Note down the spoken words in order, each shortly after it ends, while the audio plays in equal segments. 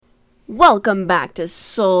Welcome back to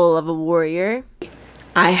Soul of a Warrior.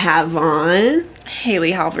 I have on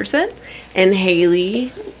Haley Halverson. And Haley,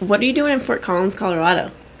 what are you doing in Fort Collins,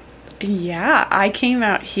 Colorado? Yeah, I came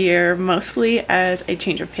out here mostly as a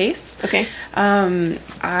change of pace. Okay.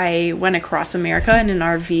 I went across America in an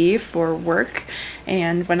RV for work,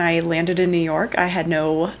 and when I landed in New York, I had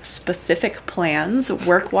no specific plans,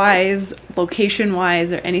 work-wise,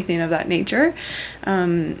 location-wise, or anything of that nature.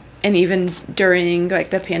 And even during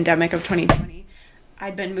like the pandemic of 2020,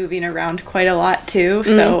 I'd been moving around quite a lot too,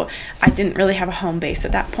 so I didn't really have a home base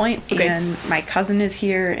at that point. Okay. And my cousin is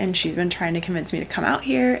here, and she's been trying to convince me to come out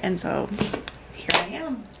here, and so here I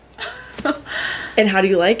am. And how do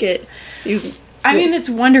you like it? I mean, it's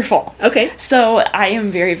wonderful. Okay. So I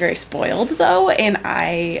am very, very spoiled, though, and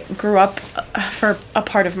I grew up for a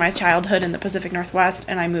part of my childhood in the Pacific Northwest,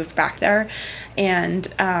 and I moved back there, and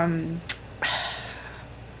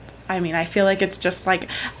I mean, I feel like it's just like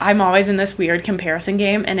I'm always in this weird comparison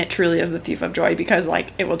game, and it truly is the thief of joy because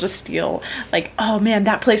like it will just steal like, oh man,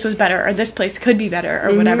 that place was better, or this place could be better,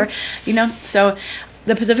 or whatever, you know? So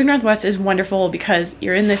the Pacific Northwest is wonderful because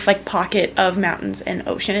you're in this like pocket of mountains and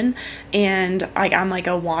ocean, and like I'm like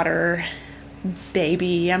a water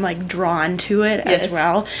baby. I'm like drawn to it as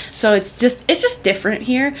well. So it's just different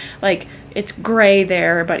here. Like it's gray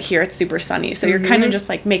there, but here it's super sunny. So you're kind of just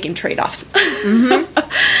like making trade-offs.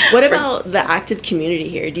 What about the active community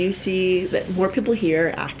here? Do you see that more people here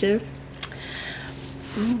are active?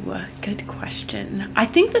 Ooh, good question. I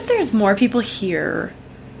think that there's more people here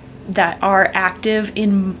that are active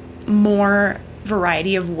in more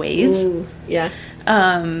variety of ways. Ooh, yeah.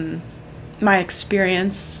 My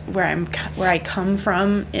experience where I come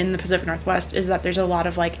from in the Pacific Northwest is that there's a lot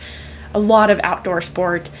of outdoor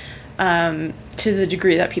sport, to the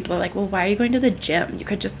degree that people are like, well, why are you going to the gym? You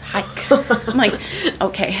could just hike. I'm like,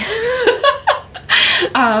 okay.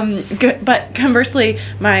 But conversely,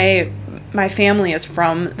 my family is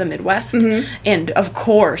from the Midwest, and of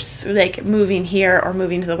course, like moving here or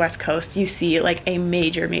moving to the West Coast, you see like a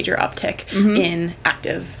major uptick in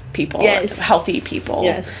active people, healthy people.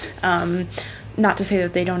 Yes. Not to say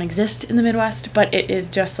that they don't exist in the Midwest, but it is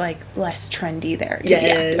just like less trendy there to be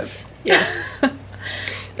active. Yeah.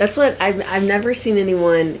 That's what I've never seen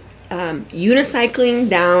anyone unicycling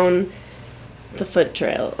down the foot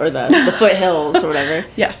trail or the foothills or whatever.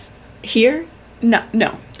 Yes. Here? No.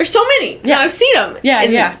 There's so many. Yeah, I've seen them.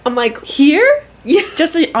 Yeah. I'm like, here? Yeah.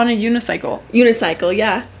 Just on a unicycle. Unicycle,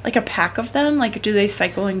 yeah. Like a pack of them? Like, do they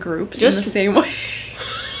cycle in groups in the same way?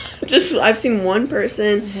 I've seen one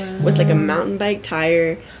person with like a mountain bike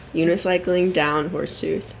tire unicycling down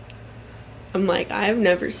Horsetooth. I'm like, I've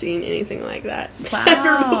never seen anything like that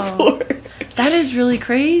ever before. That is really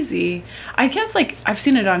crazy. I guess like I've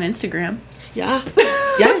seen it on Instagram. Yeah.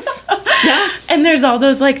 Yes. Yeah. And there's all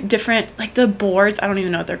those like different like the boards. I don't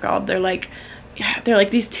even know what they're called. They're like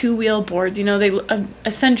these 2-wheel boards. You know, they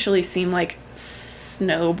essentially seem like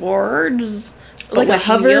snowboards. Like a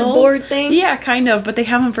hoverboard thing? Yeah, kind of. But they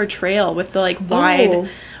have them for trail with the like wide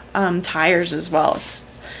tires as well. It's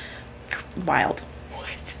wild.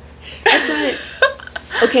 What? That's what.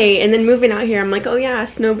 Okay, and then moving out here, I'm like, oh yeah,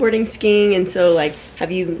 snowboarding, skiing, and so like,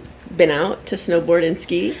 have you been out to snowboard and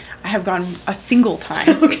ski? I have gone a single time.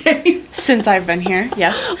 Okay. Since I've been here,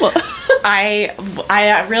 yes. Well,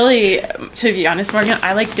 I really, to be honest, Morgan,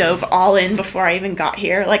 I like dove all in before I even got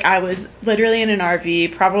here. Like I was literally in an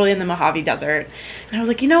RV, probably in the Mojave Desert, and I was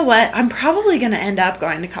like, you know what? I'm probably gonna end up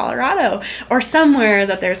going to Colorado or somewhere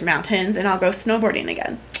that there's mountains, and I'll go snowboarding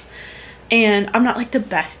again. And I'm not like the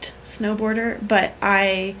best snowboarder, but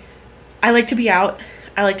I like to be out.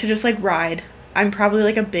 I like to just like ride. I'm probably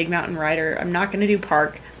like a big mountain rider. I'm not gonna do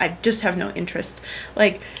park. I just have no interest.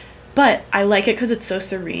 Like, but I like it because it's so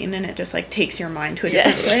serene and it just like takes your mind to a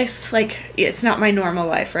different place. Like it's not my normal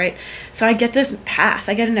life, right? So I get this pass.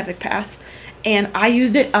 I get an Epic Pass, and I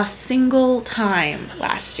used it a single time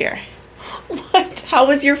last year. What? How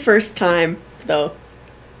was your first time though?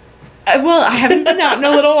 Well, I haven't been out in a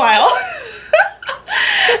little while.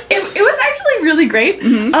 It was actually really great.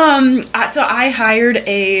 So I hired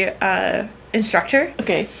a instructor.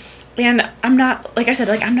 Okay. And I'm not, like I said,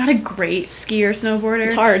 like I'm not a great skier, snowboarder.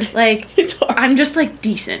 It's hard. Like, it's hard. I'm just like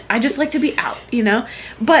decent. I just like to be out, you know?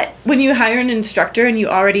 But when you hire an instructor and you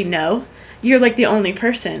already know, you're like the only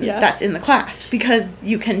person that's in the class because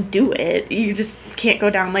you can do it. You just can't go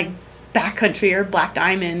down like backcountry or Black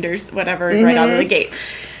Diamond or whatever right out of the gate.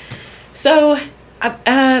 So, but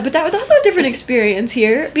that was also a different experience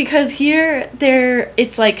here because here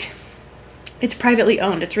it's privately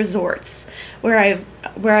owned. It's resorts. where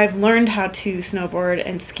I've learned how to snowboard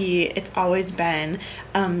and ski, it's always been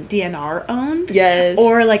DNR owned. Yes.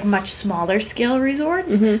 Or like much smaller scale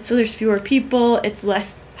resorts. Mm-hmm. So there's fewer people. It's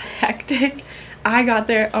less hectic. I got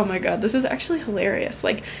there. Oh my God, this is actually hilarious.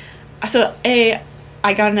 Like, so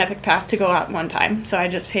I got an Epic Pass to go out one time, so I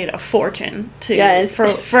just paid a fortune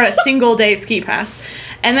for a single day ski pass,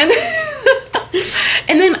 and then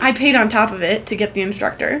I paid on top of it to get the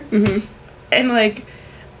instructor, and like,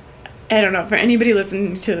 I don't know, for anybody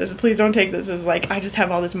listening to this, please don't take this as like I just have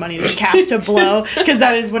all this money in cash to blow, because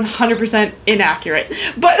that is 100% inaccurate,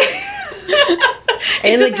 but.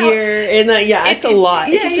 And the gear, it's a lot.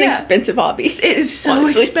 It's just an expensive hobby. It is so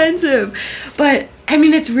expensive, but I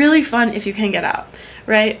mean, it's really fun if you can get out.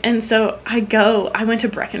 Right? And so I went to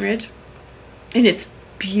Breckenridge, and it's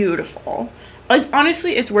beautiful. Like,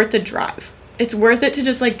 honestly, it's worth the drive. It's worth it to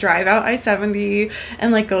just, like, drive out I-70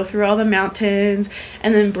 and, like, go through all the mountains.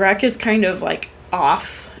 And then Breck is kind of, like,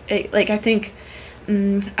 off. I think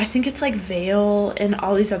it's, like, Vail and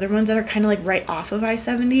all these other ones that are kind of, like, right off of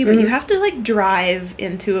I-70. But you have to, like, drive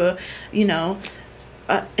into a,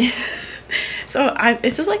 so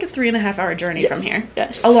it's just, like, a 3.5-hour journey from here.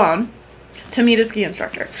 Yes. Alone. To meet a ski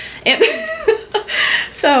instructor. And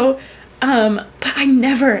so, but I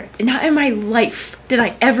never, not in my life, did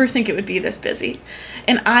I ever think it would be this busy.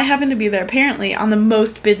 And I happened to be there apparently on the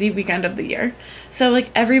most busy weekend of the year. So, like,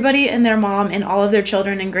 everybody and their mom and all of their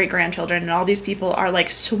children and great-grandchildren and all these people are, like,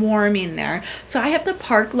 swarming there. So I have to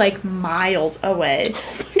park, like, miles away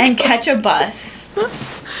and catch a bus.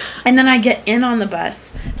 And then I get in on the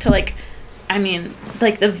bus to, like,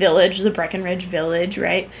 the village, the Breckenridge Village,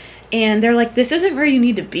 right? And they're like, this isn't where you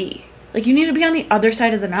need to be. Like, you need to be on the other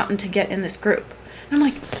side of the mountain to get in this group. And I'm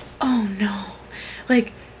like, oh, no.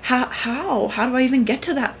 Like, how do I even get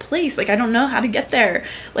to that place? Like, I don't know how to get there.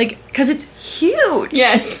 Like, because it's huge.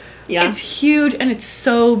 Yes. Yeah. It's huge, and it's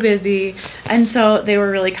so busy. And so they were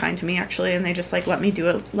really kind to me, actually, and they just, like, let me do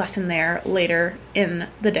a lesson there later in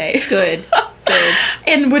the day. Good. Good.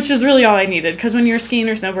 And which is really all I needed, because when you're skiing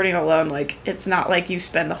or snowboarding alone, like, it's not like you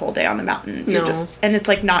spend the whole day on the mountain. No. And it's,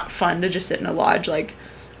 like, not fun to just sit in a lodge, like,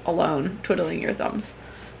 alone, twiddling your thumbs.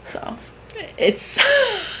 So. It's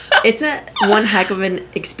a one heck of an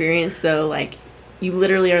experience, though. Like, you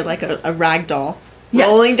literally are like a rag doll. Yes.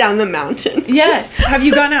 Rolling down the mountain. Yes. Have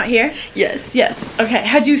you gone out here? Yes. Yes. Okay.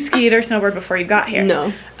 Had you skied or snowboarded before you got here?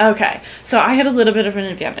 No. Okay. So I had a little bit of an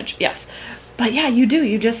advantage. Yes. But yeah, you do.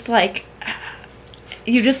 You just like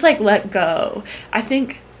let go. I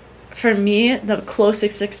think for me, the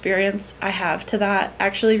closest experience I have to that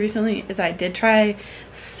actually recently is I did try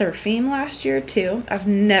surfing last year too. I've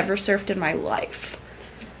never surfed in my life.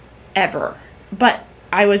 Ever. But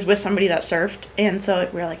I was with somebody that surfed, and so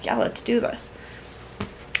we were like, yeah, let's do this.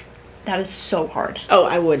 That is so hard. Oh,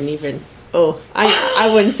 I wouldn't even. Oh, I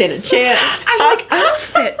wouldn't stand a chance. I'm a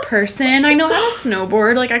fit person. I know how to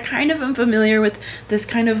snowboard. Like, I kind of am familiar with this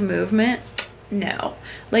kind of movement. No.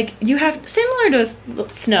 Like, you have, similar to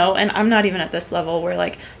snow, and I'm not even at this level where,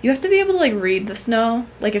 like, you have to be able to, like, read the snow.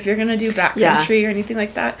 Like, if you're going to do backcountry or anything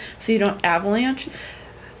like that, so you don't avalanche.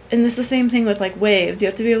 And it's the same thing with, like, waves. You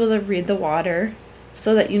have to be able to read the water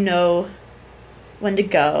so that you know when to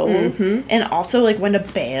go, and also, like, when to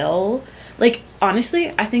bail. Like,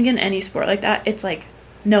 honestly, I think in any sport like that, it's, like,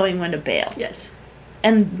 knowing when to bail. Yes.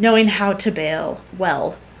 And knowing how to bail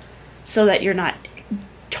well, so that you're not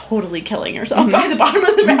totally killing yourself by the bottom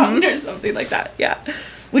of the mountain or something like that. Yeah.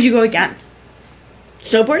 Would you go again?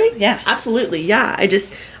 Snowboarding? Yeah. Absolutely, yeah. I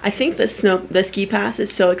think the ski pass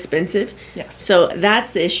is so expensive. Yes. So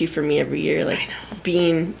that's the issue for me every year. Like,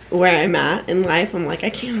 being where I'm at in life, I'm like,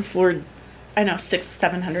 I can't afford... I know,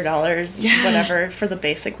 $600-$700, whatever, for the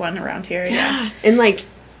basic one around here. Yeah. And, like,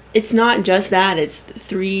 it's not just that. It's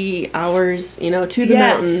 3 hours, to the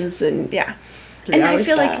mountains and 3 and hours I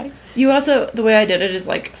feel back. like you also, the way I did it is,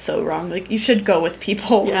 like, so wrong. Like, you should go with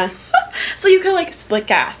people. Yeah. So you can, like, split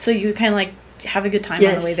gas. So you can, like, have a good time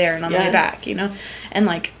on the way there and on the way back, And,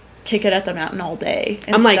 like, kick it at the mountain all day.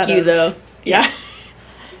 I'm like you, though. Yeah.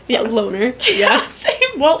 Yes. A loner. Yeah.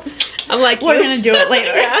 Same. Well, I'm like we're going to do it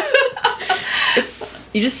later.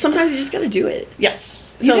 Sometimes you just gotta do it.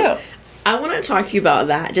 Yes, you do. I want to talk to you about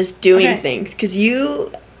that, just doing things, because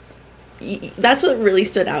that's what really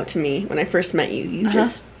stood out to me when I first met you. You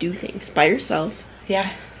just do things by yourself.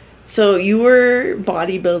 Yeah. So you were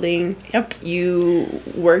bodybuilding. Yep. You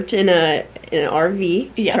worked in an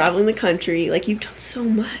RV, traveling the country. Like, you've done so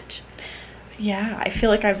much. Yeah, I feel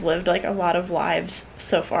like I've lived, like, a lot of lives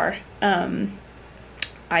so far.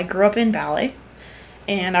 I grew up in ballet,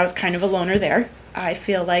 and I was kind of a loner there. I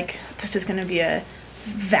feel like this is going to be a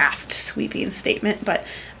vast, sweeping statement, but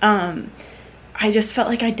I just felt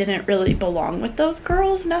like I didn't really belong with those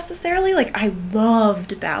girls necessarily. Like, I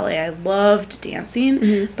loved ballet. I loved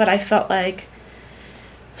dancing. But I felt like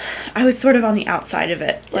I was sort of on the outside of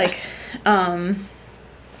it. Yeah. Like,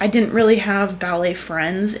 I didn't really have ballet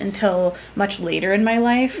friends until much later in my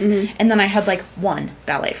life. And then I had, like, one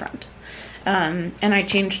ballet friend. And I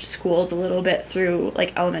changed schools a little bit through,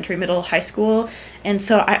 like, elementary, middle, high school. And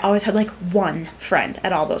so I always had, like, one friend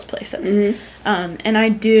at all those places. And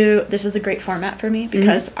this is a great format for me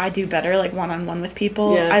because I do better, like, one-on-one with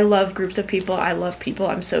people. Yeah. I love groups of people. I love people.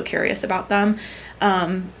 I'm so curious about them.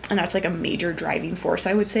 And that's, like, a major driving force,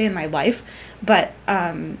 I would say, in my life. But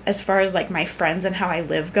as far as, like, my friends and how I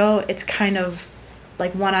live go, it's kind of,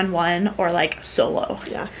 like, one-on-one or, like, solo.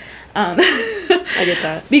 Yeah. I get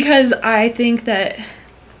that. Because I think that,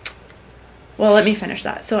 well, let me finish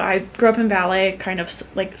that. So I grew up in ballet, kind of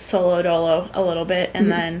like solo dolo a little bit, and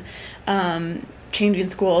then changing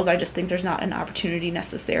schools, I just think there's not an opportunity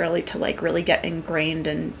necessarily to, like, really get ingrained,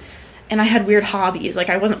 and I had weird hobbies. Like,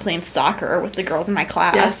 I wasn't playing soccer with the girls in my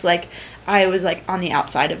class. Yeah. Like, I was, like, on the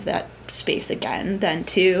outside of that space again then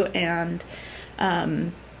too, and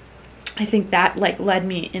I think that, like, led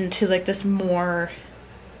me into, like, this more,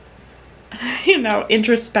 you know,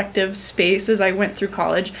 introspective space as I went through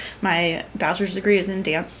college. My bachelor's degree is in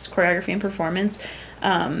dance, choreography, and performance.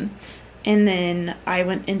 And then I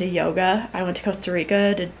went into yoga. I went to Costa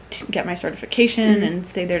Rica to get my certification and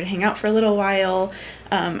stayed there to hang out for a little while.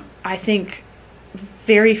 I think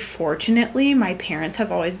very fortunately, my parents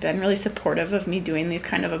have always been really supportive of me doing these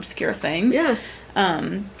kind of obscure things. Yeah.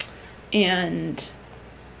 And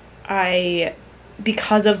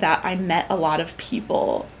because of that, I met a lot of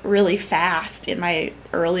people really fast in my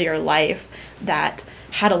earlier life that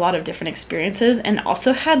had a lot of different experiences and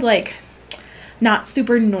also had, like, not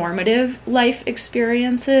super normative life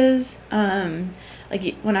experiences.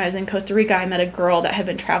 Like, when I was in Costa Rica, I met a girl that had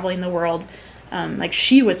been traveling the world. Like,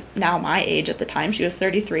 she was now my age at the time. She was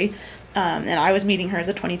 33. And I was meeting her as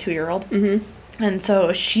a 22-year-old. And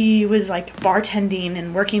so she was, like, bartending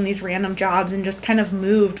and working these random jobs and just kind of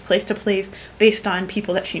moved place to place based on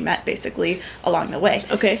people that she met, basically, along the way.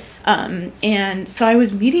 Okay. And so I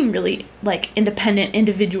was meeting really, like, independent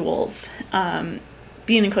individuals.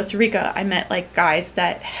 Being in Costa Rica, I met, like, guys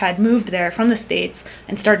that had moved there from the States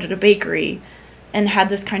and started a bakery and had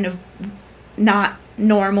this kind of not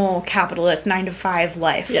normal capitalist 9-to-5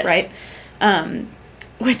 life, yes. Right?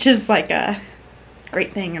 Which is, like, a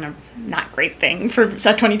great thing and a not great thing for a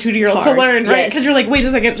 22-year-old to learn, right? Because you're like, wait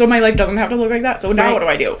a second, so my life doesn't have to look like that, so now what do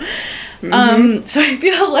I do? So I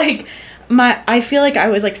feel like I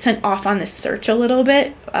was, like, sent off on this search a little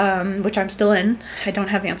bit, which I'm still in. I don't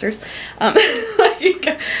have answers.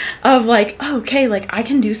 Of, like, oh, okay, like, I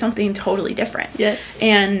can do something totally different. Yes.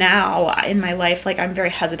 And now in my life, like, I'm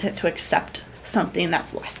very hesitant to accept something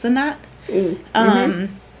that's less than that.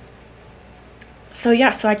 So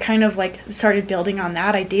yeah, so I kind of, like, started building on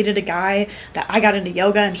that. I dated a guy that I got into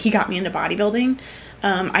yoga and he got me into bodybuilding.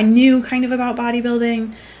 I knew kind of about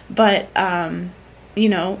bodybuilding, but, you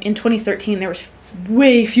know, in 2013 there was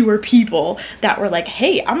way fewer people that were like,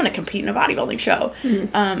 hey, I'm going to compete in a bodybuilding show.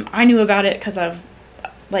 I knew about it because of,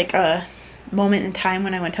 like, a moment in time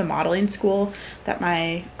when I went to modeling school that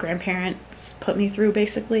my grandparents put me through,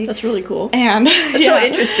 basically. That's really cool. And that's so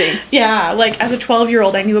interesting. Yeah, like, as a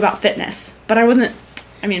 12-year-old, I knew about fitness, but I wasn't,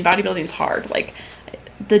 I mean, bodybuilding's hard. Like,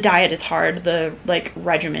 the diet is hard, the, like,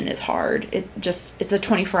 regimen is hard. It's a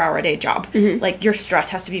 24-hour-a-day job. Like, your stress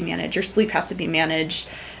has to be managed, your sleep has to be managed,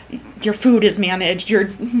 your food is managed, your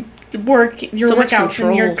workouts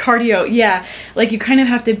and your cardio. Yeah, like, you kind of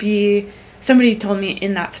have to be. Somebody told me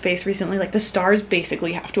in that space recently, like, the stars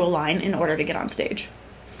basically have to align in order to get on stage.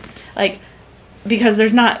 Like, because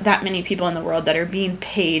there's not that many people in the world that are being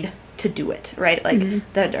paid to do it, right?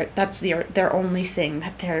 Like, that's their only thing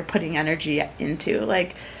that they're putting energy into.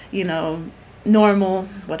 Like, you know, normal,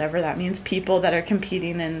 whatever that means, people that are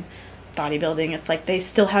competing in bodybuilding, it's like they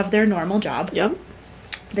still have their normal job. Yep.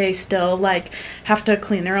 They still, like, have to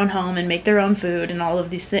clean their own home and make their own food and all of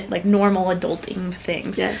these like, normal adulting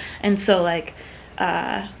things. Yes. And so, like,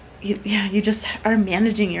 you just are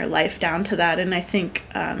managing your life down to that. And I think,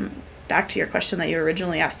 back to your question that you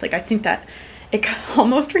originally asked, like, I think that it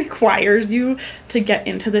almost requires you to get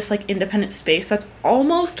into this, like, independent space that's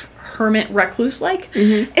almost hermit recluse-like.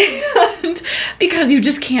 And because you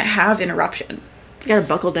just can't have interruption. You gotta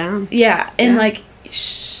buckle down. Yeah. And, like,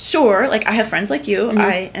 sure, like, I have friends like you.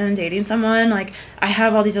 I am dating someone. Like, I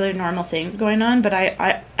have all these other normal things going on. But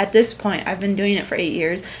I at this point, I've been doing it for 8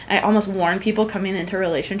 years. I almost warn people coming into a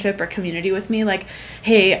relationship or community with me, like,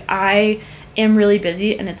 hey, I am really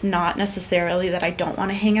busy, and it's not necessarily that I don't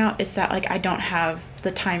want to hang out. It's that, like, I don't have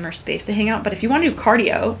the time or space to hang out. But if you want to do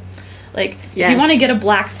cardio, like, if you want to get a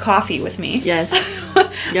black coffee with me. Yes.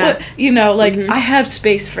 Yeah. You know, like, I have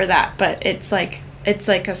space for that, but it's like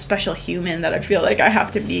a special human that I feel like I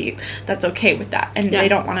have to be that's okay with that, and they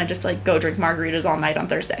don't want to just like go drink margaritas all night on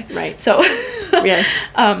Thursday, right? So yes,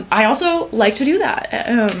 I also like to do that,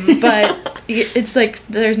 but it's like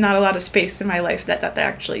there's not a lot of space in my life that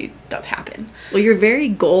actually does happen. Well, you're very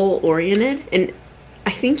goal oriented, and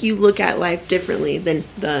I think you look at life differently than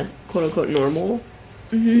the quote unquote normal,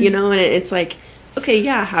 you know. And it's like, okay,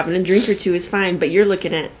 yeah, having a drink or two is fine, but you're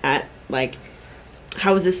looking at like,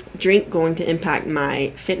 how is this drink going to impact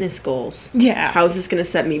my fitness goals? Yeah. How is this going to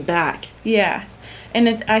set me back? Yeah.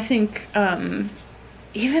 And I think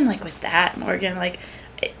even like with that, Morgan, like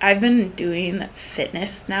I've been doing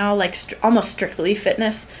fitness now, like almost strictly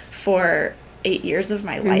fitness for 8 years of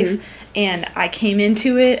my life. And I came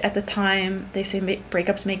into it at the time, they say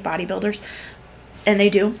breakups make bodybuilders. And they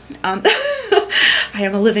do. I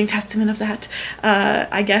am a living testament of that.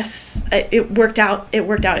 I guess it worked out. It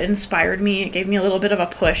inspired me. It gave me a little bit of a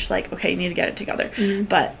push, like, okay, you need to get it together.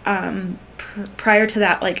 But prior to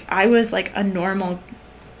that, like, I was like a normal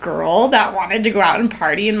girl that wanted to go out and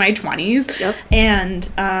party in my 20s. Yep. And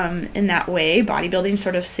in that way, bodybuilding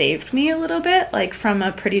sort of saved me a little bit, like from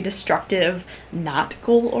a pretty destructive, not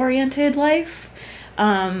goal-oriented life.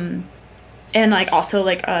 And like also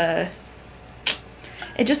like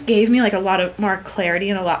it just gave me like a lot of more clarity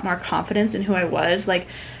and a lot more confidence in who I was. Like,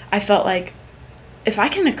 I felt like if I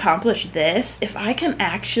can accomplish this, if I can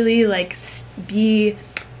actually like be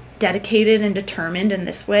dedicated and determined in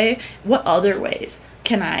this way, what other ways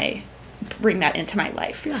can I bring that into my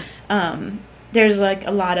life? Yeah. There's like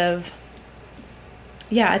a lot of,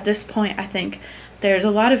 at this point, I think there's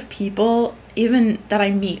a lot of people even that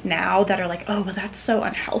I meet now that are like, oh, well, that's so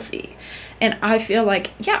unhealthy. And I feel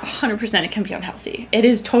like, 100% it can be unhealthy. It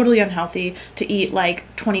is totally unhealthy to eat like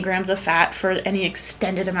 20 grams of fat for any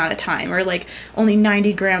extended amount of time, or like only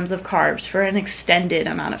 90 grams of carbs for an extended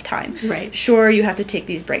amount of time. Right. Sure, you have to take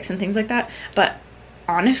these breaks and things like that. But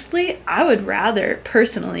honestly, I would rather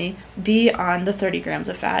personally be on the 30 grams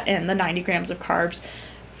of fat and the 90 grams of carbs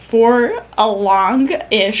for a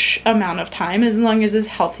long-ish amount of time, as long as it's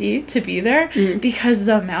healthy to be there, because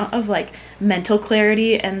the amount of like mental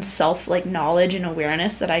clarity and self like knowledge and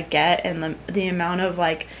awareness that I get, and the amount of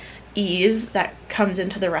like ease that comes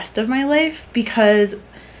into the rest of my life, because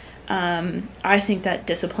I think that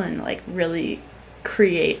discipline like really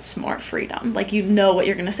creates more freedom. Like, you know what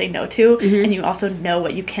you're going to say no to, and you also know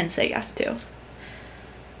what you can say yes to.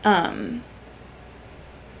 And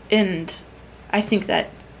I think that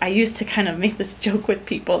I used to kind of make this joke with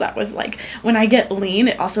people that was like, when I get lean,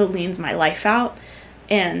 it also leans my life out,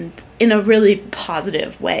 and in a really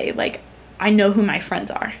positive way. Like, I know who my friends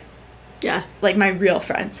are. Yeah. Like, my real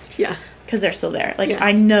friends. Yeah. Because they're still there. Like,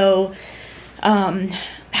 I know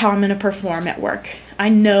how I'm going to perform at work. I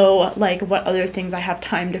know, like, what other things I have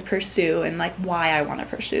time to pursue and, like, why I want to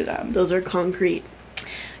pursue them. Those are concrete.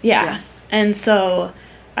 Yeah. And so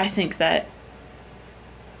I think that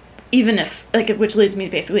even if, like, which leads me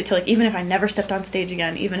basically to, like, even if I never stepped on stage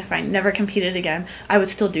again, even if I never competed again, I would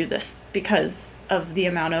still do this because of the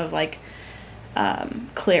amount of, like,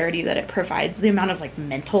 clarity that it provides, the amount of, like,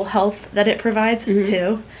 mental health that it provides,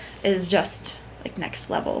 too, is just, like, next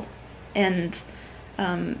level. And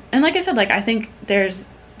like I said, like, I think there's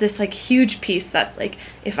this, like, huge piece that's, like,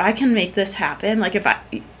 if I can make this happen, like, if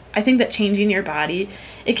I think that changing your body,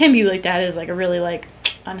 it can be like that as, like, a really, like,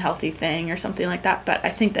 unhealthy thing or something like that, but I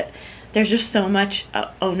think that there's just so much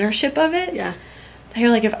ownership of it. Yeah. That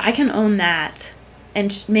you're like, if I can own that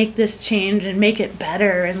and make this change and make it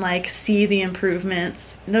better and, like, see the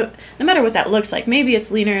improvements, no matter what that looks like. Maybe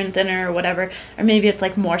it's leaner and thinner or whatever, or maybe it's,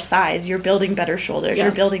 like, more size. You're building better shoulders. Yeah.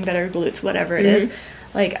 You're building better glutes, whatever it is.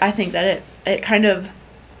 Like, I think that it kind of,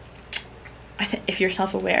 if you're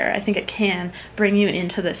self-aware, I think it can bring you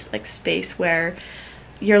into this, like, space where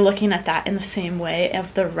you're looking at that in the same way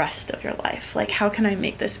of the rest of your life. Like, how can I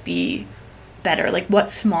make this be better? Like, what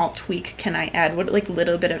small tweak can I add? What, like,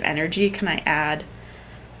 little bit of energy can I add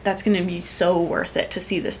that's going to be so worth it to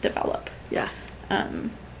see this develop? Yeah.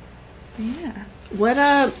 Yeah. What,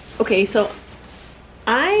 okay, so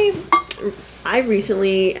I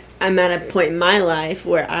recently, I'm at a point in my life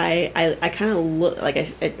where I kind of look, like,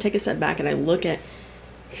 I take a step back and I look at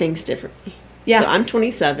things differently. Yeah. So I'm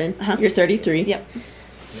 27, you're 33. Yep.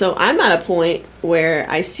 So I'm at a point where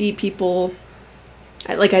I see people,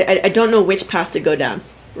 I don't know which path to go down,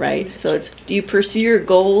 right? So it's, do you pursue your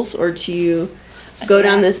goals, or do you go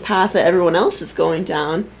down this path that everyone else is going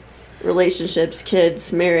down? relationships,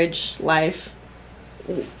 kids, marriage, life.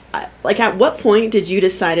 Like, at what point did you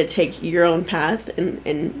decide to take your own path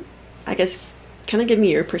and I guess kind of give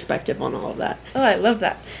me your perspective on all of that? Oh, I love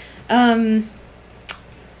that.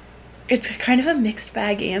 It's kind of a mixed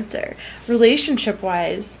bag answer.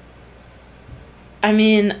 Relationship-wise, I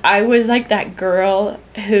mean, I was like that girl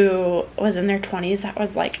who was in their 20s that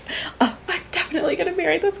was like, oh, I'm definitely going to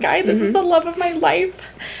marry this guy. This is the love of my life.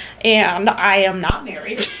 And I am not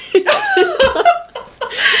married.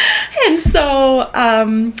 And so,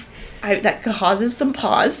 that causes some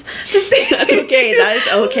pause to say. That's okay. That is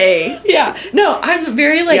okay. Yeah. No, I'm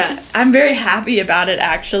very, I'm very happy about it,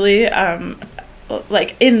 actually.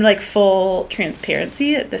 Like, in, like, full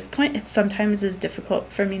transparency at this point, it sometimes is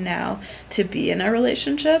difficult for me now to be in a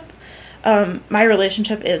relationship. My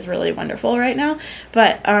relationship is really wonderful right now,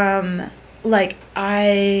 but, like,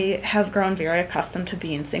 I have grown very accustomed to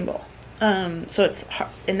being single. So it's,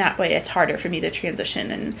 in that way, it's harder for me to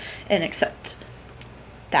transition and accept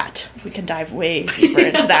that. We can dive way deeper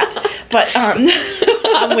into that. But, I'm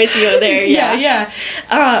with you there, yeah.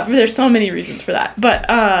 There's so many reasons for that.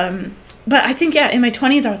 But I think, in my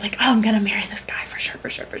 20s, I was like, oh, I'm going to marry this guy for sure.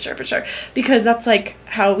 Because that's, like,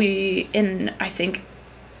 how we, in, I think,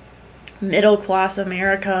 middle-class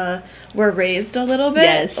America, were raised a little bit.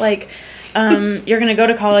 Yes. Like, you're going to go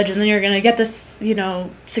to college, and then you're going to get this,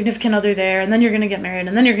 significant other there, and then you're going to get married,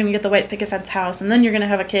 and then you're going to get the white picket fence house, and then you're going to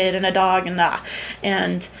have a kid and a dog, and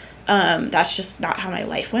that's just not how my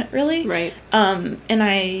life went, really. Right.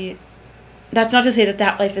 That's not to say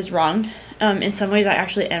that life is wrong. In some ways, I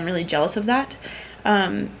actually am really jealous of that.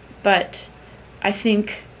 But I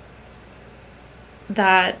think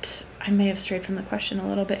that I may have strayed from the question a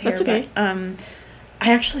little bit here. That's okay. But,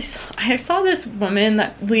 I saw this woman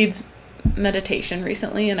that leads meditation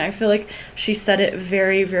recently, and I feel like she said it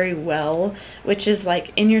very, very well, which is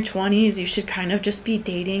like, in your 20s, you should kind of just be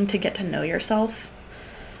dating to get to know yourself.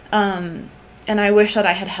 And I wish that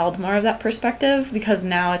I had held more of that perspective, because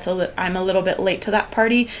now I'm a little bit late to that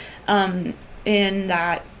party, in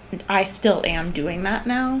that I still am doing that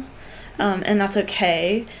now, and that's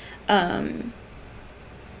okay.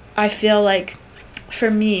 I feel like,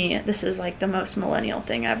 for me, this is like the most millennial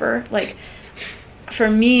thing ever. Like, for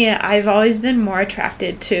me, I've always been more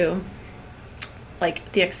attracted to, like,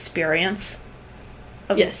 the experience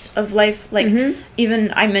of life. Like,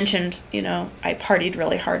 even I mentioned, I partied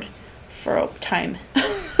really hard for a time,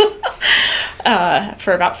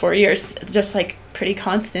 for about 4 years, just, like, pretty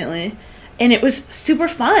constantly. And it was super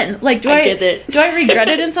fun. Like, do I regret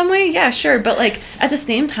it in some way? Yeah, sure. But, like, at the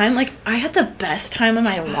same time, like, I had the best time of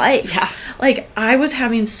my life. Yeah. Like, I was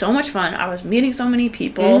having so much fun. I was meeting so many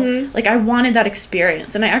people. Like, I wanted that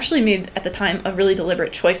experience. And I actually made, at the time, a really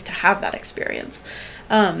deliberate choice to have that experience.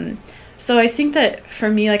 So I think that, for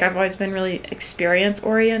me, like, I've always been really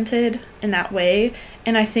experience-oriented in that way.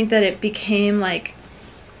 And I think that it became, like,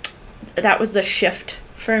 that was the shift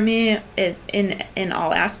for me in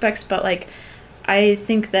all aspects. But, like, I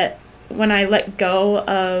think that when I let go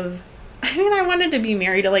of, I wanted to be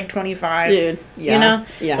married at, like, 25. Dude, yeah.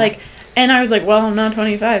 Yeah. Like, and I was like, well, I'm not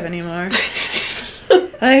 25 anymore.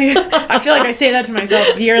 I feel like I say that to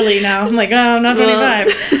myself yearly now. I'm like, oh, I'm not 25.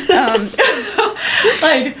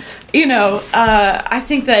 Like, I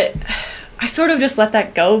think that I sort of just let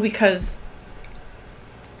that go, because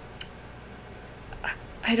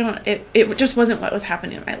it just wasn't what was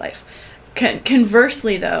happening in my life.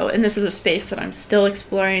 Conversely, though, and this is a space that I'm still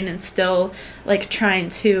exploring and still, like, trying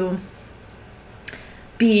to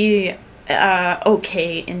be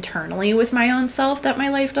okay internally with my own self, that my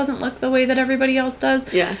life doesn't look the way that everybody else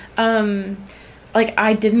does. Yeah. Like,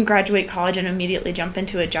 I didn't graduate college and immediately jump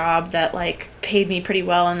into a job that, like, paid me pretty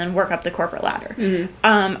well and then work up the corporate ladder.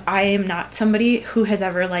 I am not somebody who has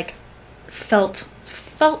ever, like, felt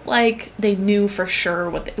like they knew for sure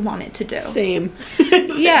what they wanted to do. Same.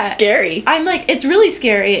 Yeah. It's scary. I'm like, it's really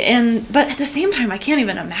scary, but at the same time, I can't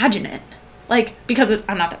even imagine it. Like, because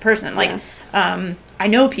I'm not that person. Like, I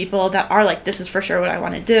know people that are like, this is for sure what I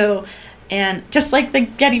want to do. And just like the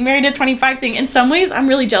getting married at 25 thing, in some ways, I'm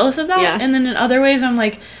really jealous of that. Yeah. And then in other ways, I'm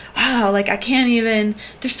like, wow, like, I can't even,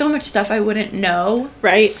 there's so much stuff I wouldn't know.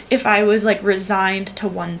 Right. If I was, like, resigned to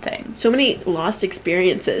one thing. So many lost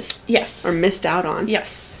experiences. Yes. Or missed out on.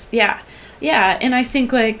 Yes. Yeah. Yeah. And I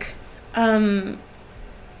think, like, I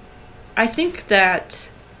think that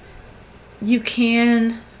you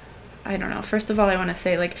can, I don't know, first of all, I want to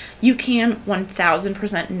say, like, you can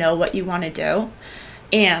 1000% know what you want to do.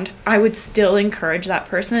 And I would still encourage that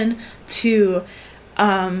person to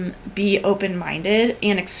be open-minded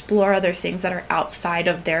and explore other things that are outside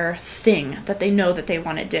of their thing that they know that they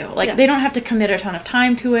want to do. Like, they don't have to commit a ton of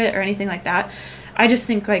time to it or anything like that. I just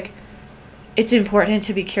think, like, it's important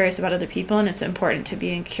to be curious about other people, and it's important to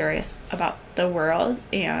be curious about the world.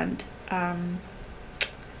 And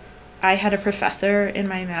I had a professor in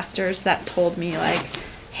my master's that told me, like,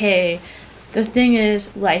 hey, the thing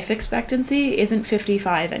is, life expectancy isn't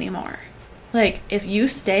 55 anymore. Like, if you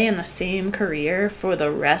stay in the same career for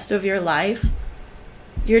the rest of your life,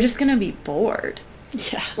 you're just going to be bored.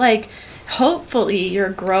 Yeah. Like, hopefully you're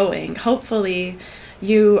growing. Hopefully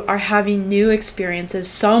you are having new experiences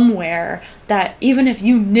somewhere that even if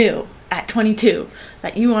you knew at 22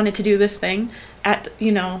 that you wanted to do this thing, at,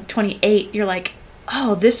 28, you're like,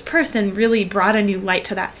 oh, this person really brought a new light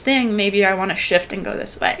to that thing. Maybe I want to shift and go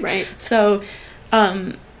this way. Right. So,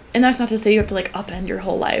 and that's not to say you have to, like, upend your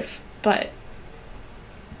whole life, but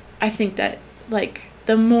I think that, like,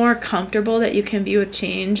 the more comfortable that you can be with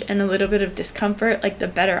change and a little bit of discomfort, like, the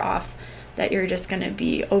better off that you're just going to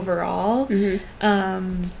be overall.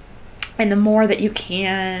 Mm-hmm. And the more that you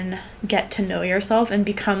can get to know yourself and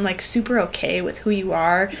become, like, super okay with who you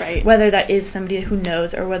are, right. Whether that is somebody who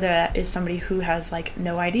knows or whether that is somebody who has, like,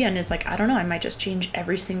 no idea and is like, I don't know, I might just change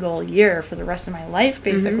every single year for the rest of my life,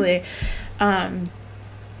 basically. Mm-hmm.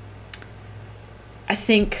 I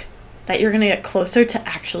think that you're going to get closer to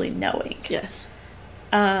actually knowing. Yes.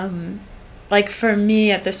 Like, for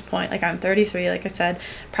me at this point, like, I'm 33, like I said,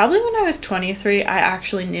 probably when I was 23, I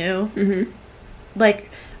actually knew. Mm-hmm. Like,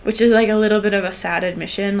 which is, like, a little bit of a sad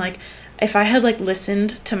admission. Like, if I had, like,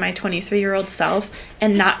 listened to my 23-year-old self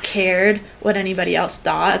and not cared what anybody else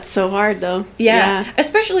thought. That's so hard, though. Yeah.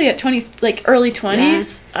 Especially at early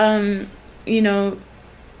 20s. Yeah.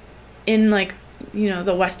 In, like, the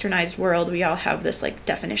westernized world, we all have this, like,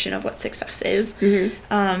 definition of what success is.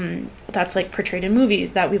 Mm-hmm. That's, like, portrayed in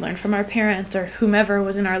movies that we learned from our parents or whomever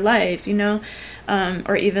was in our life,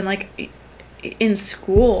 or even, like, in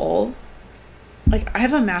school. Like, I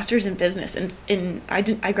have a master's in business, and I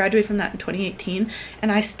graduated from that in 2018,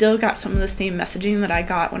 and I still got some of the same messaging that I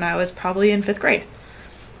got when I was probably in 5th grade.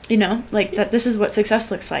 Like, that this is what success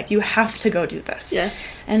looks like. You have to go do this. Yes.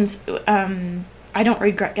 And I don't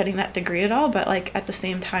regret getting that degree at all, but, like, at the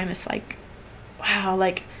same time, it's like, wow,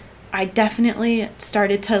 like, I definitely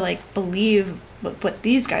started to, like, believe what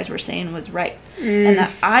these guys were saying was right. And that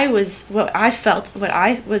what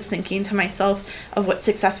I was thinking to myself of what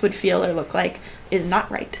success would feel or look like is not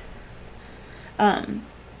right. And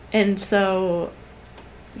so,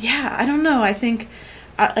 yeah, I don't know. I think,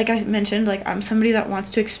 like I mentioned, like, I'm somebody that wants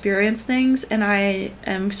to experience things, and I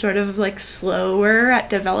am sort of, like, slower at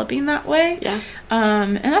developing that way. Yeah.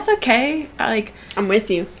 And that's okay. Like, I'm with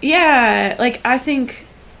you. Yeah. Like, I think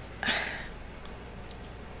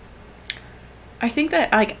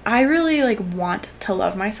that, like, I really, like, want to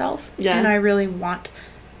love myself. Yeah. And I really want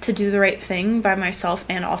to do the right thing by myself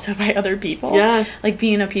and also by other people. Yeah. Like,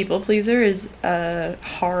 being a people pleaser is a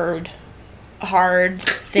hard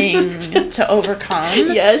thing to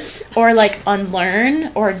overcome. Yes. Or, like,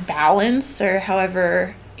 unlearn or balance or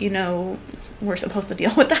however, we're supposed to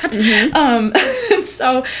deal with that. Mm-hmm. And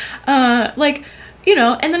so, like,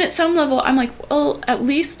 and then at some level I'm like, well, at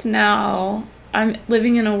least now I'm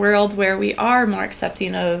living in a world where we are more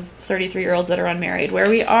accepting of 33-year-olds that are unmarried, where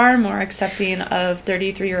we are more accepting of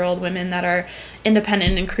 33-year-old women that are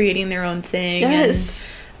independent and creating their own thing. Yes.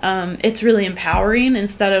 And it's really empowering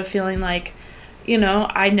instead of feeling like,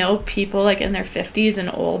 I know people, like, in their 50s and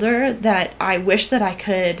older that I wish that I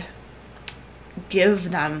could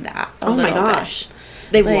give them that a little bit. Oh my gosh.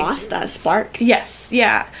 They've lost that spark. Yes,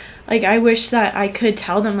 yeah. Like, I wish that I could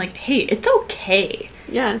tell them, like, hey, it's okay.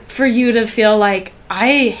 Yeah. For you to feel like,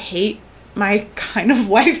 I hate my kind of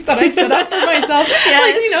wife that I set up for myself.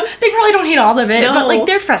 Yes. Like, they probably don't hate all of it, but, like,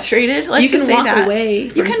 they're frustrated. Let's just say that. You can walk away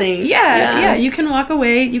from things. Yeah, you can walk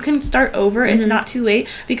away. You can start over. Mm-hmm. It's not too late,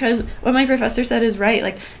 because what my professor said is right.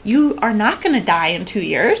 Like, you are not going to die in 2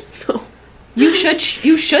 years. No. You should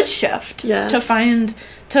shift to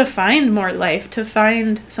find more life, to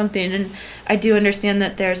find something. And I do understand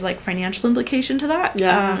that there's, like, financial implication to that.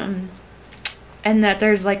 Yeah. And that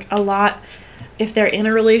there's, like, a lot, if they're in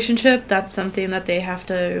a relationship, that's something that they have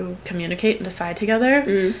to communicate and decide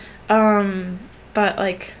together. But,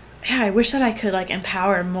 like, yeah, I wish that I could, like,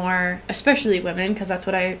 empower more, especially women, because that's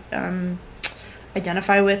what I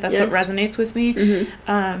identify with. That's what resonates with me.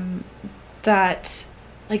 Mm-hmm. That,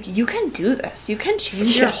 like, you can do this. You can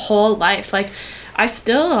change your whole life. Like, I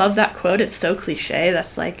still love that quote. It's so cliche.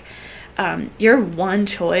 That's, like, you're one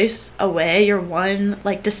choice away, you're one,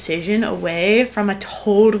 like, decision away from a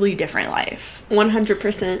totally different life.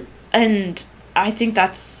 100%. And I think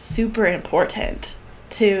that's super important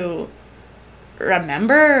to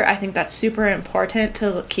remember. I think that's super important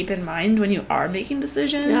to keep in mind when you are making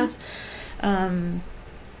decisions. Yeah.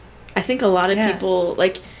 I think a lot of people,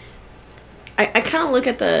 like, I kind of look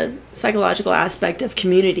at the psychological aspect of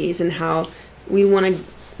communities and how we want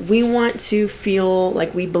to feel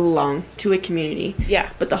like we belong to a community. Yeah.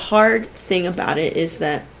 But the hard thing about it is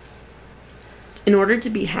that in order to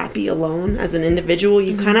be happy alone as an individual,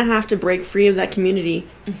 you kind of have to break free of that community.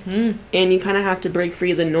 And you kind of have to break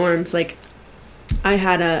free of the norms. Like, I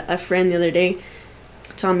had a friend the other day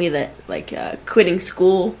tell me that, like, quitting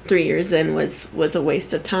school 3 years in was a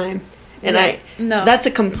waste of time. And that's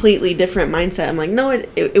a completely different mindset. I'm like, no,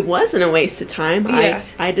 it wasn't a waste of time.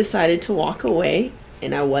 Yes. I decided to walk away,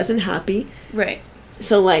 and I wasn't happy. Right.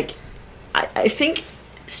 So, like, I think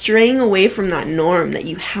straying away from that norm that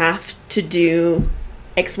you have to do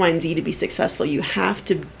X, Y, and Z to be successful. You have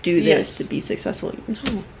to do this to be successful.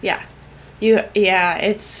 No. Yeah.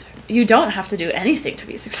 You don't have to do anything to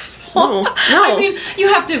be successful. No. I mean, you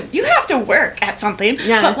have to work at something.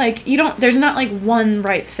 Yeah. But, like, there's not, like, one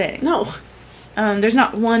right thing. No. There's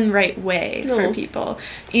not one right way for people.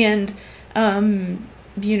 And,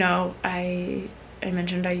 you know, I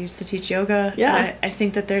mentioned I used to teach yoga. Yeah. I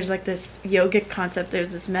think that there's, like, this yogic concept.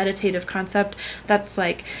 There's this meditative concept that's,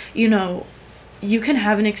 like, you know, you can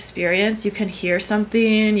have an experience. You can hear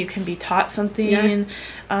something. You can be taught something.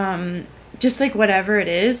 Yeah. Just, like, whatever it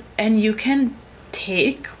is. And you can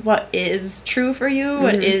take what is true for you,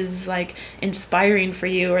 what is, like, inspiring for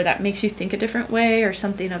you, or that makes you think a different way, or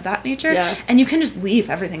something of that nature. Yeah. And you can just leave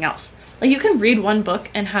everything else. Like, you can read one book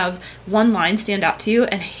and have one line stand out to you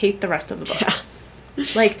and hate the rest of the book. Yeah.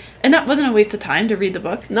 Like, and that wasn't a waste of time to read the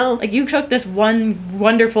book. No. Like, you took this one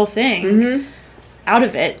wonderful thing out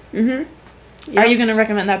of it. Yep. Are you going to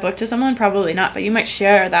recommend that book to someone? Probably not, but you might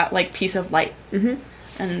share that, like, piece of light.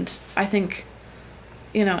 And I think,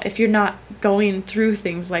 you know, if you're not going through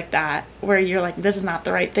things like that, where you're like, this is not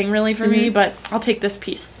the right thing really for me, but I'll take this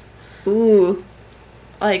piece. Ooh.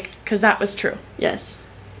 Like, because that was true. Yes.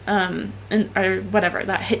 And, or whatever,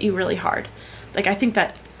 that hit you really hard. Like, I think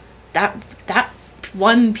that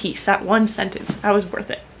one piece, that one sentence, that was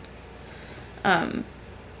worth it.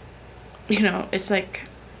 You know, it's like,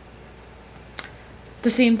 the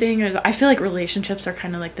same thing as, I feel like relationships are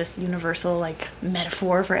kind of like this universal, like,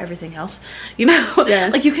 metaphor for everything else, you know? Yeah.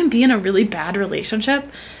 Like, you can be in a really bad relationship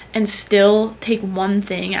and still take one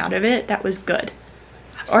thing out of it that was good.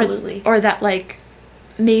 Absolutely. Or that, like,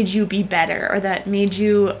 made you be better, or that made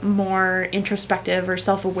you more introspective or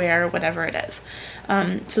self-aware, or whatever it is.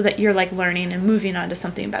 So that you're, like, learning and moving on to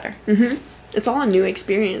something better. It's all a new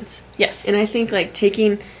experience. Yes. And I think, like,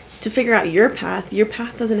 to figure out your path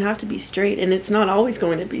doesn't have to be straight, and it's not always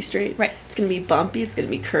going to be straight. Right. It's going to be bumpy, it's going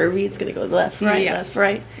to be curvy, it's going to go left, right, left,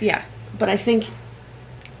 right. Yeah. But I think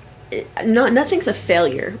nothing's a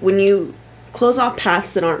failure. When you close off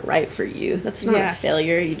paths that aren't right for you, that's not a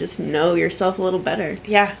failure. You just know yourself a little better.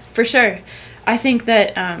 Yeah, for sure. I think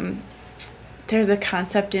that there's a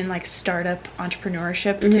concept in, like, startup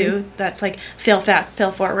entrepreneurship, too, that's, like, fail fast,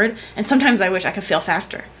 fail forward. And sometimes I wish I could fail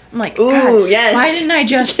faster. I'm like, ooh, God, yes. Why didn't I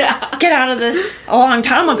just get out of this a long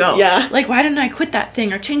time ago? Yeah. Like, why didn't I quit that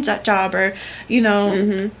thing or change that job, or, you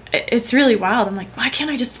know, it's really wild. I'm like, why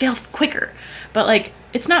can't I just fail quicker? But, like,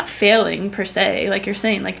 it's not failing per se. Like you're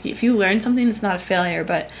saying, like, if you learn something, it's not a failure.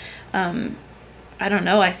 But I don't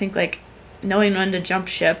know. I think, like, knowing when to jump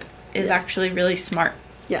ship is actually really smart.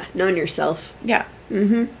 Yeah, knowing yourself. Yeah.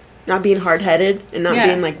 Not being hard-headed and not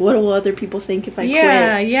being like, what will other people think if I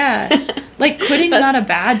quit? Yeah. Like, quitting's not a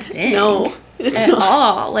bad thing. No, it's at not.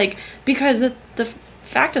 all. Like, because the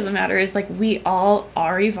fact of the matter is, like, we all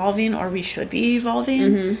are evolving, or we should be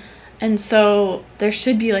evolving. And so there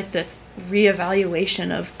should be, like, this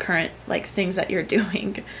reevaluation of current, like, things that you're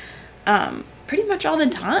doing pretty much all the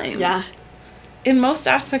time. Yeah. In most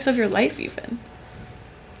aspects of your life, even.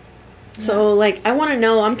 So, like, I want to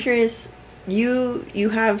know, I'm curious, you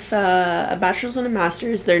have a bachelor's and a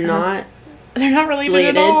master's. They're not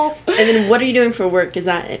related at all. And then what are you doing for work? Is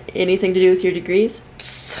that anything to do with your degrees?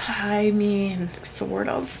 I mean, sort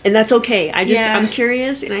of. And that's okay. I'm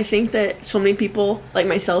curious, and I think that so many people, like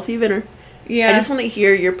myself even, I just want to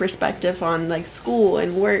hear your perspective on, like, school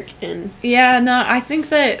and work and... Yeah, no, I think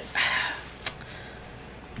that...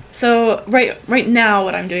 So right now,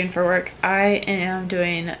 what I'm doing for work, I am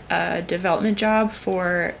doing a development job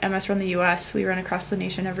for MS Run the US. We run across the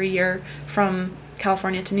nation every year from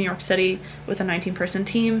California to New York City with a 19-person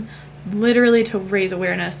team. literally to raise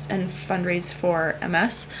awareness and fundraise for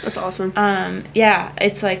MS. That's awesome. Yeah,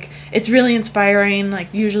 it's like, it's really inspiring.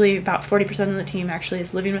 Like, usually about 40% of the team actually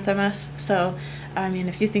is living with MS. So, I mean,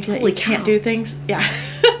 if you think that you can't do things, yeah.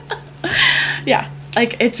 Yeah,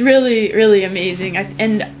 like, it's really, really amazing.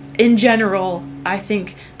 And in general, I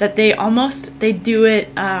think that they do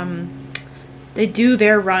it, they do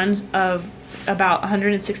their runs of about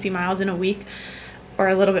 160 miles in a week or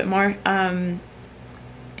a little bit more,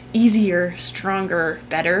 easier, stronger,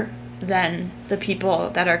 better than the people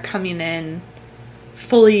that are coming in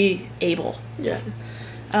fully able. Yeah.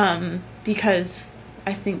 Because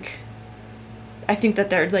I think that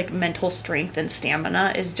their like mental strength and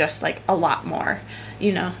stamina is just like a lot more,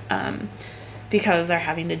 you know, because they're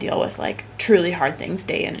having to deal with like truly hard things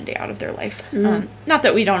day in and day out of their life. Mm-hmm. Not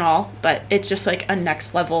that we don't all, but it's just like a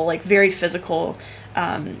next level, like very physical,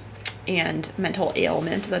 and mental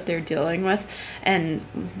ailment that they're dealing with, and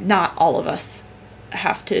not all of us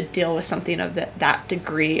have to deal with something of that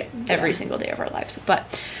degree every single day of our lives.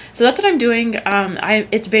 But so that's what I'm doing.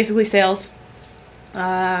 It's basically sales.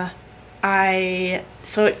 So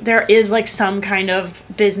there is like some kind of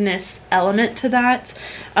business element to that,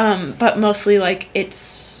 but mostly like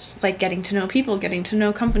it's like getting to know people, getting to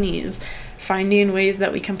know companies, finding ways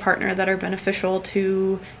that we can partner that are beneficial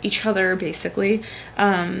to each other, basically.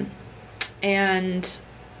 And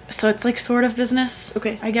so it's like sort of business,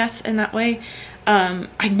 okay, I guess, in that way.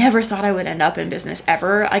 I never thought I would end up in business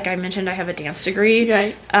ever. Like I mentioned, I have a dance degree.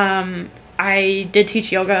 Right. I did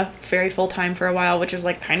teach yoga very full-time for a while, which is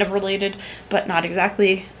like kind of related, but not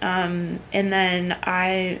exactly. And then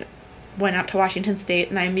I went out to Washington State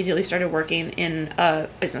and I immediately started working in a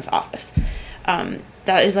business office.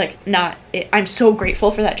 That is like not, I'm so grateful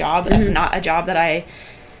for that job. That's not a job that I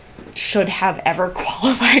should have ever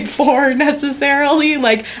qualified for necessarily.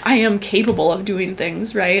 Like I am capable of doing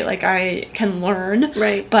things, right? Like I can learn,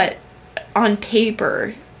 right? But on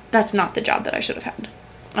paper, that's not the job that I should have had.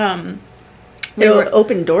 It'll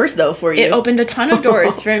open doors though for you. It opened a ton of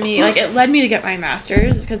doors for me. Like it led me to get my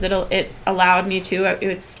master's because it allowed me to.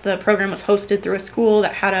 The program was hosted through a school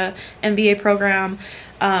that had a MBA program.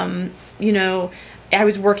 You know, I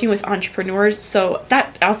was working with entrepreneurs, so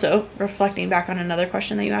that also, reflecting back on another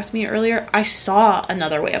question that you asked me earlier, I saw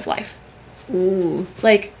another way of life. Ooh.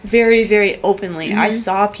 Like very, very openly. I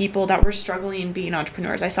saw people that were struggling being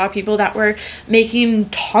entrepreneurs. I saw people that were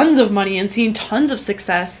making tons of money and seeing tons of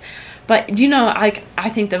success. But do you know, like, I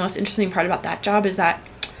think the most interesting part about that job is that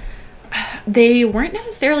they weren't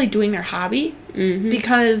necessarily doing their hobby,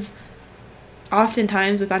 because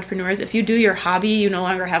oftentimes with entrepreneurs, if you do your hobby, you no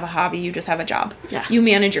longer have a hobby, you just have a job. Yeah. You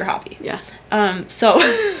manage your hobby. Yeah. But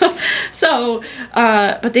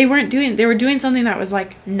they were doing something that was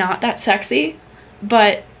like not that sexy,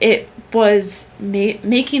 but it was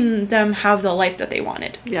making them have the life that they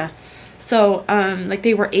wanted. Yeah. So, like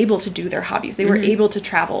they were able to do their hobbies. They were able to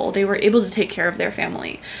travel. They were able to take care of their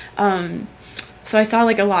family. So I saw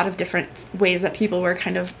like a lot of different ways that people were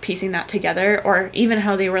kind of piecing that together, or even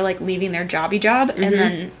how they were like leaving their jobby job and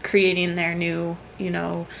then creating their new, you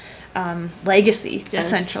know, legacy,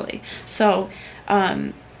 essentially. So,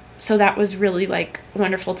 so that was really like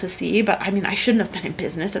wonderful to see. But I mean, I shouldn't have been in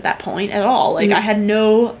business at that point at all. Like I had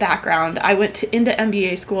no background. I went into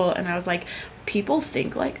MBA school and I was like, people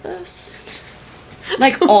think like this?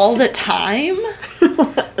 Like all the time?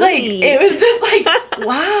 Like it was just like,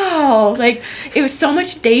 wow. Like it was so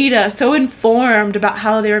much data, so informed about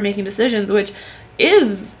how they were making decisions, which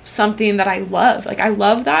is something that I love. Like I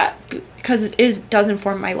love that because it does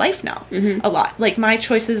inform my life now a lot. Like my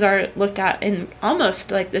choices are looked at in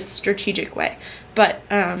almost like this strategic way, but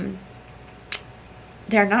they're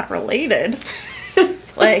not related.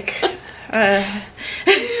 Like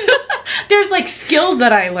there's like skills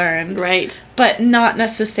that I learned, right, but not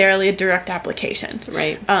necessarily a direct application,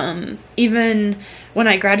 right. Even when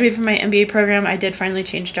I graduated from my MBA program, I did finally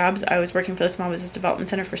change jobs. I was working for the Small Business Development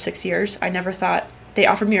Center for 6 years. I never thought, they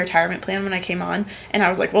offered me a retirement plan when I came on, and I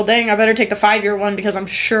was like, well, dang, I better take the 5-year one because I'm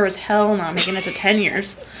sure as hell not making it to 10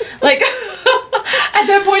 years. Like, at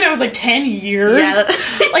that point, I was like, 10 years? Yeah.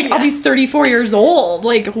 Like, yeah. I'll be 34 years old.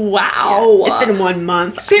 Like, wow. Yeah. It's been 1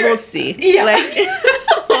 month. We'll see. Yeah. Like,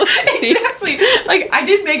 we'll see. Exactly. Like, I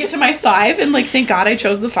did make it to my 5, and, like, thank God I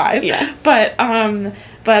chose the 5. Yeah. But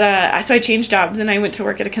so I changed jobs, and I went to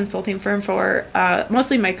work at a consulting firm for,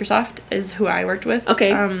 mostly Microsoft is who I worked with.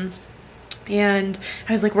 Okay. And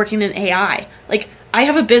I was, like, working in AI. Like, I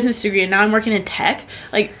have a business degree, and now I'm working in tech.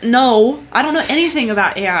 Like, no, I don't know anything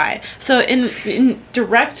about AI. So in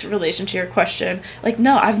direct relation to your question, like,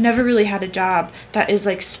 no, I've never really had a job that is,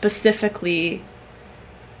 like, specifically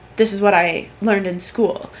this is what I learned in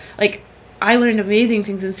school. Like, I learned amazing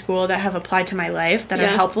things in school that have applied to my life, that are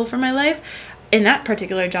helpful for my life. In that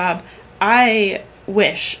particular job, I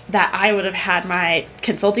wish that I would have had my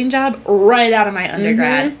consulting job right out of my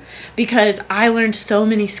undergrad, because I learned so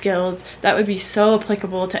many skills that would be so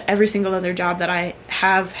applicable to every single other job that I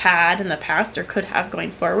have had in the past or could have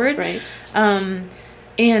going forward. Right.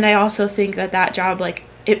 And I also think that job, like,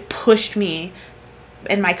 it pushed me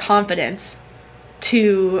and my confidence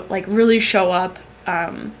to, like, really show up.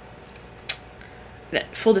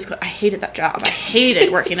 Full disclosure, I hated that job. I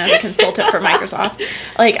hated working as a consultant for Microsoft.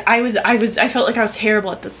 Like, I felt like I was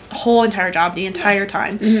terrible at the whole entire job the entire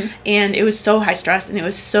time. And it was so high stress, and it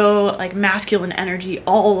was so, like, masculine energy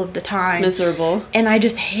all of the time. It's miserable. And I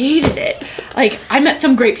just hated it. Like, I met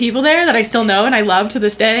some great people there that I still know and I love to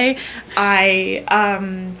this day. I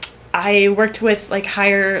worked with, like,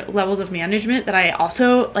 higher levels of management that I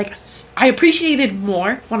also, like, I appreciated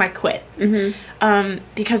more when I quit.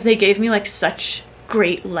 Because they gave me, like, such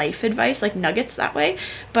great life advice, like nuggets that way,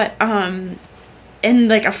 but and,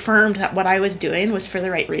 like, affirmed that what I was doing was for the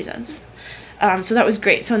right reasons. So that was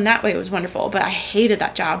great. So in that way it was wonderful, but I hated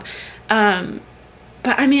that job. But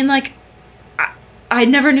I mean, like, I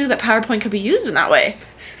never knew that PowerPoint could be used in that way.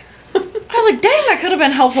 I was like, dang, that could have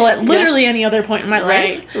been helpful at literally any other point in my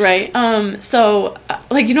life. Right. So,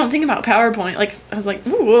 like, you don't think about PowerPoint. Like, I was like,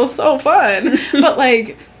 ooh, well, so fun. But,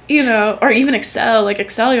 like, you know, or even Excel. Like,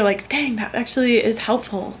 Excel, you're like, dang, that actually is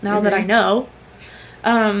helpful now that I know.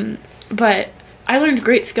 But I learned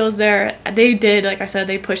great skills there. They did, like I said,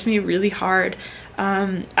 they pushed me really hard.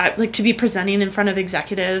 Like, to be presenting in front of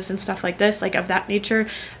executives and stuff like this, like, of that nature.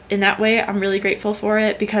 In that way, I'm really grateful for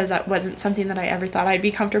it, because that wasn't something that I ever thought I'd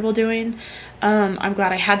be comfortable doing. I'm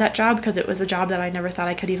glad I had that job, because it was a job that I never thought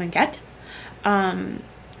I could even get.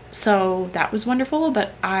 So that was wonderful,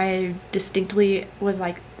 but I distinctly was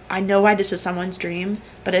like, I know why this is someone's dream,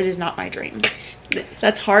 but it is not my dream.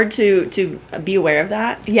 That's hard to be aware of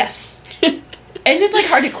that. Yes. And it's, like,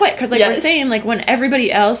 hard to quit, because, like, we're saying, like, when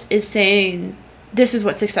everybody else is saying, this is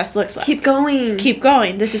what success looks like. Keep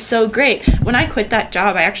going. This is so great. When I quit that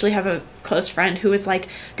job, I actually have a close friend who was like,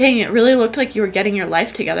 dang, it really looked like you were getting your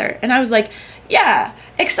life together. And I was like, yeah,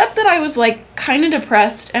 except that I was, like, kind of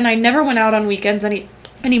depressed, and I never went out on weekends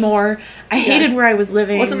anymore. I hated where I was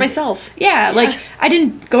living. Wasn't myself. Yeah, like, I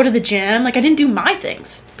didn't go to the gym. Like, I didn't do my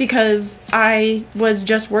things, because I was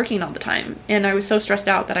just working all the time. And I was so stressed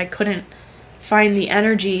out that I couldn't find the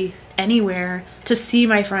energy anywhere to see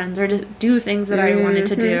my friends or to do things that I wanted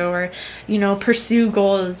to do, or, you know, pursue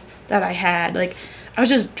goals that I had. Like, I was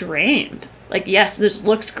just drained. Like, yes, this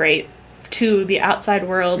looks great to the outside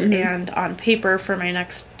world and on paper for my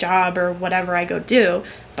next job or whatever I go do,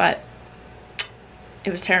 but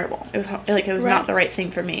it was terrible. It was like, it was not the right thing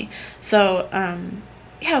for me. So,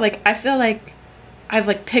 yeah, like, I feel like I've,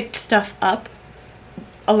 like, picked stuff up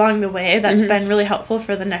along the way that's been really helpful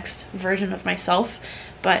for the next version of myself.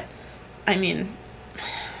 But I mean,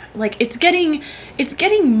 like, it's getting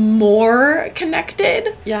more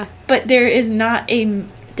connected. Yeah. But there's,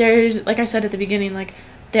 like I said at the beginning, like,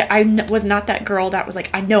 I was not that girl that was like,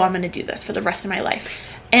 I know I'm going to do this for the rest of my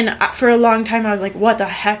life. And for a long time, I was like, what the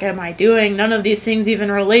heck am I doing? None of these things even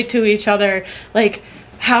relate to each other. Like,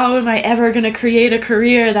 how am I ever going to create a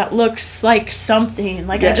career that looks like something?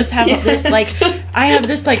 Like, I just have this, like, I have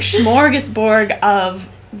this, like, smorgasbord of,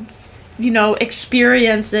 you know,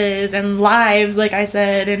 experiences and lives, like I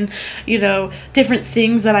said, and, you know, different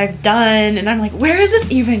things that I've done, and I'm like, where is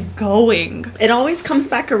this even going? It always comes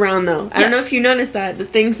back around, though. I don't know if you noticed that. The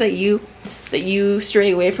things that you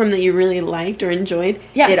stray away from that you really liked or enjoyed,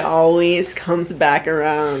 it always comes back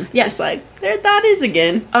around. Yes. It's like, there that is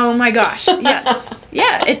again. Oh my gosh, yes.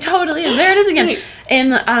 Yeah, it totally is. There it is again.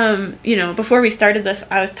 And, you know, before we started this,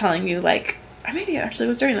 I was telling you, like, or maybe I actually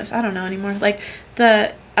was during this, I don't know anymore, like,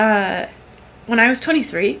 when I was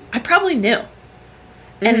 23, I probably knew.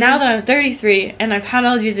 And now that I'm 33 and I've had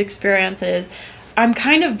all these experiences,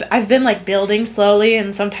 I've been, like, building slowly,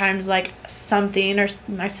 and sometimes, like, something or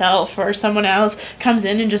myself or someone else comes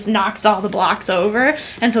in and just knocks all the blocks over,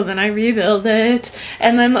 and so then I rebuild it,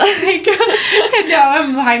 and then, like, and now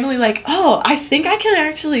I'm finally like, oh, I think I can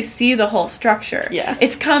actually see the whole structure. Yeah.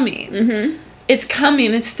 It's coming. It's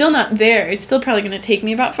coming. It's still not there. It's still probably going to take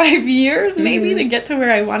me about 5 years, maybe, to get to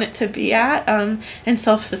where I want it to be at, and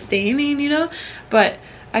self-sustaining, you know, but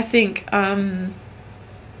I think,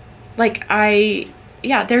 like,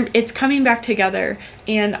 it's coming back together,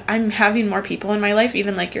 and I'm having more people in my life,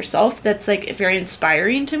 even like yourself, that's, like, very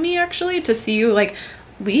inspiring to me, actually, to see you, like,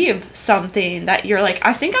 leave something that you're like,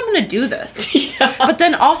 I think I'm going to do this. Yeah. But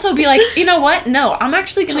then also be like, you know what? No, I'm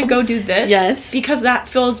actually going to go do this. Yes. Because that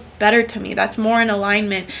feels better to me. That's more in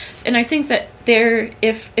alignment. And I think that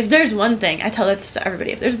if there's one thing, I tell it to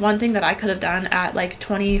everybody, if there's one thing that I could have done at like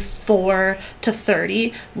 24 to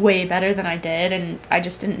 30 way better than I did, and I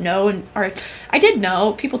just didn't know, or I did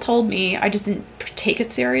know, people told me, I just didn't take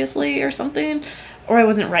it seriously or something, or I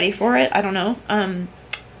wasn't ready for it. I don't know.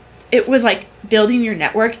 It was like building your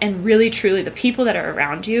network, and really truly the people that are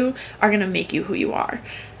around you are going to make you who you are.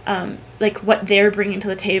 Like what they're bringing to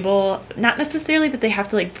the table, not necessarily that they have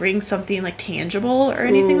to like bring something like tangible or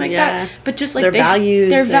anything like that, but just like their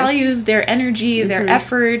values, their energy, their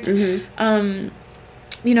effort, you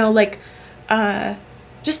know, like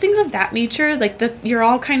just things of that nature. Like that you're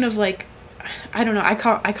all kind of like, I don't know, I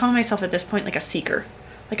call myself at this point like a seeker.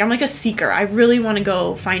 Like, I'm like a seeker. I really want to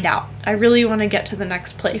go find out. I really want to get to the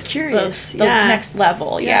next place. Curious. The next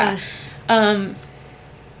level. Yeah.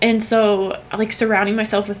 And so, like, surrounding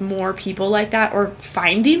myself with more people like that, or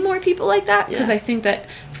finding more people like that. Because I think that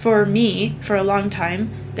for me, for a long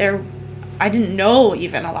time, I didn't know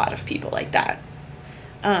even a lot of people like that.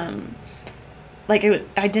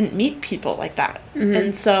 I didn't meet people like that.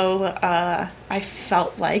 And so I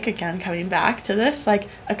felt like, again, coming back to this, like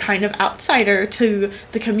a kind of outsider to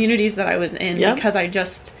the communities that I was in, because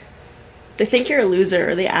they think you're a loser,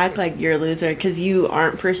 or they act like you're a loser because you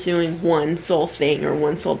aren't pursuing one sole thing or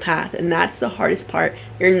one sole path. And that's the hardest part.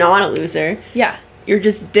 You're not a loser. Yeah. You're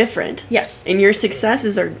just different. Yes. And your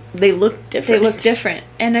successes they look different. They look different.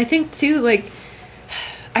 And I think too, like,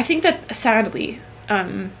 I think that sadly,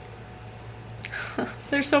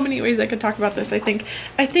 there's so many ways I could talk about this. I think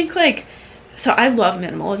like, so I love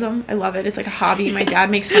minimalism. I love it. It's like a hobby. My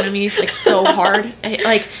dad makes fun of me. He's like so hard. He's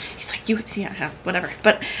like, whatever.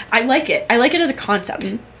 But I like it. I like it as a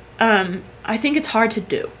concept. I think it's hard to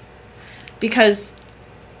do because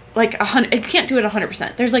like you can't do it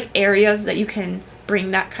 100%. There's like areas that you can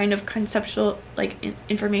bring that kind of conceptual like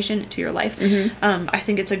information to your life. I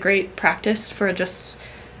think it's a great practice for just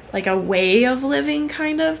like a way of living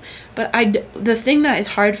kind of, but the thing that is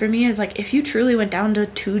hard for me is like if you truly went down to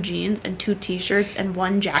 2 jeans and 2 t-shirts and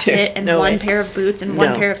 1 jacket and one pair of boots and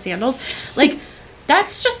 1 pair of sandals, like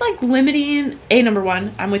that's just like limiting. Number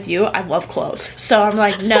one, I'm with you, I love clothes, so I'm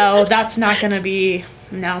like, no, that's not gonna be,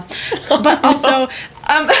 no. But also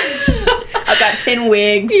I've got 10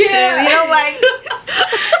 wigs too, you know,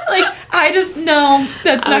 like I just know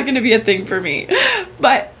that's not going to be a thing for me.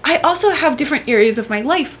 But I also have different areas of my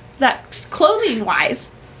life that clothing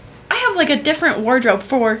wise, I have like a different wardrobe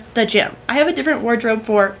for the gym. I have a different wardrobe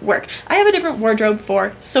for work. I have a different wardrobe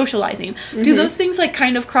for socializing. Do those things like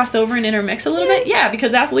kind of cross over and intermix a little bit? Yeah,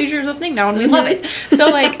 because athleisure is a thing now and we love it. So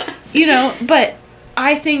like, you know, but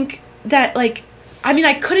I think that like, I mean,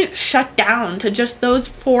 I couldn't shut down to just those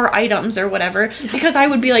 4 items or whatever, because I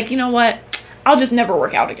would be like, you know what? I'll just never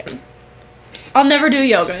work out again. I'll never do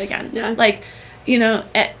yoga again. Yeah. Like, you know,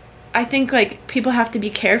 I think like people have to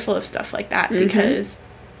be careful of stuff like that because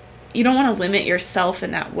you don't want to limit yourself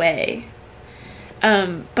in that way.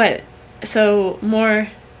 But so more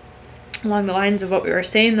along the lines of what we were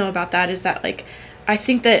saying though about that is that like, I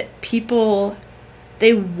think that people,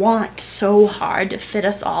 they want so hard to fit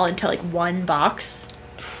us all into like one box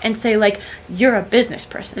and say like, you're a business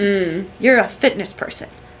person, you're a fitness person,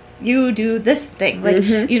 you do this thing,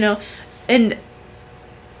 like, you know, and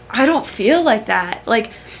I don't feel like that.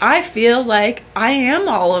 Like, I feel like I am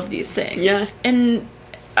all of these things. Yeah. And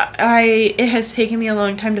it has taken me a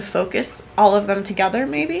long time to focus all of them together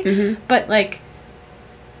maybe, but like,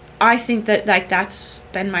 I think that like that's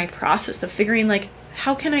been my process of figuring like,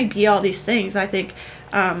 how can I be all these things? I think,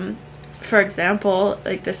 for example,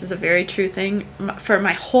 like this is a very true thing for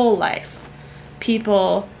my whole life.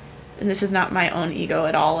 People, and this is not my own ego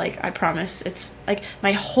at all, like I promise, it's like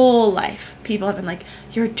my whole life, people have been like,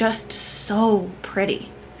 you're just so pretty.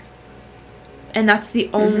 And that's the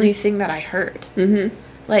only thing that I heard.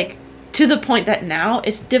 Like, to the point that now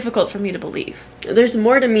it's difficult for me to believe. There's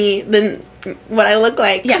more to me than what I look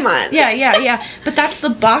like. Yes. Come on. Yeah. But that's the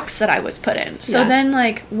box that I was put in. So then,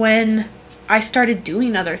 like, when I started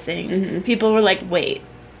doing other things, people were like, wait,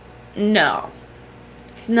 no.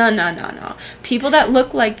 People that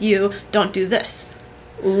look like you don't do this.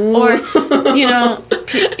 Ooh. Or,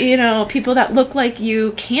 you know, people that look like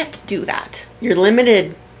you can't do that. You're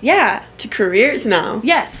limited. Yeah. To careers now.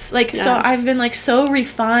 Yes. Like, so I've been, like, so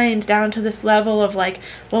refined down to this level of, like,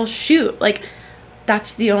 well, shoot, like,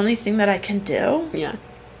 that's the only thing that I can do? Yeah.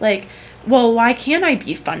 Like, well, why can't I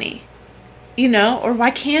be funny? You know? Or why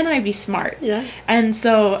can't I be smart? Yeah. And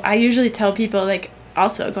so I usually tell people, like,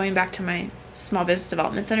 also going back to my small business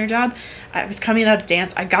development center job. I was coming out of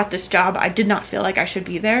dance. I got this job. I did not feel like I should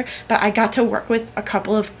be there, but I got to work with a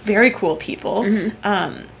couple of very cool people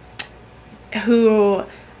who,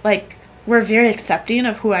 like, were very accepting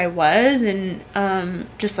of who I was and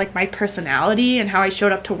just, like, my personality and how I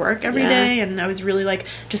showed up to work every day. And I was really, like,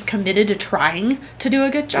 just committed to trying to do a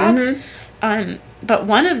good job. But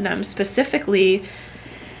one of them specifically,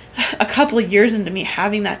 a couple of years into me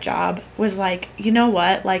having that job, was like, you know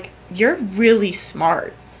what? Like, you're really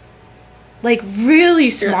smart. Like, really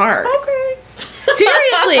smart. Okay.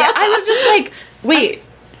 Seriously. I was just like, wait,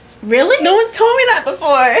 really? No one's told me that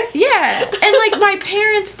before. Yeah. And, like, my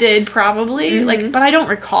parents did probably, like, but I don't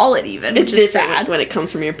recall it even, It's which is different sad. when it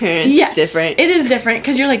comes from your parents. Yes, It's different. It is different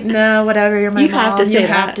because you're like, no, whatever, you're my mom. Have to say you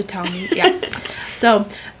that. have to tell me. Yeah. So,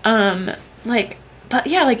 like, but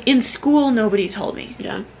yeah, like, in school, nobody told me.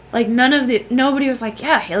 Yeah. Like, nobody was like,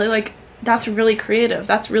 yeah, Haley, like, that's really creative.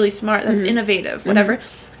 That's really smart. That's innovative, whatever.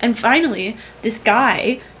 And finally, this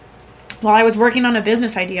guy, while I was working on a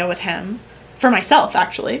business idea with him, for myself,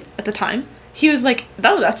 actually, at the time, he was like,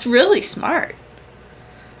 oh, that's really smart.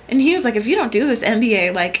 And he was like, if you don't do this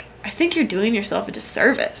MBA, like, I think you're doing yourself a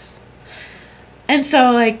disservice. And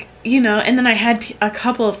so, like, you know, and then I had a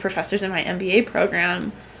couple of professors in my MBA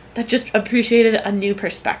program that just appreciated a new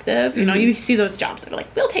perspective. You know, you see those jobs that are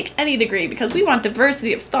like, we'll take any degree because we want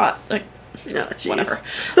diversity of thought. Like, no, geez. Whatever.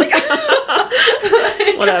 Like,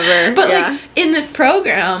 whatever. But, like, in this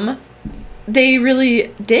program, they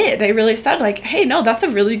really did. They really said, like, hey, no, that's a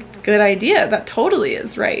really good idea. That totally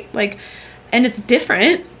is right. Like, and it's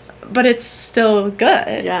different, but it's still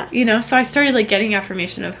good. Yeah. You know, so I started, like, getting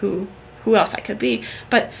affirmation of who else I could be.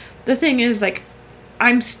 But the thing is, like,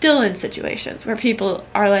 I'm still in situations where people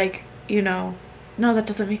are like, you know, no, that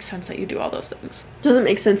doesn't make sense that you do all those things. Doesn't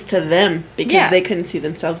make sense to them because they couldn't see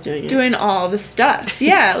themselves doing it. Doing all the stuff.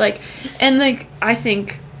 Yeah, like, and, like, I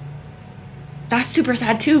think that's super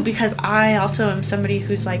sad too because I also am somebody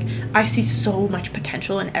who's like, I see so much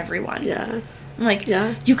potential in everyone. Yeah. I'm like,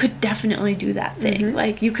 you could definitely do that thing.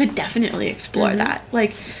 Like, you could definitely explore that.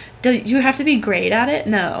 Like, do you have to be great at it?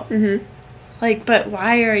 No. Like, but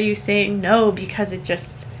why are you saying no? Because it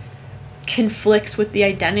just conflicts with the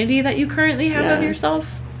identity that you currently have of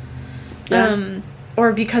yourself?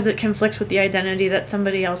 Or because it conflicts with the identity that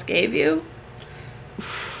somebody else gave you?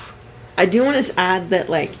 I do want to add that,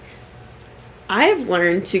 like, I've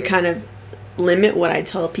learned to kind of limit what I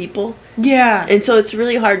tell people. Yeah. And so it's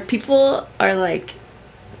really hard. People are like,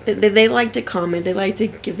 they like to comment. They like to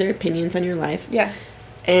give their opinions on your life. Yeah.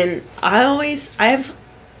 And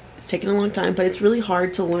it's taken a long time, but it's really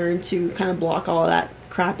hard to learn to kind of block all of that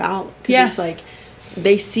crap out. Because it's like,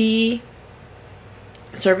 they see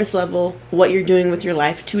service level, what you're doing with your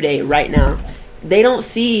life today, right now. They don't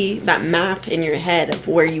see that map in your head of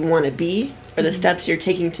where you want to be or the steps you're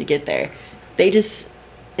taking to get there. They just,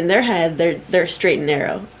 in their head, they're straight and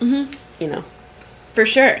narrow. You know. For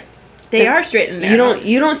sure. They are straight and narrow.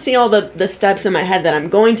 You don't see all the steps in my head that I'm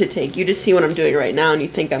going to take. You just see what I'm doing right now, and you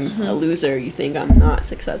think I'm a loser. You think I'm not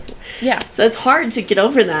successful. Yeah. So it's hard to get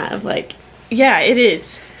over that of, like... Yeah, it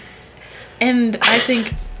is. And I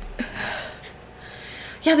think...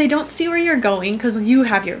 yeah, they don't see where you're going because you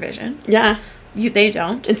have your vision. Yeah. They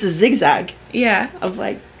don't. It's a zigzag. Yeah. Of,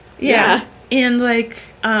 like... Yeah. And, like,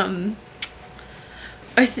 and,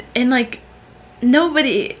 like,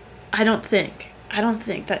 nobody... I don't think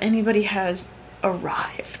that anybody has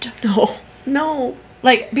arrived. No.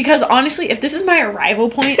 Like, because honestly, if this is my arrival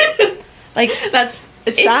point, like...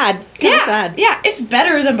 It's sad. Kind of sad. Yeah, it's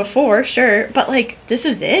better than before, sure. But, like, this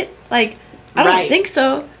is it? Like, I don't think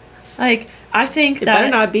so. Like, I think that... It better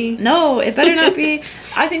not be. No, it better not be.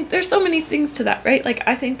 I think there's so many things to that, right? Like,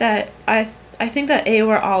 I think that... I think that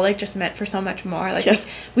we're all, like, just meant for so much more. Like,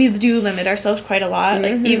 we do limit ourselves quite a lot.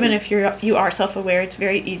 Like, even if you are self-aware, it's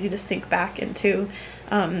very easy to sink back into,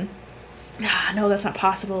 no, that's not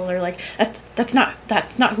possible, or, like, that's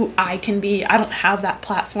not who I can be. I don't have that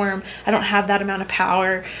platform. I don't have that amount of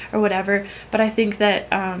power, or whatever. But I think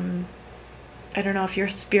that, I don't know, if you're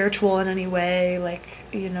spiritual in any way, like,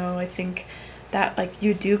 you know, I think that, like,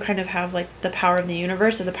 you do kind of have, like, the power of the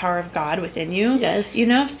universe or the power of God within you. Yes. You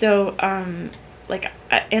know? So, like,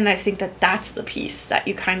 and I think that that's the piece that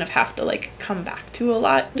you kind of have to, like, come back to a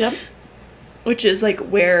lot. Yep. Which is, like,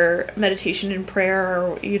 where meditation and prayer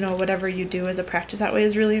or, you know, whatever you do as a practice that way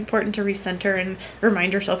is really important to recenter and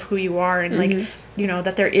remind yourself who you are and, like, you know,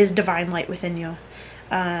 that there is divine light within you.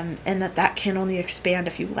 And that can only expand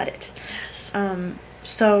if you let it. Yes.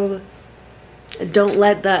 So... Don't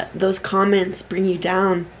let those comments bring you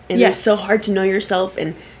down. And it's so hard to know yourself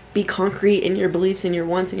and be concrete in your beliefs and your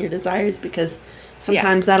wants and your desires, because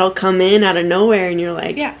sometimes that'll come in out of nowhere and you're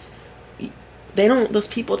like, those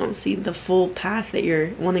people don't see the full path that you're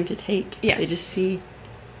wanting to take. Yes. They just see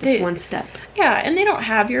this one step. Yeah, and they don't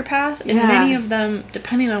have your path. And many of them,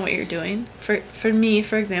 depending on what you're doing, for me,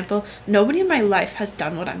 for example, nobody in my life has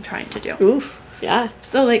done what I'm trying to do. Oof. Yeah.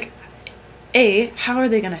 So, like, how are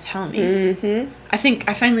they going to tell me? Mm-hmm. I think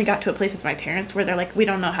I finally got to a place with my parents where they're like, we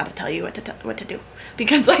don't know how to tell you what to do.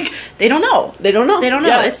 Because, like, they don't know. They don't know.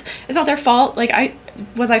 Yeah. It's not their fault. Like,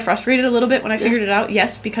 was I frustrated a little bit when I figured it out?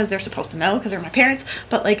 Yes, because they're supposed to know, because they're my parents.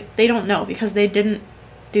 But, like, they don't know because they didn't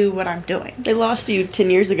do what I'm doing. They lost you 10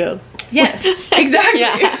 years ago. Yes, exactly.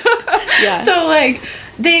 Yeah. So, like,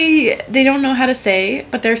 they don't know how to say,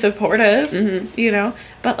 but they're supportive, you know?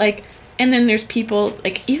 But, like, and then there's people,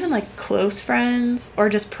 like, even, like, close friends or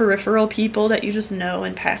just peripheral people that you just know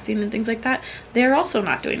in passing and things like that. They're also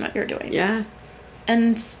not doing what you're doing. Yeah.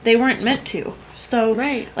 And they weren't meant to. So,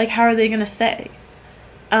 like, how are they going to say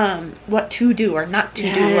what to do or not to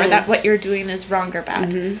do, or that what you're doing is wrong or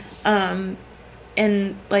bad?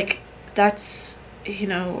 And, like, that's, you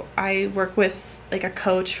know, I work with, like, a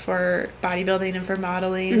coach for bodybuilding and for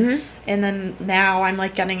modeling. And then now I'm,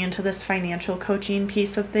 like, getting into this financial coaching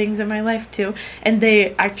piece of things in my life, too. And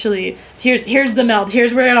they actually, here's the meld.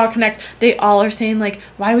 Here's where it all connects. They all are saying, like,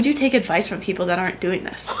 why would you take advice from people that aren't doing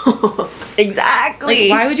this? Exactly.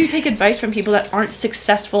 Like, why would you take advice from people that aren't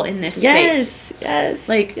successful in this space? Yes.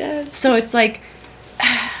 Like, so it's like,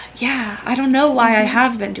 I don't know why I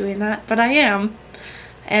have been doing that, but I am.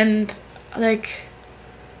 And, like,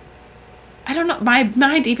 I don't know.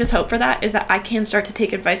 My deepest hope for that is that I can start to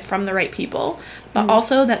take advice from the right people, but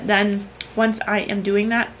also that then once I am doing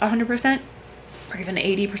that 100%, or even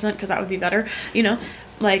 80%, because that would be better, you know,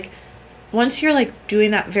 like, once you're, like,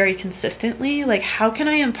 doing that very consistently, like, how can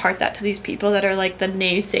I impart that to these people that are, like, the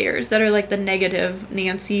naysayers, that are, like, the negative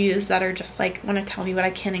Nancy's, that are just, like, want to tell me what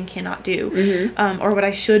I can and cannot do, or what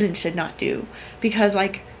I should and should not do, because,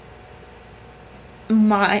 like,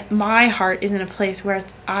 my heart is in a place where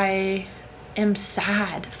I am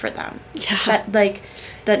sad for them. That, like,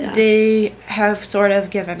 they have sort of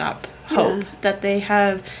given up hope, that they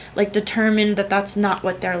have, like, determined that that's not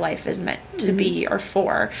what their life is meant to be or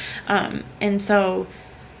for. And so,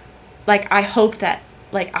 like, I hope that,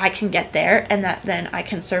 like, I can get there, and that then I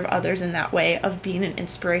can serve others in that way of being an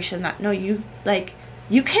inspiration that, no, you, like,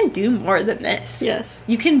 you can do more than this. Yes.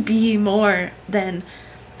 You can be more than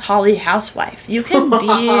Holly housewife. You can be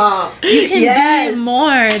be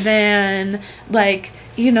more than, like,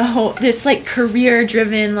 you know, this, like, career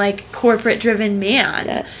driven, like, corporate driven man.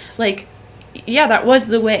 Yes. Like, yeah, that was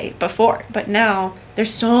the way before, but now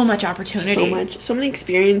there's so much opportunity. So many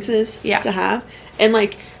experiences to have. And,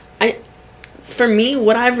 like, for me,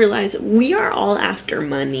 what I've realized, we are all after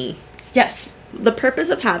money. Yes. The purpose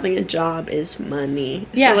of having a job is money.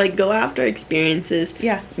 So, like, go after experiences.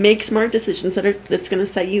 Make smart decisions that's going to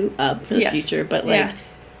set you up for the future. But, like,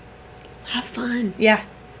 have fun. Yeah.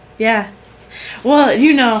 Well,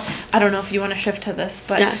 you know, I don't know if you want to shift to this,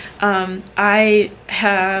 but I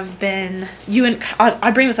have been,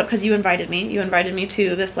 I bring this up because you invited me. You invited me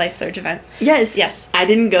to this Life Surge event. Yes. I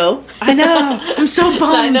didn't go. I know. I'm so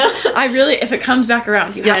bummed. I really, if it comes back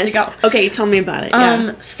around, you have to go. Okay, tell me about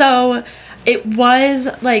it. So it was,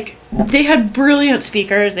 like, they had brilliant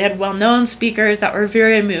speakers. They had well-known speakers that were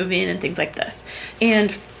very moving and things like this.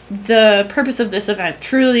 And the purpose of this event,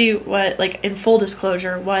 truly, what, like, in full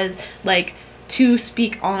disclosure, was, like, to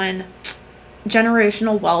speak on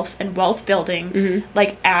generational wealth and wealth building,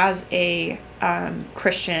 like, as a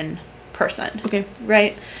Christian person. Okay.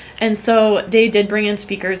 Right? And so they did bring in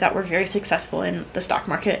speakers that were very successful in the stock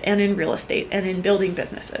market and in real estate and in building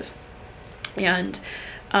businesses. And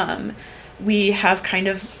we have kind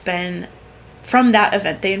of been, from that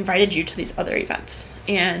event, they invited you to these other events.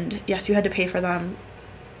 And yes, you had to pay for them.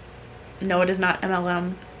 No, it is not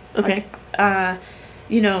MLM. Okay. Like,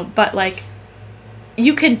 you know, but, like,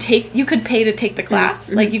 you could pay to take the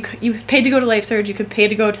class. Like, you paid to go to Life Surge. You could pay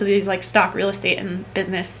to go to these, like, stock, real estate, and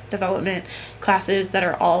business development classes that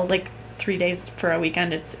are all, like, 3 days for a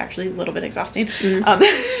weekend. It's actually a little bit exhausting.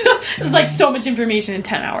 It's, like, so much information in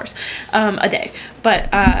 10 hours a day. But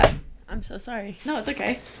I'm so sorry. No, it's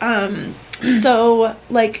okay. So,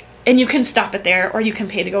 like, and you can stop it there, or you can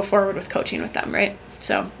pay to go forward with coaching with them, right?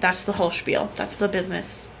 So that's the whole spiel. That's the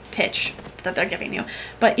business pitch that they're giving you.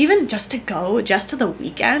 But even just to go, just to the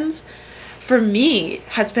weekends, for me,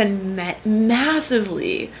 has been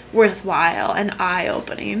massively worthwhile and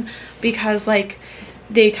eye-opening, because, like,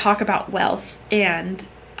 they talk about wealth and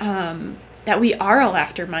that we are all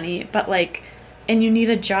after money, but, like, and you need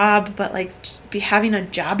a job, but like having a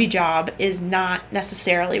jobby job is not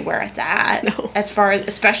necessarily where it's at. No.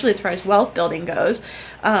 Especially as far as wealth building goes.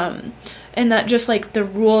 And that just like the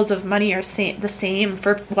rules of money are the same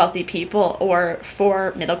for wealthy people or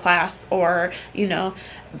for middle class or, you know,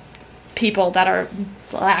 people that are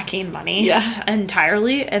lacking money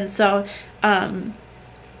entirely. And so,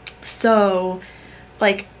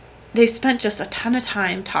 like, they spent just a ton of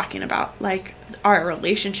time talking about like our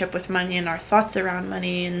relationship with money and our thoughts around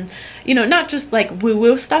money, and, you know, not just like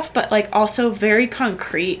woo-woo stuff, but like also very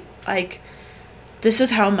concrete, like, this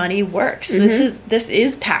is how money works. This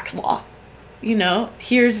is tax law. You know,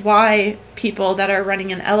 here's why people that are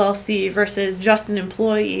running an LLC versus just an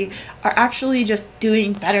employee are actually just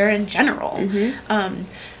doing better in general.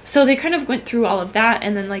 So they kind of went through all of that,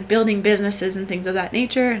 and then like building businesses and things of that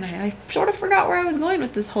nature. And I sort of forgot where I was going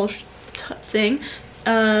with this whole thing.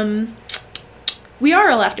 We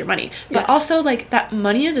are all after money, but also like that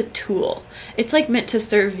money is a tool. It's like meant to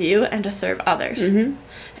serve you and to serve others.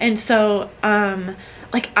 And so,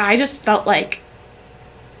 like, I just felt like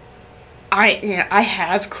I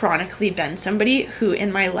have chronically been somebody who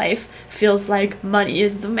in my life feels like money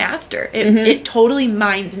is the master. It totally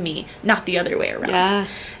minds me, not the other way around. Yeah.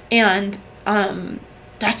 And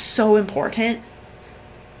that's so important.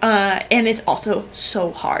 And it's also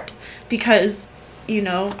so hard because, you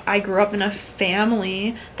know, I grew up in a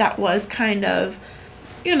family that was kind of,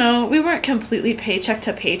 you know, we weren't completely paycheck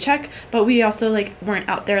to paycheck, but we also like weren't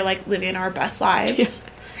out there like living our best lives.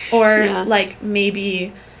 Or like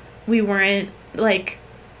maybe we weren't like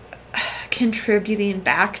contributing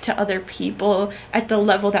back to other people at the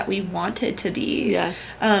level that we wanted to be.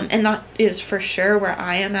 And that is for sure where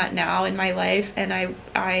I am at now in my life. And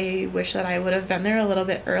I wish that I would have been there a little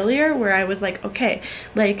bit earlier, where I was like, okay,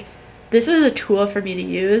 like, this is a tool for me to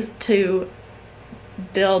use to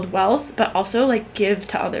build wealth, but also like give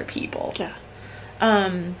to other people.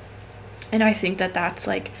 And I think that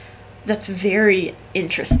that's very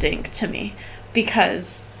interesting to me,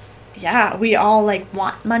 because we all like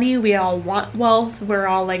want money, we all want wealth, we're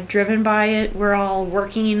all like driven by it, we're all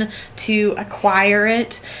working to acquire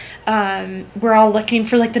it, we're all looking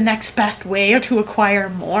for like the next best way to acquire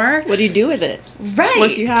more. What do you do with it? Right.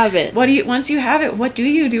 Once you have it. Once you have it, what do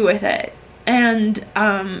you do with it? And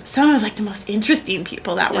some of like the most interesting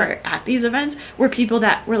people that were at these events were people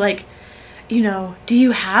that were like, you know, do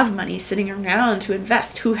you have money sitting around to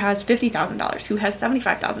invest? Who has $50,000? Who has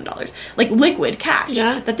 $75,000? Like liquid cash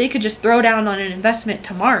that they could just throw down on an investment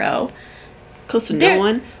tomorrow. Close to no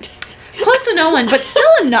one. Close to no one, but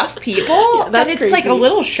still enough people that it's crazy. Like a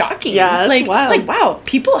little shocking. Yeah, that's like, wild. Like, wow,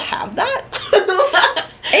 people have that?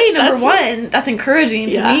 Number one, that's encouraging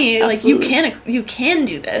to me. Absolutely. Like, you can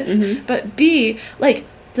do this. But B, like,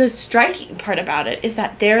 the striking part about it is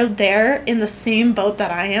that they're there in the same boat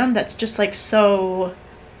that I am. That's just like, so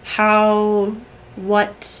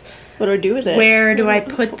what do I do with it? Where do I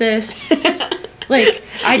put this? Like,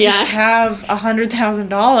 I just have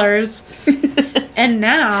 $100,000 and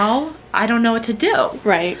now I don't know what to do.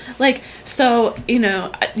 Right. Like, so, you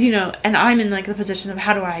know, and I'm in like the position of,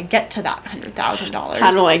 how do I get to that $100,000?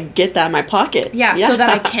 How do I get that in my pocket? Yeah, so that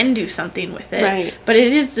I can do something with it. Right. But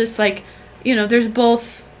it is just like, you know, there's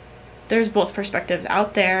both perspectives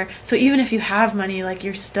out there. So even if you have money, like,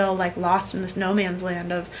 you're still like lost in this no man's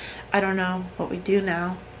land of, I don't know what we do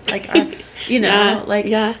now. Like, you know,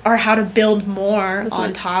 or how to build more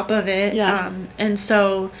on top of it. Yeah. And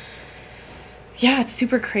so, it's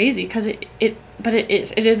super crazy because it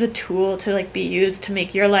is a tool to like be used to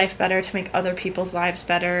make your life better, to make other people's lives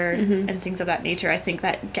better, and things of that nature. I think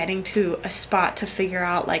that getting to a spot to figure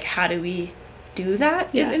out like, how do we do that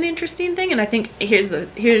is an interesting thing. And I think here's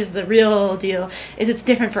the real deal is it's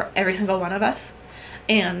different for every single one of us.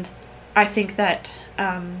 And I think that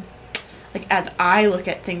like, as I look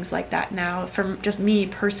at things like that now, from just me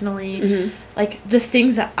personally, like, the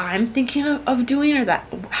things that I'm thinking of doing, or that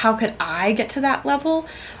how could I get to that level,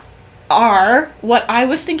 are what I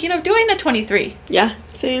was thinking of doing at 23. Yeah,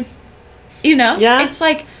 same. You know? Yeah. It's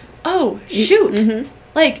like, oh, shoot.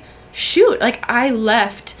 Like, I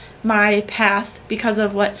left my path because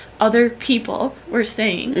of what other people were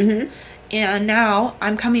saying. And now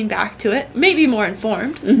I'm coming back to it, maybe more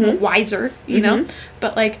informed, wiser, you know?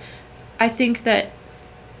 But, like, I think that,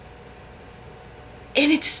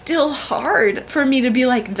 and it's still hard for me to be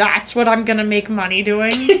like, that's what I'm gonna make money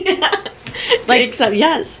doing. Like, except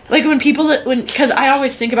like because I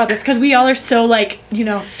always think about this, because we all are so like, you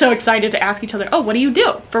know, so excited to ask each other, oh, what do you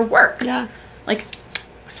do for work? Like,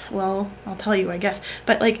 well, I'll tell you, I guess.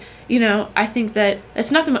 But like, you know, I think that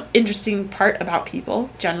it's not the most interesting part about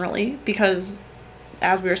people generally, because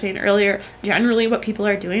as we were saying earlier, generally what people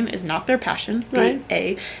are doing is not their passion, right.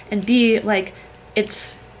 A, and B, like,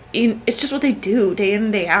 it's just what they do day in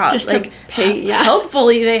and day out. Just like, to pay,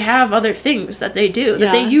 helpfully they have other things that they do,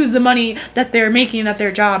 that they use the money that they're making at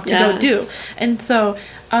their job to go do. And so,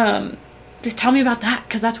 just tell me about that,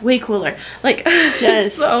 because that's way cooler. Like,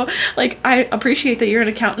 yes. So, like, I appreciate that you're an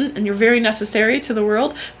accountant and you're very necessary to the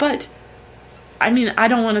world, but I mean, I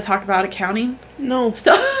don't want to talk about accounting. No.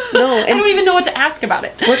 So, no. I don't even know what to ask about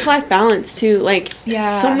it. Work-life balance, too. Like,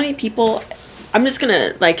 so many people, I'm just going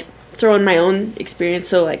to, like, throw in my own experience.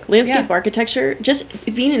 So, like, landscape architecture, just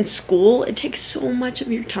being in school, it takes so much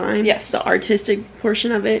of your time. Yes. The artistic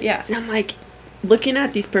portion of it. Yeah. And I'm like, looking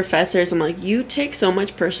at these professors, I'm like, you take so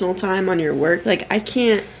much personal time on your work. Like, I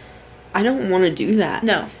don't want to do that.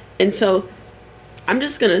 No. And so, I'm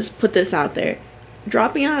just going to put this out there.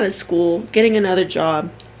 Dropping out of school, getting another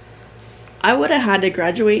job, I would have had to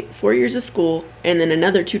graduate 4 years of school and then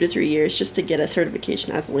another 2 to 3 years just to get a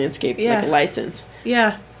certification as a landscape, like a license.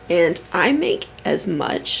 Yeah. And I make as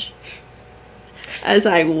much as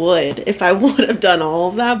I would if I would have done all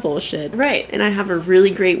of that bullshit. Right. And I have a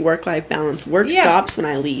really great work-life balance. Work stops when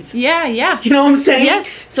I leave. Yeah, yeah. You know what I'm saying?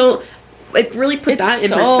 Yes. So, like, really put that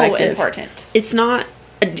in perspective. It's so important. It's not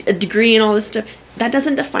a degree and all this stuff. That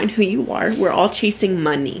doesn't define who you are. We're all chasing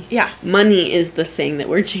money. Yeah. Money is the thing that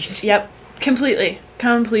we're chasing. Yep. Completely.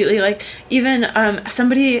 Like, even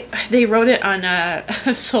somebody, they wrote it on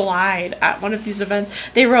a slide at one of these events.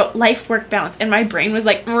 They wrote life-work balance, and my brain was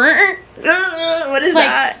like, what is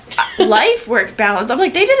that? Life-work balance. I'm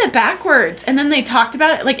like, they did it backwards. And then they talked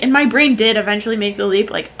about it, like, and my brain did eventually make the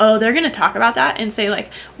leap, like, oh, they're going to talk about that and say,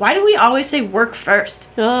 like, why do we always say work first?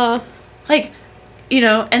 Like, you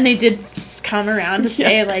know, and they did come around to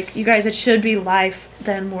say, like, you guys, it should be life,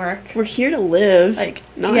 then work. We're here to live, like,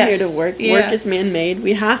 not here to work. Work is man-made.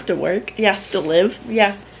 We have to work to live.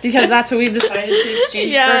 Yeah, because that's what we've decided to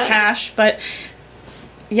exchange for cash. But,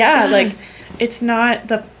 like, it's not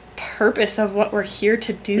the purpose of what we're here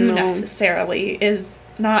to do necessarily is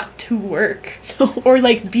not to work or,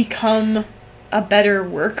 like, become a better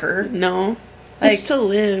worker. No. Like, it's to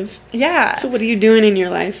live. Yeah. So what are you doing in your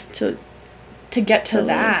life to get to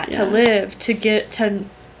that, to live, to get to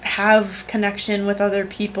have connection with other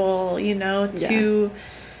people, you know, to,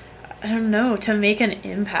 I don't know, to make an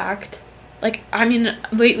impact. Like, I mean,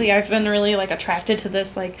 lately I've been really, like, attracted to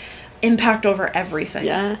this, like, impact over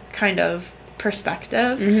everything kind of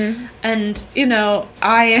perspective. Mm-hmm. And, you know,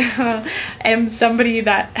 I am somebody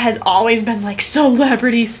that has always been like,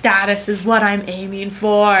 celebrity status is what I'm aiming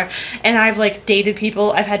for. And I've, like, dated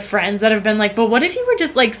people, I've had friends that have been like, but what if you were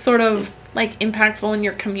just, like, sort of, like, impactful in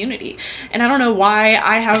your community? And I don't know why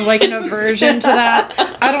I have, like, an aversion to that.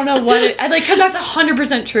 I don't know what because that's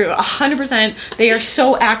 100% true. 100%. They are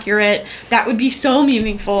so accurate. That would be so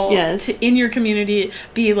meaningful to, in your community,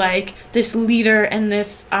 be, like, this leader and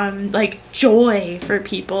this, like, joy for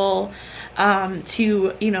people,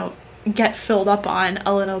 to, you know, get filled up on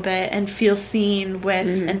a little bit and feel seen with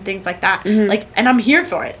and things like that. Like, and I'm here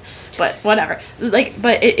for it. But whatever. Like,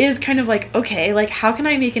 but it is kind of like, okay, like, how can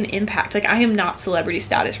I make an impact? Like, I am not celebrity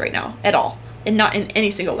status right now at all, and not in any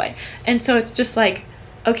single way. And so it's just like,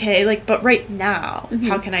 okay, like, but right now,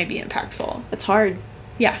 how can I be impactful? It's hard.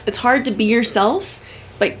 Yeah. It's hard to be yourself,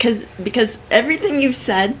 like, because everything you've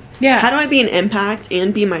said, how do I be an impact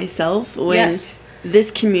and be myself when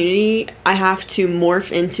this community, I have to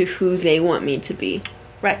morph into who they want me to be?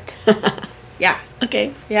 Right. Yeah.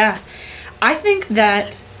 Okay. Yeah. I think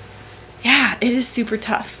that, it is super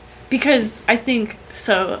tough because I think,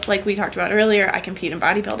 so like we talked about earlier, I compete in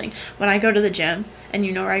bodybuilding. When I go to the gym, and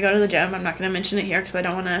you know where I go to the gym, I'm not going to mention it here because I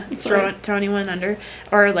don't want to throw anyone under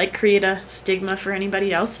or, like, create a stigma for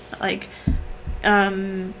anybody else. Like,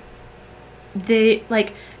 they,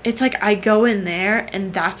 like, it's like I go in there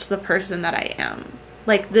and that's the person that I am.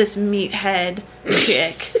 Like, this meathead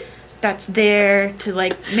chick that's there to,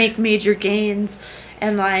 like, make major gains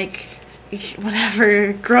and, like,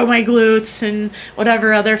 whatever, grow my glutes and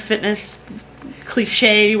whatever other fitness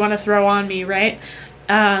cliche you want to throw on me, right?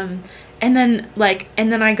 And then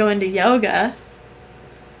I go into yoga,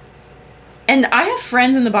 and I have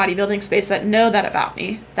friends in the bodybuilding space that know that about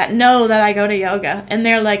me, that know that I go to yoga, and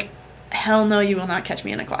they're like, hell no, you will not catch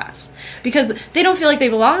me in a class, because they don't feel like they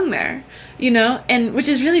belong there, you know, and which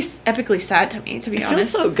is really epically sad to me, to be honest. It feels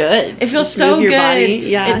so good. It feels so good.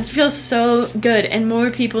 It feels so good, and more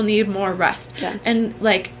people need more rest, and,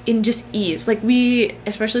 like, in just ease. Like, we,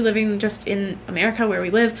 especially living just in America where we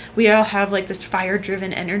live, we all have, like, this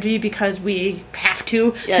fire-driven energy because we have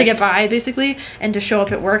to get by, basically, and to show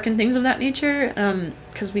up at work and things of that nature,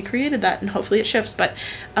 because we created that, and hopefully it shifts, but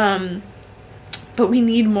but we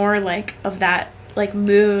need more like of that like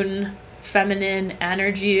moon feminine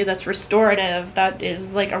energy that's restorative, that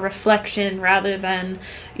is like a reflection rather than,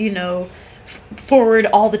 you know, forward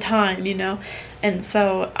all the time, you know. And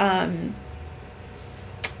so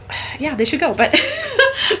yeah, they should go, but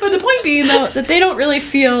but the point being though that they don't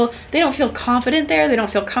feel confident there, they don't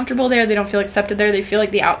feel comfortable there, they don't feel accepted there, they feel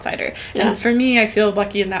like the outsider. Yeah. And for me, I feel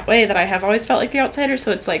lucky in that way that I have always felt like the outsider,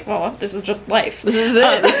 so it's like, well, this is just life, this is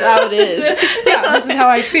it, this is how it is. Yeah, this is how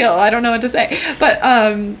I feel, I don't know what to say, but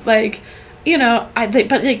like, you know,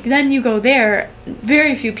 but like then you go there,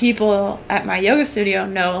 very few people at my yoga studio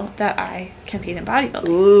know that I compete in bodybuilding.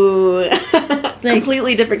 Ooh. Like,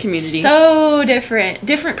 completely different community. So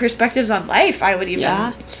different perspectives on life. I would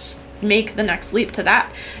even make the next leap to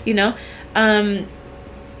that, you know.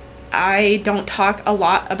 I don't talk a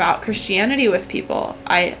lot about Christianity with people.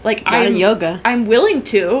 I'm yoga. I'm willing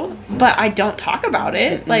to, but I don't talk about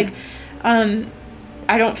it. Mm-mm. Like,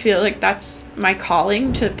 I don't feel like that's my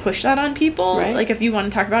calling to push that on people. Right. Like, if you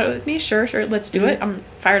want to talk about it with me, sure, let's do it. I'm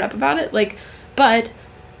fired up about it. Like,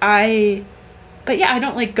 but yeah, I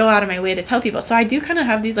don't like go out of my way to tell people. So I do kind of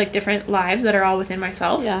have these like different lives that are all within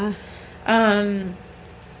myself. Yeah.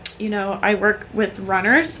 You know, I work with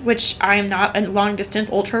runners, which I am not a long distance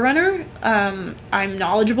ultra runner. I'm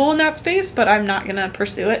knowledgeable in that space, but I'm not going to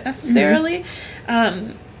pursue it necessarily.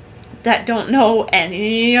 Mm-hmm. That don't know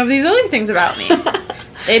any of these other things about me.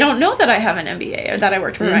 They don't know that I have an MBA or that I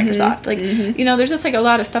worked for Microsoft. Like, you know, there's just like a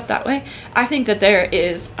lot of stuff that way. I think that there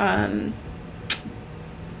is,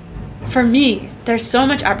 for me, there's so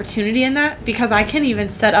much opportunity in that because I can even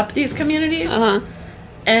set up these communities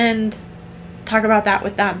and talk about that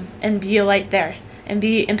with them and be a light there and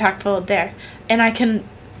be impactful there. And I can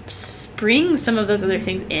bring some of those other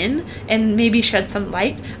things in and maybe shed some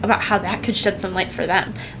light about how that could shed some light for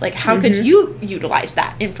them. Like, how could you utilize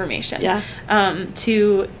that information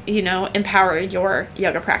to, you know, empower your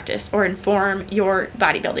yoga practice or inform your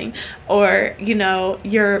bodybuilding or, you know,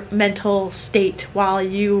 your mental state while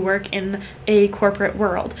you work in a corporate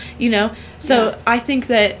world, you know? So I think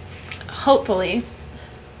that hopefully,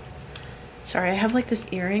 sorry, I have like this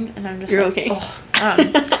earring and I'm just You're like,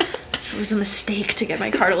 okay. It was a mistake to get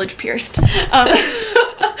my cartilage pierced. Yeah,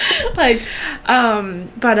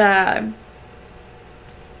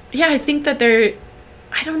 I think that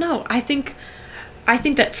I don't know. I think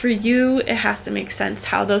that for you, it has to make sense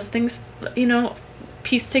how those things, you know,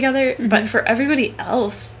 piece together. Mm-hmm. But for everybody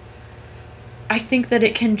else, I think that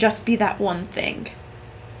it can just be that one thing.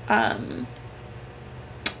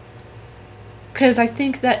 Because I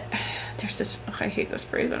think that there's this, I hate this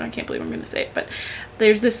phrase and I can't believe I'm going to say it, but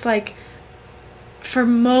there's this like, for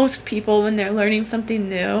most people when they're learning something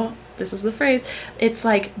new, this is the phrase, it's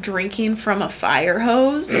like drinking from a fire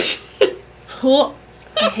hose.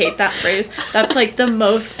 I hate that phrase. That's like the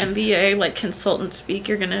most MBA like consultant speak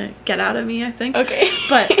you're gonna get out of me, I think. Okay.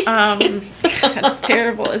 But that's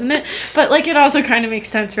terrible, isn't it? But like it also kind of makes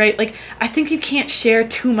sense, right? Like I think you can't share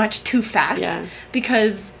too much too fast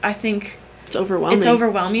because I think it's overwhelming. It's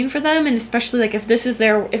overwhelming for them, and especially like if this is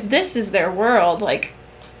their world, like,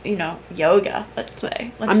 you know, yoga, let's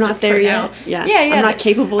say. I'm not there yet. Yeah. I'm not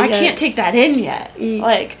capable yet. I can't take that in yet.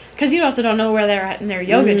 Like, because you also don't know where they're at in their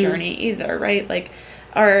yoga journey either, right? Like,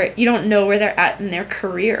 or you don't know where they're at in their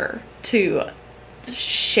career to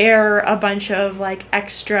share a bunch of like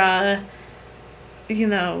extra, you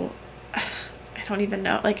know, I don't even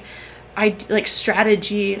know, like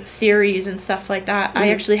strategy theories and stuff like that. I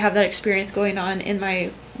actually have that experience going on in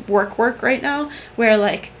my work right now where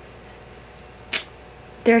like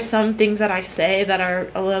there's some things that I say that are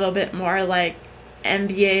a little bit more like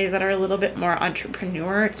MBA, that are a little bit more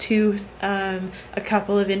entrepreneur to a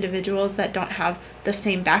couple of individuals that don't have the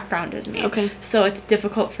same background as me. Okay. So it's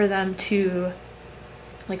difficult for them to,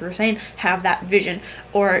 like we were saying, have that vision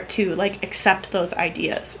or to like accept those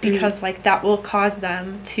ideas because like that will cause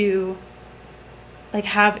them to like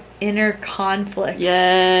have inner conflict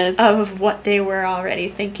of what they were already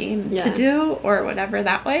thinking to do or whatever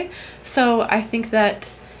that way. So I think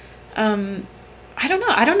that I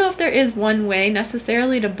don't know if there is one way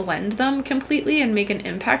necessarily to blend them completely and make an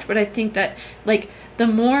impact, but I think that like the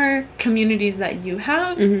more communities that you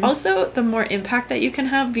have, also the more impact that you can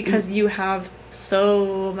have because you have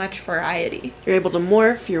so much variety. You're able to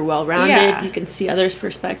morph, you're well-rounded, you can see others'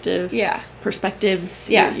 perspectives.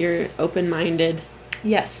 You're open-minded.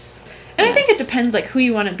 Yes. And I think it depends like who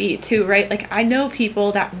you want to be too, right? Like I know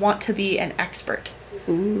people that want to be an expert.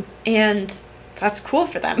 And that's cool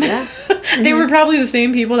for them. Yeah. They were probably the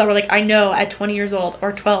same people that were like, I know at 20 years old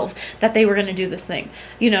or 12 that they were going to do this thing.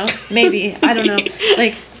 You know, maybe. I don't know.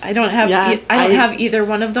 Like, I don't have have either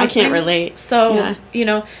one of those things. I can't relate. So, you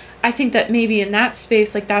know, I think that maybe in that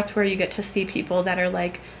space, like, that's where you get to see people that are,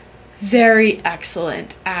 like, very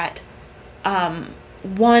excellent at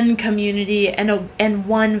one community and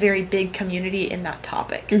one very big community in that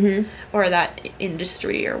topic or that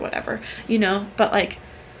industry or whatever, you know. But, like,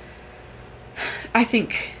 I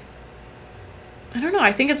think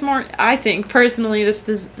it's more, I think personally,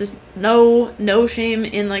 this no shame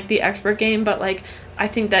in, like, the expert game, but, like, I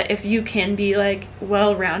think that if you can be, like,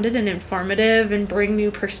 well-rounded and informative and bring new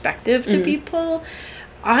perspective to people,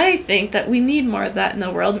 I think that we need more of that in the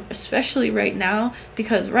world, especially right now,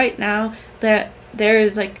 because right now there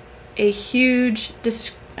is, like, a huge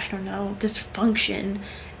dysfunction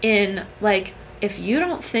in, like, if you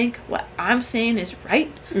don't think what I'm saying is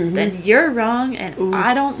right, then you're wrong and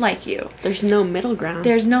I don't like you. There's no middle ground.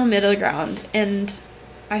 And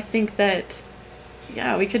I think that,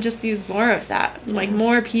 yeah, we could just use more of that. Yeah. Like,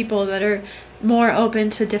 more people that are more open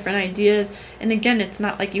to different ideas. And again, it's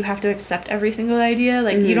not like you have to accept every single idea.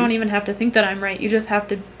 Like, you don't even have to think that I'm right. You just have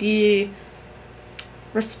to be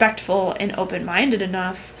respectful and open-minded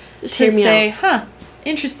enough to say, huh,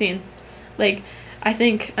 interesting. Like, I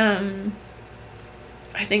think that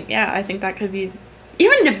could be,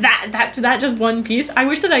 even if that just one piece, I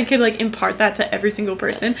wish that I could, like, impart that to every single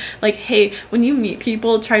person. Yes. Like, hey, when you meet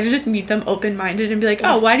people, try to just meet them open-minded and be like,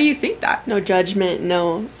 oh, why do you think that? No judgment,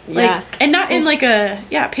 no, like, and not in, like, a,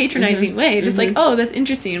 patronizing way. Just like, oh, that's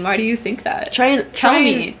interesting. Why do you think that? Tell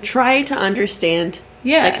me. Try to understand.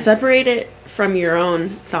 Yeah. Like, separate it from your own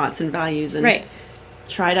thoughts and values and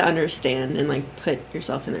try to understand and, like, put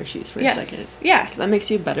yourself in their shoes for a second. Yeah. Because that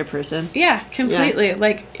makes you a better person. Yeah, completely. Yeah.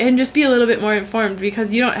 Like, and just be a little bit more informed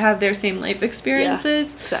because you don't have their same life experiences.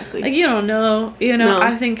 Yeah, exactly. Like, you don't know. You know, no.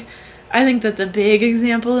 I think that the big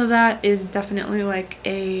example of that is definitely, like,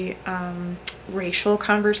 a racial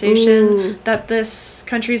conversation that this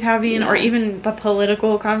country is having, or even the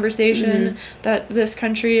political conversation that this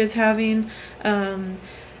country is having.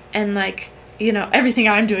 And, like, you know, everything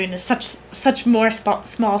I'm doing is such more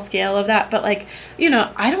small scale of that. But, like, you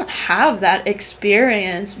know, I don't have that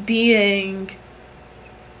experience being,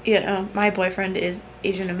 you know, my boyfriend is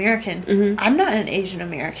Asian American. I'm not an Asian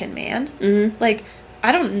American man. Like,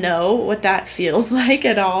 I don't know what that feels like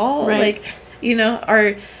at all. Right. Like, you know,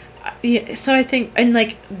 or, so I think, and,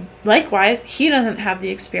 like, likewise, he doesn't have the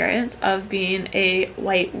experience of being a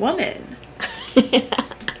white woman.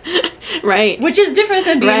 Right. Which is different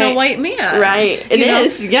than being a white man. Right. It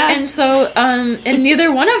is, yeah. And so, and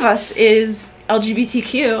neither one of us is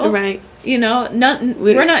LGBTQ. Right. You know,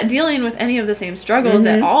 we're not dealing with any of the same struggles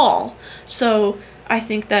at all. So I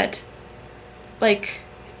think that, like,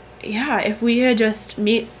 yeah, if we had just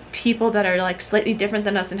meet people that are, like, slightly different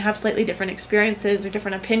than us and have slightly different experiences or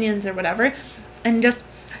different opinions or whatever, and just,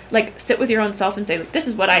 like, sit with your own self and say, like, this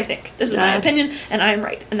is what I think. This is my opinion, and I'm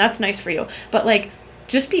right. And that's nice for you. But, like,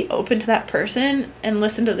 just be open to that person and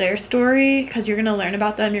listen to their story, because you're going to learn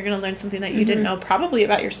about them. You're going to learn something that you didn't know probably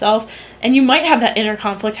about yourself. And you might have that inner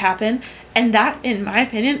conflict happen. And that, in my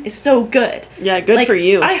opinion, is so good. Yeah, good, like, for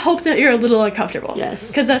you. I hope that you're a little uncomfortable. Yes.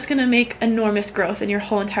 Because that's going to make enormous growth in your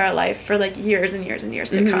whole entire life for, like, years and years and years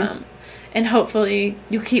to come. And hopefully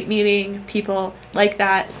you keep meeting people like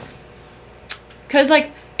that. Because,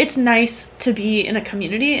 like, it's nice to be in a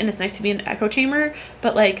community and it's nice to be in an echo chamber.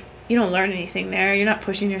 But, like, you don't learn anything there. You're not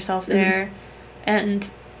pushing yourself there. And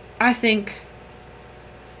I think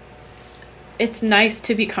it's nice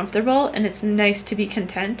to be comfortable and it's nice to be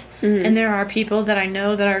content. And there are people that I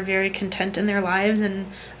know that are very content in their lives, and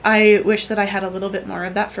I wish that I had a little bit more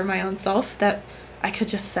of that for my own self, that I could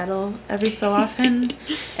just settle every so often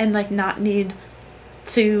and, like, not need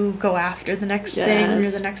to go after the next thing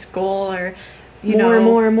or the next goal, or, you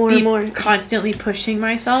know, more. Constantly pushing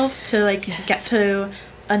myself to, like, get to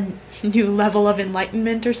a new level of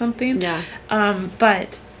enlightenment or something. Yeah.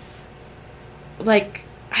 But, like,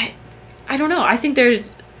 I don't know. I think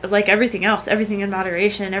there's, like, everything else, everything in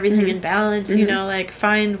moderation, everything in balance, you know, like,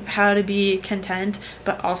 find how to be content,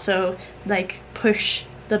 but also, like, push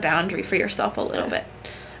the boundary for yourself a little bit.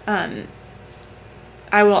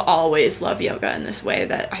 I will always love yoga in this way,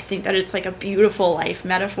 that I think that it's, like, a beautiful life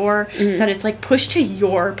metaphor, that it's, like, push to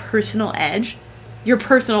your personal edge, your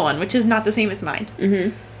personal one, which is not the same as mine.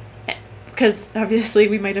 Because obviously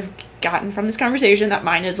we might have gotten from this conversation that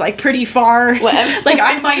mine is, like, pretty far. Like,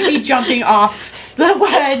 I might be jumping off the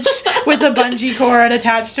ledge with a bungee cord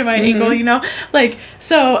attached to my ankle, you know? Like,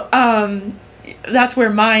 so, that's where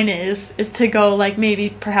mine is to go, like, maybe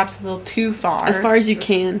perhaps a little too far. As far as you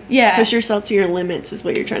can. Yeah. Push yourself to your limits is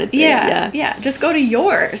what you're trying to say. Yeah. Just go to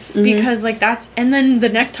yours. Because, like, and then the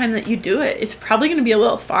next time that you do it, it's probably going to be a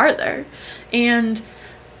little farther. And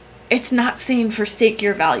it's not saying forsake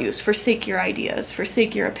your values, forsake your ideas,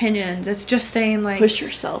 forsake your opinions. It's just saying, like... Push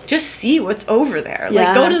yourself. Just see what's over there.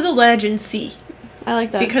 Yeah. Like, go to the ledge and see. I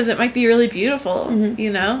like that. Because it might be really beautiful,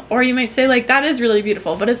 you know? Or you might say, like, that is really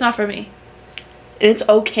beautiful, but it's not for me. And it's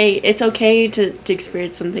okay. It's okay to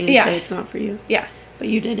experience something and say it's not for you. Yeah. But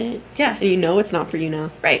you did it. Yeah. And you know it's not for you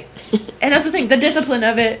now. Right. And that's the thing. The discipline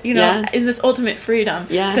of it, you know, is this ultimate freedom.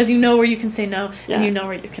 Yeah. Because you know where you can say no, and you know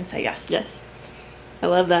where you can say yes. Yes. I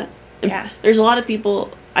love that. Yeah. There's a lot of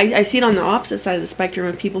people, I see it on the opposite side of the spectrum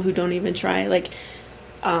of people who don't even try. Like,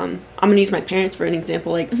 I'm going to use my parents for an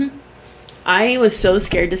example. Like, I was so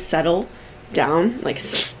scared to settle down, like,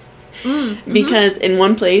 because in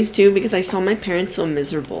one place, too, because I saw my parents so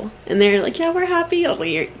miserable. And they're like, yeah, we're happy. I was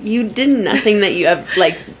like, you did nothing that you have,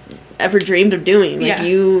 like, ever dreamed of doing. Like,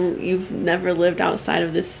 you've never lived outside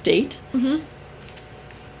of this state.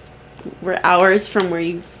 We're hours from where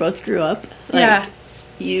you both grew up. Like,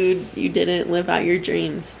 you didn't live out your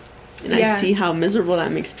dreams. And I see how miserable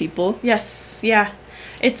that makes people. Yes, yeah.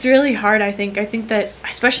 It's really hard, I think. I think that,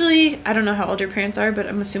 especially, I don't know how old your parents are, but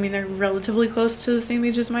I'm assuming they're relatively close to the same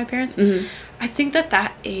age as my parents. I think that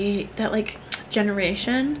like,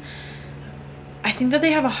 generation, I think that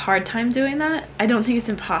they have a hard time doing that. I don't think it's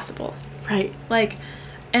impossible. Right. Like,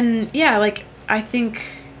 and, yeah, like, I think...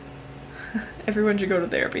 Everyone should go to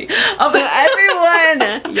therapy. Everyone!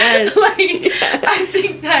 Yes. Like, I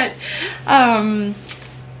think that, I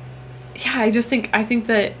think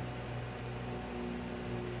that,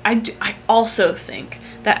 I also think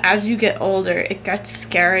that as you get older, it gets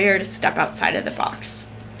scarier to step outside of the box.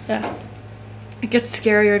 Yeah. It gets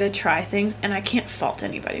scarier to try things, and I can't fault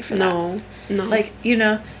anybody for that. No. Like, you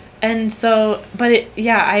know, and so, but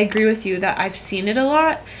I agree with you that I've seen it a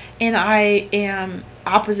lot, and I am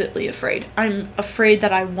oppositely afraid. I'm afraid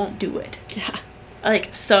that I won't do it. Yeah.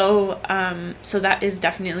 Like, so that is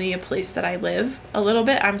definitely a place that I live a little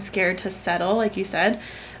bit. I'm scared to settle, like you said,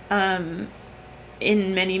 in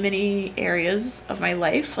many, many areas of my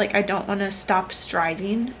life. Like, I don't want to stop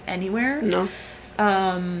striving anywhere. No.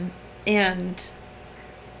 And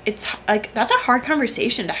it's, like, that's a hard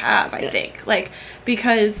conversation to have, I think. Like,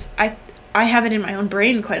 because I have it in my own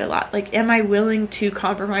brain quite a lot. Like, am I willing to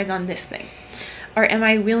compromise on this thing? Or am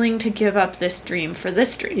I willing to give up this dream for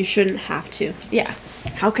this dream? You shouldn't have to. Yeah.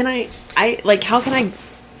 How can I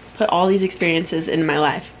put all these experiences in my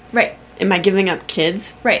life? Right. Am I giving up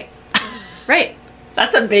kids? Right. Right.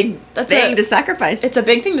 That's a big thing to sacrifice. It's a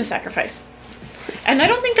big thing to sacrifice. And I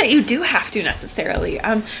don't think that you do have to necessarily.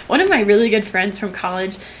 One of my really good friends from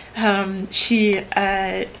college, she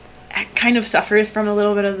kind of suffers from a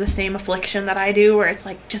little bit of the same affliction that I do, where it's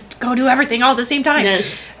like, just go do everything all at the same time.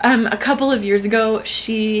 Yes. A couple of years ago,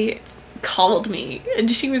 she called me, and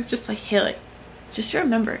she was just like, Haley, just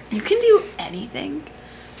remember, you can do anything,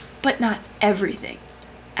 but not everything.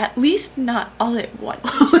 At least not all at once.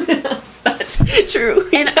 That's true.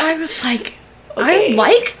 And I was like, okay. I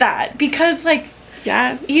like that, because, like,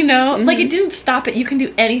 yeah, you know, like, it didn't stop at you can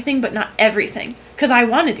do anything but not everything, because I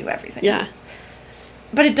want to do everything. Yeah.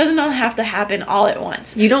 But it doesn't all have to happen all at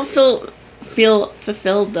once. You don't feel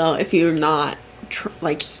fulfilled, though, if you're not,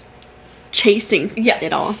 chasing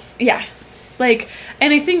it all. Yeah. Like,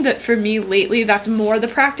 and I think that for me lately, that's more the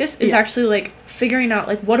practice, is actually, like, figuring out,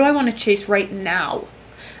 like, what do I want to chase right now?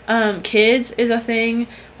 Kids is a thing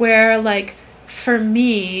where, like, for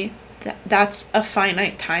me, that's a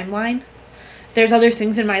finite timeline. There's other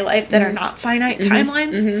things in my life that are not finite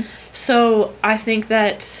timelines. So I think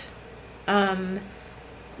that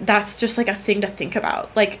that's just, like, a thing to think about.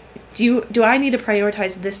 Like, do I need to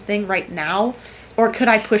prioritize this thing right now, or could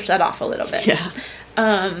I push that off a little bit? Yeah.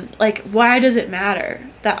 Like, why does it matter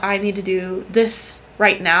that I need to do this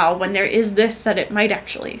right now when there is this that it might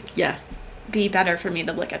actually be better for me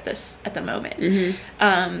to look at this at the moment?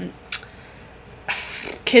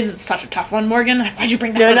 Kids is such a tough one, Morgan. Why'd you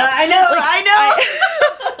bring that up?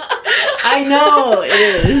 I know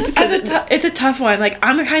it is. It's a tough one. Like,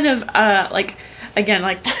 I'm kind of again,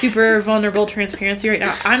 like, super vulnerable transparency right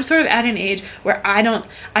now. I'm sort of at an age where I know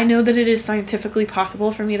that it is scientifically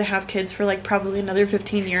possible for me to have kids for, like, probably another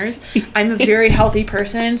 15 years. I'm a very healthy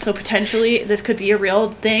person, so potentially this could be a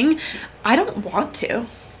real thing. I don't want to.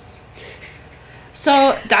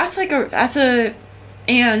 So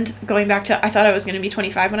and going back to, I thought I was going to be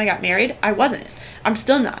 25 when I got married. I wasn't. I'm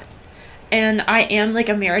still not. And I am, like,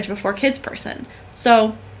 a marriage before kids person.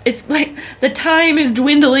 So it's like the time is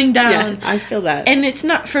dwindling down. Yeah, I feel that. And it's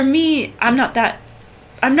not, for me, I'm not that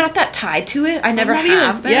tied to it. I never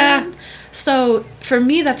have been. Yeah. So for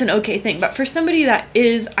me, that's an okay thing. But for somebody that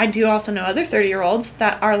is, I do also know other 30-year-olds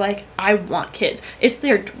that are like, I want kids. It's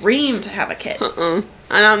their dream to have a kid.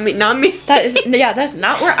 Not me. That's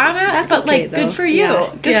not where I'm at. That's but okay, like, though. good for you.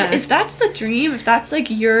 Yeah. If that's the dream, if that's like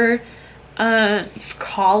your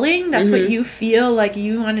calling, that's what you feel like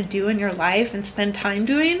you want to do in your life and spend time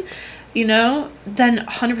doing, you know, then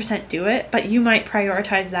 100% do it. But you might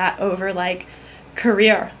prioritize that over like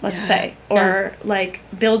career, let's say, or like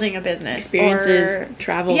building a business, experiences, or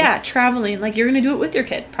travel. Yeah, traveling. Like, you're gonna do it with your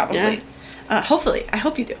kid, probably. Hopefully, I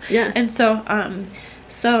hope you do. Yeah. And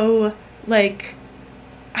so like,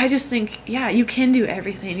 I just think, you can do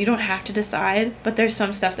everything. You don't have to decide, but there's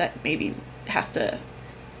some stuff that maybe has to,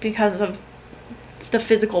 because of the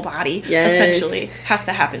physical body, essentially, has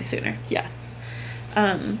to happen sooner. Yeah.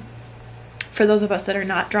 For those of us that are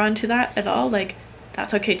not drawn to that at all, like,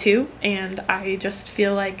 that's okay too. And I just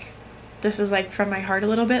feel like this is like from my heart a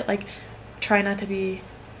little bit, like, try not to be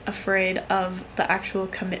afraid of the actual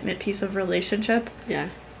commitment piece of relationship. Yeah.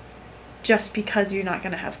 Just because you're not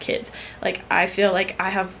going to have kids. Like, I feel like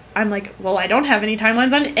I'm like, well, I don't have any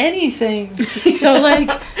timelines on anything.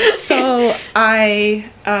 So I,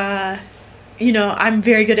 you know, I'm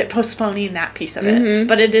very good at postponing that piece of it.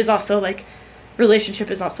 But it is also like, relationship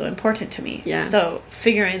is also important to me. Yeah. So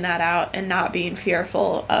figuring that out and not being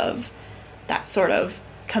fearful of that sort of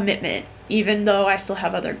commitment, even though I still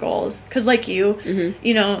have other goals. Because like you,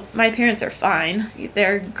 you know, my parents are fine.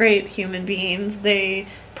 They're great human beings. They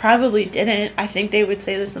probably didn't, I think they would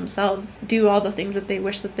say this themselves, do all the things that they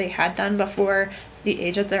wish that they had done before the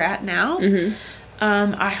age that they're at now.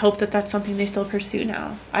 I hope that that's something they still pursue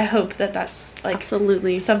now. I hope that that's like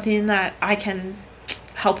absolutely something that I can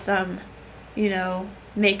help them, you know,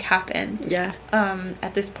 make happen. Yeah.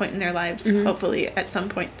 At this point in their lives, hopefully at some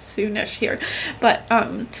point soonish here. But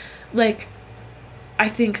like, I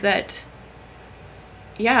think that,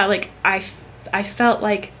 like, I felt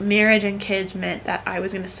like marriage and kids meant that I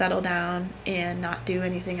was going to settle down and not do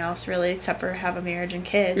anything else really except for have a marriage and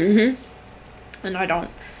kids. And I don't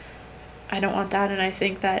want that. And I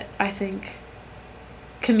think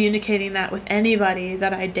communicating that with anybody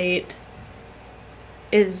that I date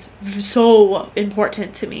is so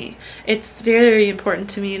important to me. It's very important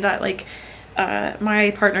to me that, like,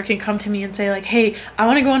 my partner can come to me and say, like, hey, I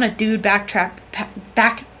want to go on a dude backpacking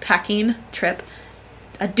trip,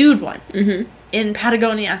 a dude one, in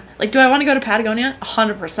Patagonia. Like, do I want to go to Patagonia?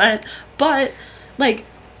 100%. But, like,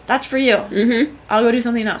 that's for you. I'll go do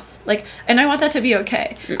something else. Like, and I want that to be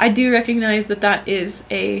okay. I do recognize that that is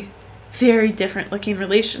a very different looking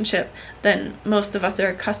relationship than most of us are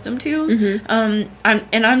accustomed to.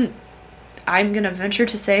 I'm gonna venture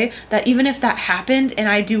to say that even if that happened and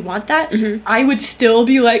I do want that, I would still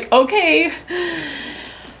be like, okay.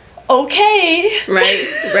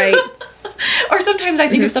 Right. Or sometimes I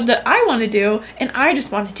think of stuff that I want to do and I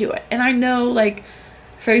just want to do it. And I know, like,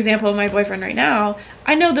 for example, my boyfriend right now,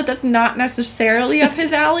 I know that that's not necessarily up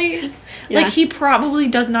his alley. Like, he probably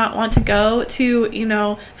does not want to go to, you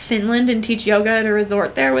know, Finland and teach yoga at a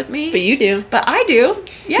resort there with me. But you do. But I do.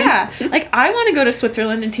 Yeah. Like, I want to go to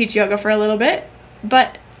Switzerland and teach yoga for a little bit.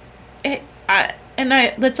 But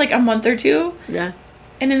that's like a month or two. Yeah.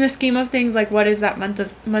 And in the scheme of things, like, what is that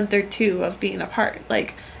month or two of being apart?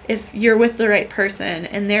 Like, if you're with the right person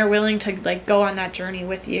and they're willing to, like, go on that journey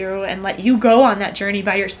with you and let you go on that journey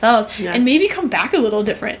by yourself and maybe come back a little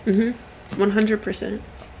different. 100%.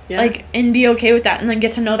 Yeah. Like, and be okay with that and then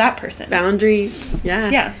get to know that person. Boundaries.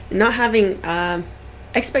 Yeah. Not having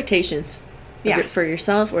expectations for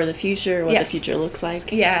yourself or the future, what the future looks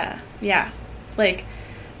like. Yeah. Like,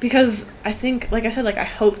 because I think, like I said, like, I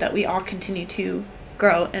hope that we all continue to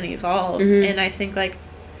grow and evolve. And I think, like,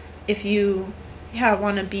 if you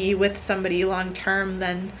want to be with somebody long term,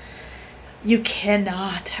 then you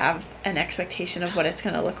cannot have an expectation of what it's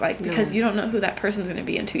going to look like because you don't know who that person's going to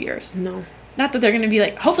be in 2 years. No. Not that they're going to be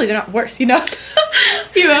like, hopefully they're not worse, you know?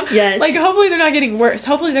 Yes. Like, hopefully they're not getting worse.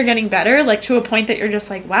 Hopefully they're getting better, like, to a point that you're just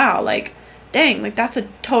like, wow, like, dang, like, that's a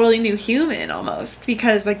totally new human almost,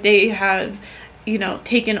 because, like, they have, you know,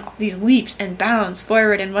 taken these leaps and bounds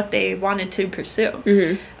forward in what they wanted to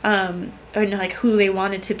pursue. Or, like, who they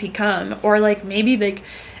wanted to become. Or, like, maybe, like,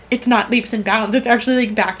 it's not leaps and bounds. It's actually,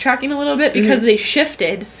 like, backtracking a little bit because they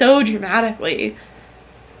shifted so dramatically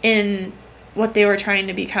in what they were trying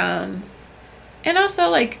to become. And also,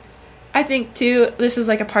 like, I think, too, this is,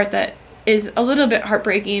 like, a part that is a little bit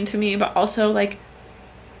heartbreaking to me, but also, like,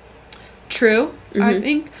 true, I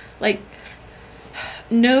think. Like,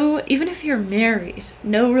 no, even if you're married,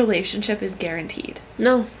 no relationship is guaranteed.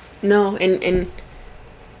 No,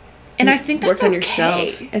 and I think that's work on okay.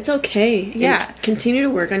 yourself. It's okay. Yeah. And continue to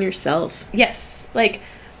work on yourself. Yes. Like,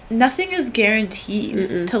 nothing is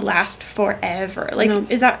guaranteed to last forever.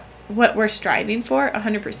 Like, is that what we're striving for?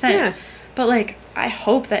 100%. Yeah. But, like, I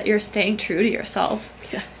hope that you're staying true to yourself.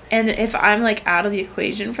 Yeah. And if I'm, like, out of the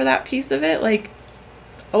equation for that piece of it, like,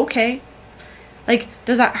 okay. Like,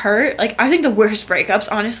 does that hurt? Like, I think the worst breakups,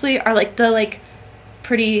 honestly, are, like, the, like,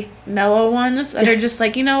 pretty mellow ones that are just,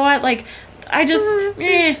 like, you know what? Like, I just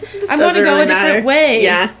I want to go really a different way.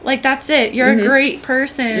 Yeah. Like, that's it. You're a great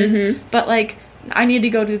person. But, like, I need to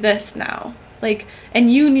go do this now. Like,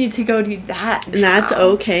 and you need to go do that now. And that's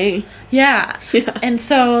okay. Yeah. And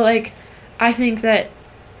so, like, I think that,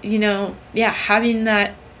 you know, having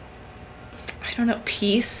that, I don't know,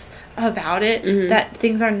 peace about it, that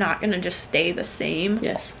things are not going to just stay the same.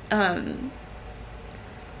 Yes.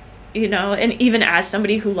 You know, and even as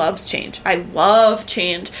somebody who loves change, I love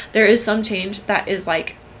change. There is some change that is,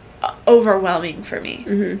 like, overwhelming for me.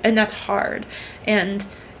 And that's hard. And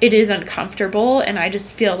it is uncomfortable. And I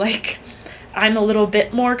just feel like I'm a little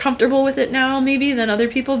bit more comfortable with it now, maybe, than other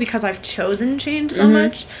people because I've chosen change so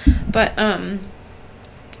much. But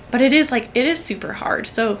it is, like, it is super hard.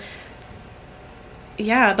 So,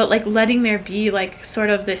 yeah, but, like, letting there be, like, sort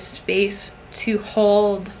of this space to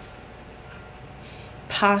hold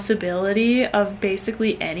possibility of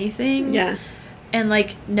basically anything. Yeah. And,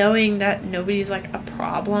 like, knowing that nobody's, like, a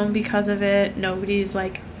problem because of it. Nobody's,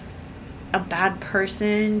 like, a bad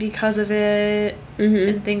person because of it.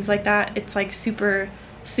 And things like that. It's, like, super,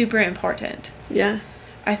 super important. Yeah.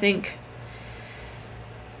 I think.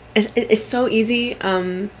 It's so easy.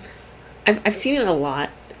 I've seen it a lot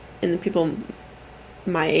in the people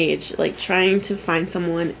my age, like, trying to find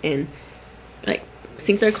someone and, like,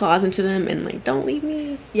 sink their claws into them and, like, don't leave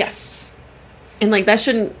me. Yes. And, like, that's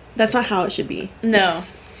not how it should be. No.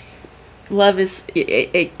 Love is,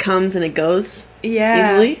 it comes and it goes.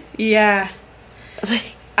 Yeah. Easily. Yeah.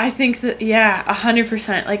 Like, I think that,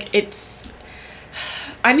 100%. Like, it's,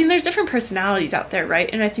 I mean, there's different personalities out there, right?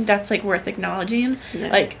 And I think that's, like, worth acknowledging.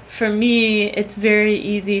 Yeah. Like, for me, it's very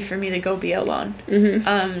easy for me to go be alone.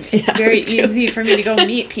 It's very easy for me to go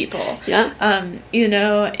meet people. You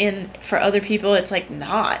know, and for other people, it's, like,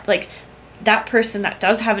 not. Like, that person that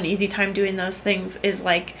does have an easy time doing those things is,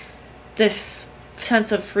 like, this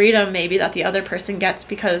sense of freedom, maybe, that the other person gets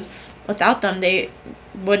because without them, they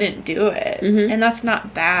wouldn't do it. And that's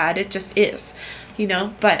not bad. It just is, you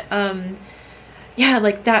know? But,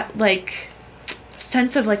 like, that, like,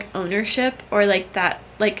 sense of, like, ownership or, like, that,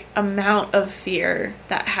 like, amount of fear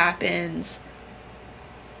that happens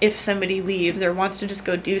if somebody leaves or wants to just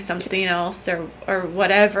go do something else or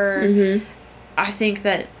whatever. I think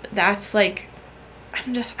that's, like,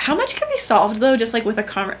 how much can be solved, though, just, like, with a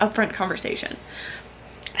upfront conversation?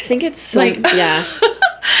 I think it's so, like,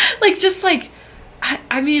 like, just, like,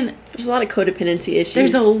 I mean, there's a lot of codependency issues.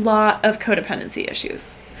 There's a lot of codependency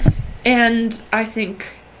issues. And I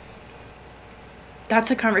think that's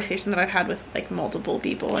a conversation that I've had with, like, multiple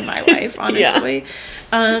people in my life, honestly.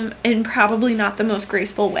 In probably not the most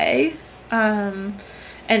graceful way.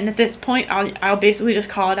 And at this point, I'll basically just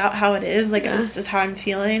call it out how it is. Like, this is how I'm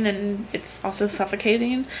feeling, and it's also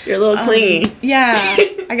suffocating. You're a little clingy. Yeah,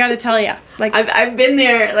 I gotta tell you. Like, I've been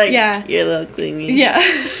there. Like, you're a little clingy. Yeah,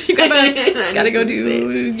 you gotta go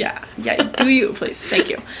do. Space. Yeah, do you, please? Thank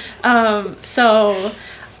you.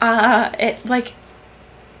 It, like,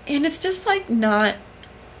 and it's just, like, not.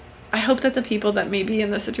 I hope that the people that may be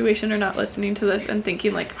in this situation are not listening to this and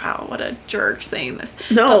thinking, like, wow, what a jerk saying this.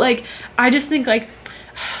 No. But, like, I just think, like,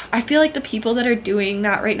 I feel like the people that are doing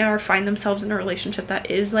that right now or find themselves in a relationship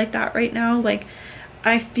that is like that right now, like,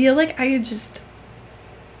 I feel like I just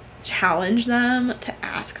challenge them to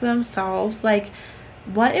ask themselves, like,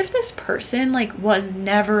 what if this person, like, was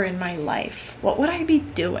never in my life? What would I be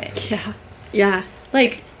doing? Yeah.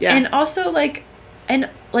 Like, and also, like,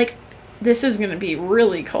 this is gonna be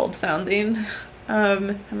really cold sounding.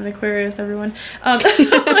 I'm an Aquarius, everyone.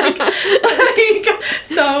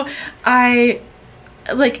 So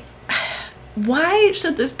why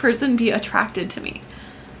should this person be attracted to me?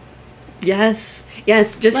 Yes.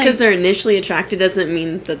 Just because they're initially attracted doesn't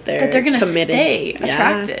mean that they're going to committed. Stay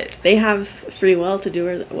attracted. They have free will to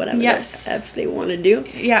do whatever if they want to do.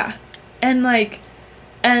 Yeah. And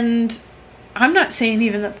I'm not saying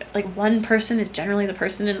even that, like, one person is generally the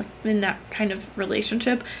person in that kind of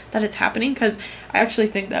relationship that it's happening, because I actually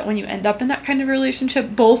think that when you end up in that kind of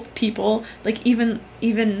relationship, both people, like, even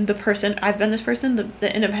the person, I've been this person,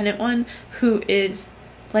 the independent one who is,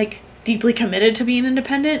 like, deeply committed to being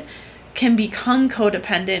independent, can become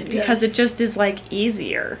codependent because it just is, like,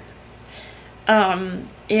 easier.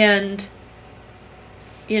 And,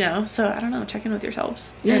 you know, so, I don't know, check in with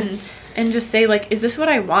yourselves. Yes. And just say, like, is this what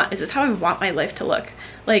I want? Is this how I want my life to look?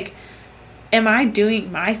 Like, am I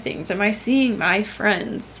doing my things? Am I seeing my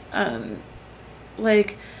friends?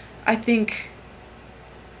 Like, I think,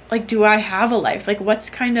 like, do I have a life? Like, what's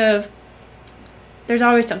kind of, there's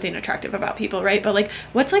always something attractive about people, right? But, like,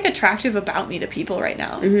 what's, like, attractive about me to people right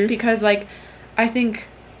now? Mm-hmm. Because, like, I think,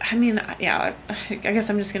 I mean, yeah, I guess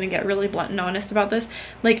I'm just going to get really blunt and honest about this.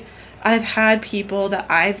 Like, I've had people that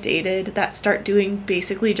I've dated that start doing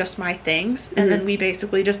basically just my things, and then we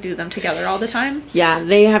basically just do them together all the time. Yeah,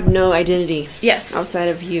 they have no identity. Yes. Outside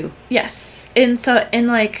of you. Yes. And so, and,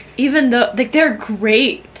 like, even though, like, they're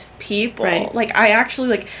great people. Right. Like, I actually,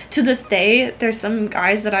 like, to this day, there's some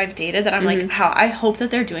guys that I've dated that I'm like, how, I hope that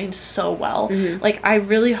they're doing so well. Like, I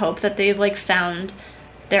really hope that they've, like, found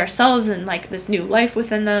themselves and, like, this new life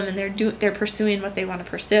within them, and they're pursuing what they want to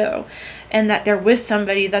pursue, and that they're with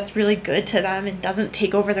somebody that's really good to them and doesn't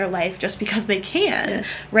take over their life just because they can.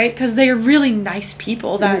 Right? Because they're really nice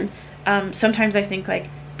people that sometimes I think, like,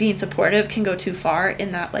 being supportive can go too far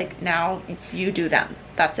in that, like, now you do them,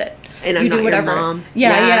 that's it, and I'm you not do whatever. Your mom.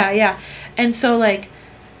 Yeah. And so, like,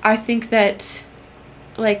 I think that,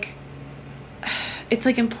 like, it's,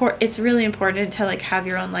 like, it's really important to, like, have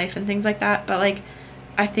your own life and things like that, but, like,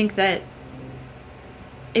 I think that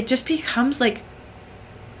it just becomes, like,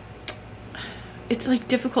 it's, like,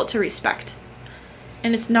 difficult to respect,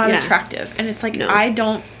 and it's not attractive, and it's like, no. I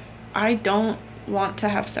don't want to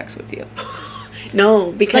have sex with you.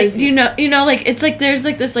 No, because, like, you know, like, it's like there's,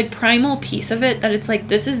 like, this, like, primal piece of it that it's like,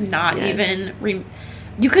 this is not even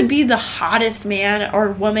you could be the hottest man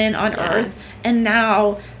or woman on earth, and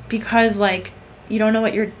now, because, like, you don't know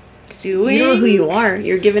what you're doing, you don't know who you are,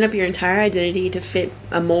 you're giving up your entire identity to fit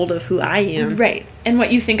a mold of who I am, right, and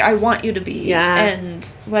what you think I want you to be, and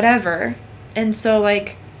whatever. And so,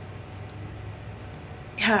 like,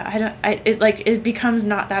 it becomes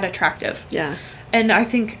not that attractive. And I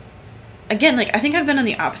think, again, like, I think I've been on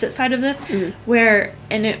the opposite side of this, where,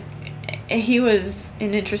 and he was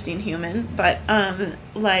an interesting human, but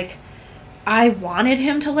like, I wanted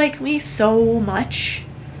him to like me so much,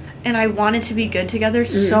 and I wanted to be good together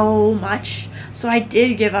so much, so I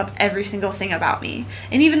did give up every single thing about me.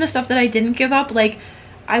 And even the stuff that I didn't give up, like,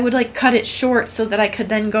 I would, like, cut it short so that I could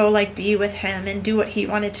then go, like, be with him and do what he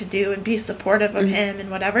wanted to do and be supportive of him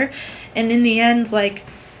and whatever. And in the end, like,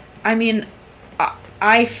 I mean,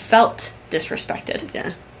 I felt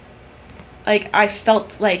disrespected. Like, I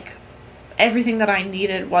felt like everything that I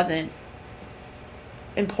needed wasn't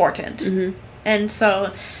important. And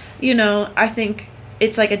so, you know, I think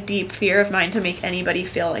it's, like, a deep fear of mine to make anybody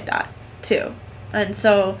feel like that too. And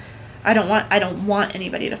so I don't want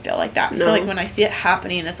anybody to feel like that. No. So, like, when I see it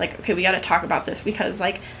happening, it's like, okay, we got to talk about this, because,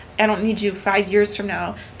 like, I don't need you 5 years from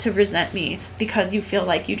now to resent me because you feel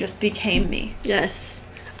like you just became me. Yes.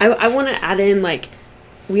 I want to add in, like,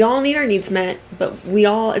 we all need our needs met, but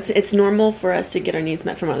it's normal for us to get our needs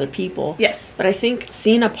met from other people. Yes. But I think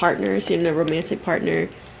seeing a romantic partner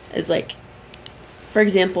is, like, for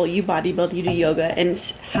example, you bodybuild, you do yoga, and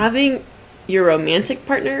having your romantic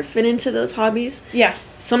partner fit into those hobbies.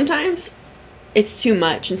 Sometimes it's too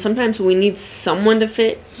much, and sometimes we need someone to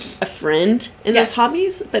fit a friend in those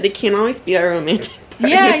hobbies, but it can't always be our romantic partner.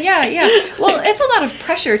 Yeah. Well, it's a lot of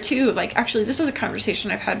pressure too. Like, actually, this is a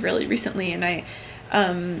conversation I've had really recently, and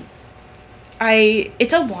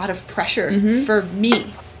it's a lot of pressure for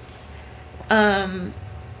me.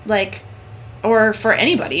 Like, or for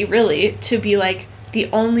anybody really, to be, like, the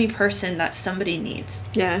only person that somebody needs.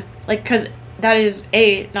 Like, because that is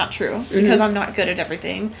not true, because I'm not good at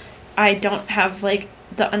everything. I don't have, like,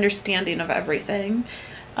 the understanding of everything.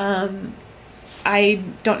 I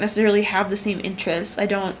don't necessarily have the same interests. I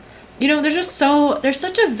don't, you know, there's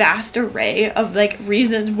such a vast array of, like,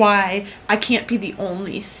 reasons why I can't be the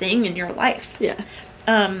only thing in your life.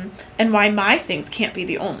 And why my things can't be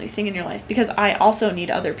the only thing in your life, because I also need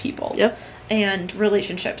other people. And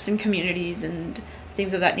relationships and communities and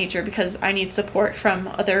things of that nature, because I need support from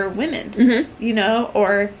other women, you know,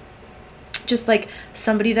 or just, like,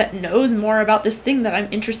 somebody that knows more about this thing that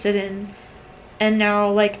I'm interested in. And now,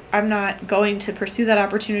 like, I'm not going to pursue that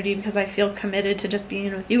opportunity because I feel committed to just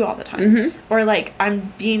being with you all the time. Or, like,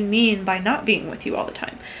 I'm being mean by not being with you all the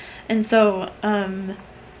time. And so,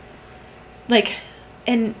 like,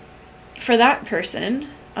 and for that person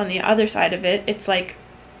on the other side of it, it's like,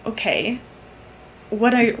 okay,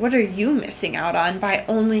 what are you missing out on by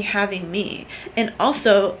only having me? And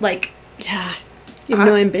also, like, you have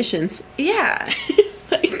no ambitions.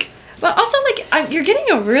 Like, But also, like, you're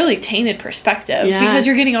getting a really tainted perspective because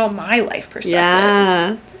you're getting all my life perspective.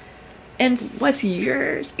 Yeah. And what's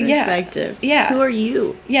yours perspective? Yeah. Who are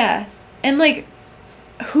you? Yeah. And, like,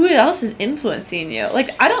 who else is influencing you? Like,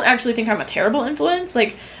 I don't actually think I'm a terrible influence,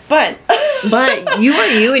 like, but... but you are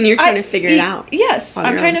you, and you're trying to figure it out. Yes,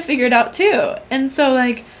 I'm trying to figure it out, too. And so,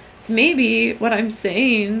 like, maybe what I'm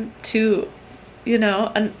saying to, you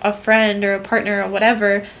know, a friend or a partner or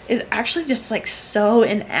whatever is actually just, like, so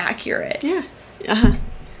inaccurate. Yeah. Uh-huh.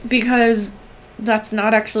 Because that's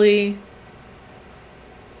not actually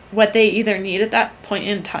what they either need at that point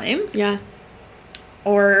in time. Yeah.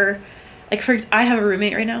 Or... like, I have a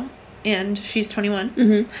roommate right now, and she's 21,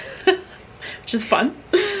 which is fun.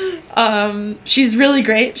 She's really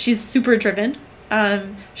great. She's super driven.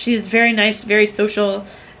 She's very nice, very social,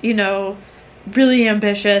 you know, really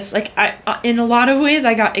ambitious. Like, in a lot of ways,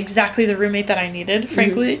 I got exactly the roommate that I needed,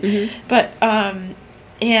 frankly. But,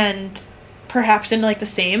 and perhaps in, like, the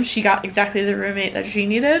same, she got exactly the roommate that she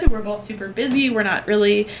needed. We're both super busy. We're not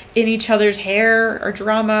really in each other's hair or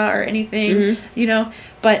drama or anything, you know,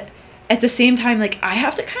 but... at the same time, like, I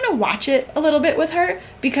have to kind of watch it a little bit with her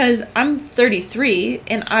because I'm 33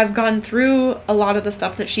 and I've gone through a lot of the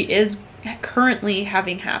stuff that she is currently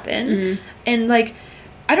having happen. And, like,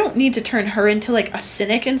 I don't need to turn her into, like, a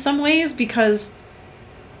cynic in some ways because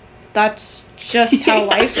that's just how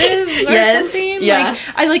life is or something. Yeah.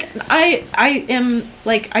 Like, I am,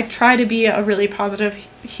 like, I try to be a really positive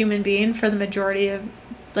human being for the majority of,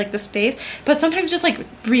 like, the space. But sometimes just, like,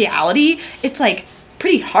 reality, it's, like...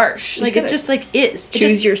 pretty harsh. Like, it just, like, is.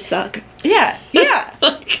 Choose your suck. Yeah.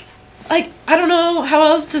 Like, I don't know how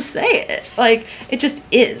else to say it. Like, it just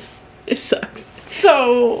is. It sucks.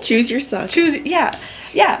 So... choose your suck. Yeah.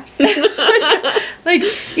 Like,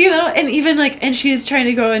 you know, and even, like, and she's trying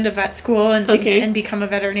to go into vet school and become a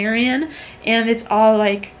veterinarian. And it's all,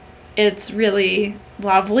 like, it's really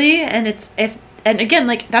lovely. And and again,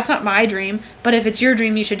 like, that's not my dream, but if it's your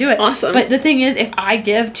dream, you should do it. Awesome. But the thing is, if I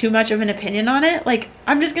give too much of an opinion on it, like,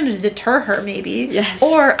 I'm just going to deter her, maybe. Yes.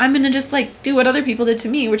 Or I'm going to just, like, do what other people did to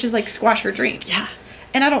me, which is, like, squash her dreams. Yeah.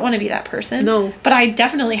 And I don't want to be that person. No. But I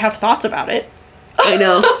definitely have thoughts about it. I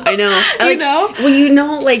know. You know? Well, you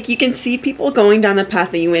know, like, you can see people going down the path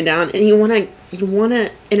that you went down, and you want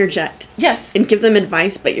to interject. Yes. And give them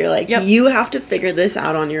advice, but you're like, you have to figure this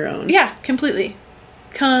out on your own. Yeah, completely.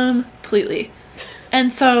 And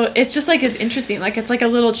so it's just, like, it's interesting. Like, it's like a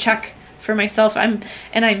little check for myself. I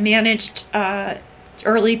managed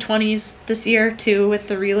early 20s this year, too, with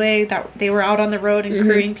the relay. That they were out on the road and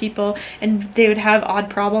crewing people, and they would have odd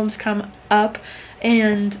problems come up.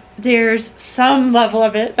 And there's some level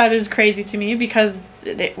of it that is crazy to me because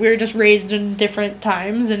we were just raised in different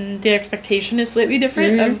times, and the expectation is slightly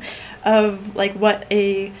different of, like, what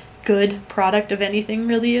a good product of anything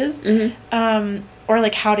really is. Or,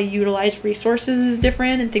 like, how to utilize resources is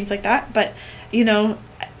different and things like that. But, you know,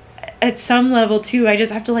 at some level, too, I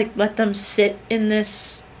just have to, like, let them sit in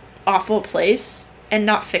this awful place and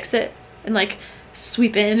not fix it and, like,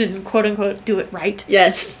 sweep in and, quote-unquote, do it right.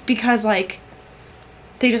 Yes. Because, like,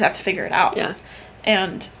 they just have to figure it out. Yeah.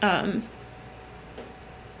 And,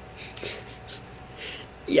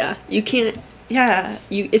 yeah, you can't... yeah.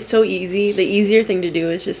 It's so easy. The easier thing to do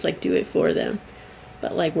is just, like, do it for them.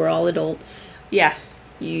 But, like, we're all adults. Yeah.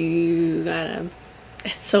 You gotta...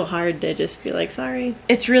 it's so hard to just be like, sorry.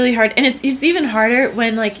 It's really hard. And it's even harder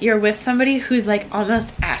when, like, you're with somebody who's, like,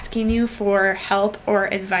 almost asking you for help or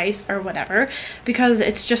advice or whatever. Because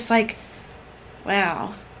it's just like,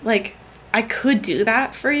 wow. Like, I could do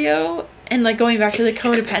that for you. And, like, going back to the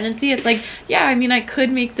codependency, it's like, yeah, I mean, I could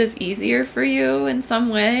make this easier for you in some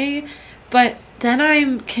way. But then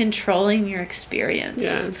I'm controlling your experience.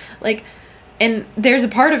 Yeah. Like... and there's a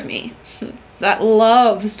part of me that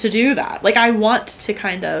loves to do that. Like, I want to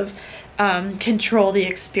kind of control the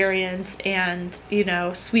experience and, you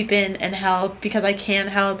know, sweep in and help because I can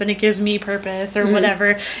help and it gives me purpose or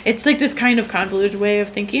whatever. It's, like, this kind of convoluted way of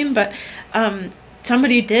thinking. But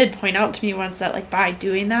somebody did point out to me once that, like, by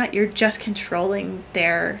doing that, you're just controlling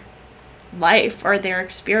their life or their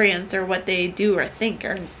experience or what they do or think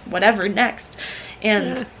or whatever next.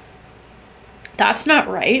 And... yeah. That's not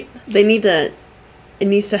right. It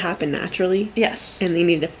needs to happen naturally. Yes. And they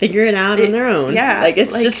need to figure it out on their own. Yeah. Like,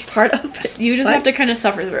 it's just part of it. You just have to kind of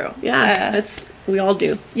suffer through. Yeah. We all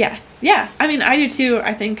do. Yeah. Yeah. I mean, I do too.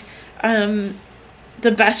 I think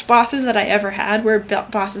the best bosses that I ever had were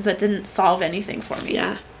bosses that didn't solve anything for me.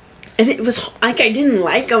 Yeah. And it was, like, I didn't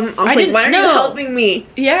like them. I was like, why are you helping me?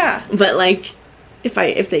 Yeah. But, like,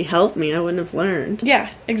 if they helped me, I wouldn't have learned. Yeah,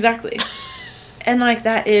 exactly. And, like,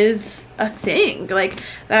 that is a thing. Like,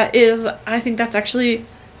 that is, I think that's actually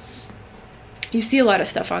you see a lot of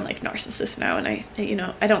stuff on like narcissists now, and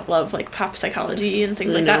I don't love like pop psychology and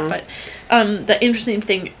things like that, but the interesting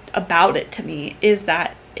thing about it to me is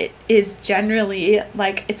that it is generally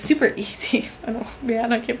like, it's super easy.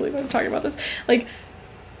 I can't believe I'm talking about this. Like,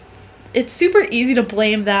 it's super easy to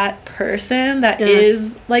blame that person that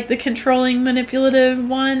is like the controlling, manipulative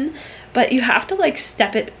one, but you have to like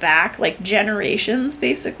step it back like generations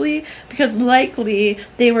basically, because likely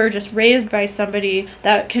they were just raised by somebody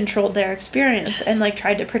that controlled their experience and like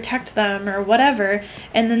tried to protect them or whatever,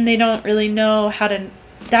 and then they don't really know how to,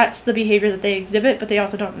 that's the behavior that they exhibit, but they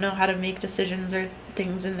also don't know how to make decisions or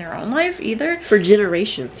things in their own life either. For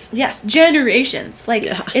generations. Yes, generations. Like,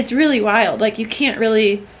 it's really wild. Like, you can't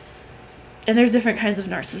really... And there's different kinds of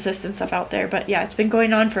narcissists and stuff out there, but yeah, it's been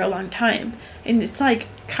going on for a long time. And it's like,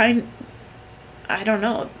 I don't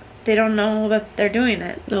know. They don't know that they're doing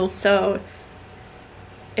it. No. So,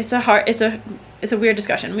 it's a weird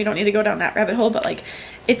discussion. We don't need to go down that rabbit hole, but like,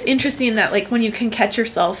 it's interesting that like, when you can catch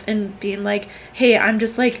yourself in being like, hey, I'm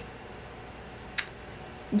just like,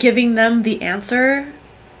 giving them the answer.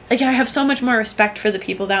 Like, I have so much more respect for the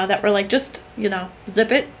people now that were like, just,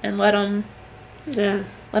 zip it and let them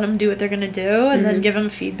do what they're going to do, and then give them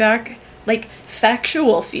feedback, like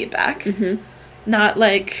factual feedback, not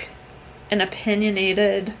like an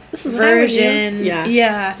opinionated version.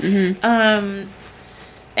 Yeah.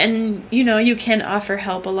 And, you can offer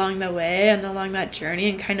help along the way and along that journey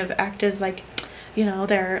and kind of act as like,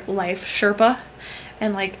 their life Sherpa.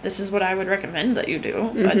 And, like, this is what I would recommend that you do,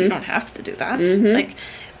 but you don't have to do that. Like,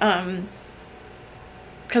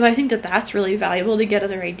 because I think that that's really valuable to get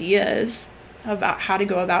other ideas about how to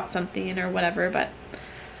go about something or whatever. But,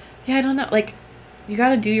 yeah, I don't know. Like, you got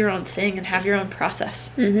to do your own thing and have your own process.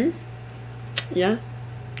 Yeah. And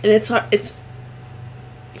it's hard.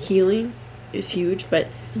 Healing is huge, but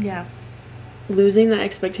losing the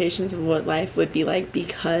expectations of what life would be like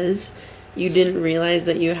because you didn't realize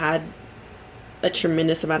that you had a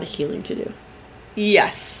tremendous amount of healing to do.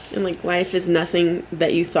 Yes. And like, life is nothing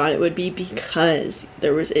that you thought it would be because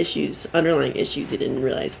there was underlying issues you didn't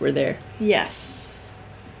realize were there. Yes.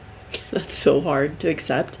 That's so hard to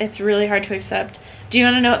accept. It's really hard to accept. Do you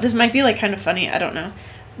want to know, this might be like kind of funny, I don't know.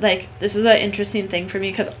 Like, this is an interesting thing for me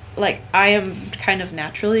because like, I am kind of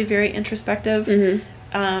naturally very introspective.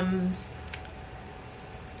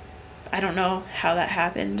 I don't know how that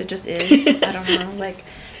happened. It just is. I don't know. Like,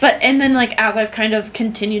 and then like, as I've kind of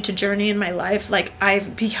continued to journey in my life, like,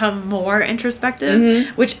 I've become more introspective,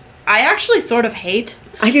 which I actually sort of hate.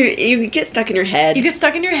 You get stuck in your head. You get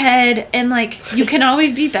stuck in your head, and like, you can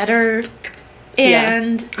always be better.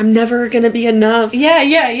 And I'm never gonna be enough.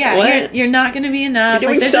 Yeah. What? You're not gonna be enough.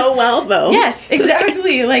 You're doing like, so well though. Yes,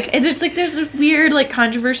 exactly. Like, and there's a weird like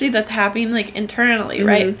controversy that's happening like internally,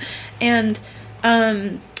 right? And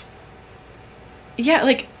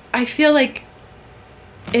like, I feel like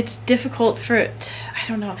it's difficult I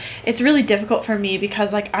don't know. It's really difficult for me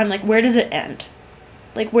because like, I'm like, where does it end?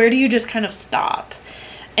 Like, where do you just kind of stop?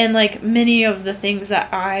 And like, many of the things that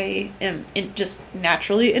I am just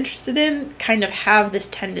naturally interested in kind of have this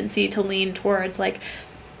tendency to lean towards like,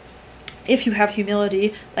 if you have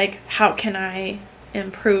humility, like, how can I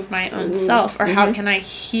improve my own self, or how can I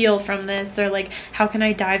heal from this, or like, how can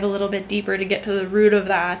I dive a little bit deeper to get to the root of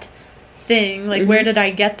that thing? Like, where did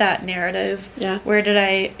I get that narrative? Where did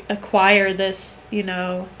I acquire this,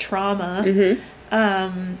 trauma?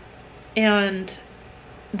 And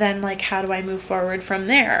then like, how do I move forward from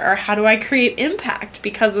there, or how do I create impact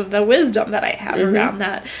because of the wisdom that I have around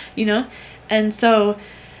that, And so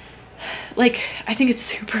like, I think it's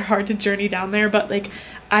super hard to journey down there, but like,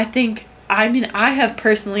 I have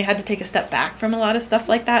personally had to take a step back from a lot of stuff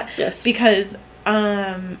like that. Yes. Because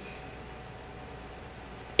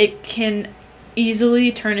it can easily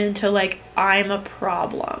turn into like, I'm a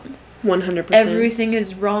problem. 100%. Everything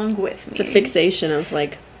is wrong with me. It's a fixation of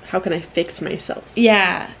like, how can I fix myself?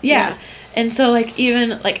 Yeah. And so like,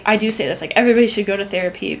 even like, I do say this, like, everybody should go to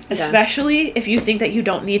therapy, especially if you think that you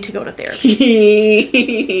don't need to go to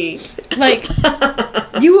therapy. Like,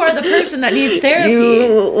 you are the person that needs therapy.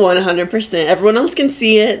 You 100%. Everyone else can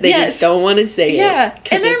see it. They just don't want to say it. Yeah.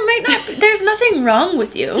 And there's nothing wrong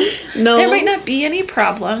with you. No. There might not be any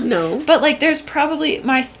problem. No. But like, there's probably,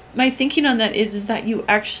 my thinking on that is that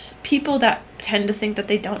people that tend to think that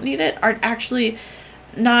they don't need it are actually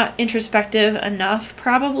not introspective enough,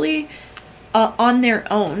 probably, on their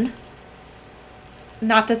own.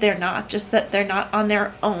 Not that they're not, just that they're not on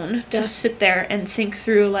their own to sit there and think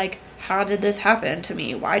through, like, how did this happen to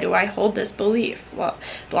me? Why do I hold this belief? Blah,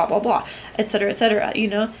 blah, blah, et cetera,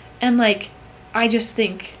 and, like, I just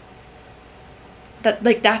think that,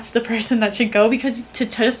 like, that's the person that should go, because to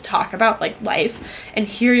just talk about, like, life and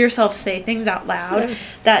hear yourself say things out loud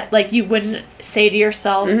that, like, you wouldn't say to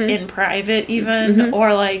yourself in private even,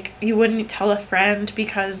 or, like, you wouldn't tell a friend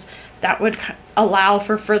because that would allow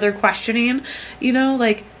for further questioning, you know,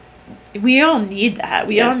 like, we all need that.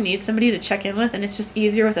 We all need somebody to check in with, and it's just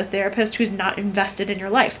easier with a therapist who's not invested in your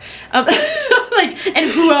life, like, and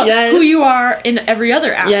who you are in every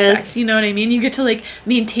other aspect. You know what I mean? You get to, like,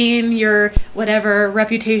 maintain your whatever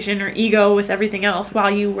reputation or ego with everything else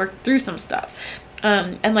while you work through some stuff,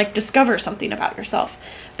 and, like, discover something about yourself.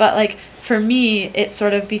 But, like, for me, it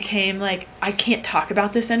sort of became like, I can't talk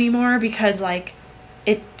about this anymore because, like,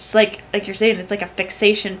 it's like you're saying, it's like a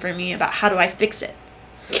fixation for me about how do I fix it.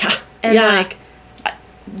 Yeah. And, like,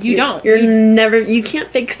 you can't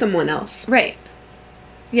fix someone else. Right.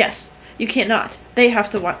 Yes. You can't not. They have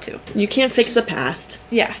to want to. You can't fix the past.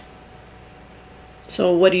 Yeah.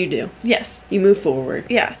 So what do? Yes. You move forward.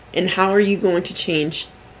 Yeah. And how are you going to change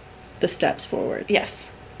the steps forward? Yes.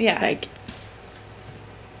 Yeah. Like,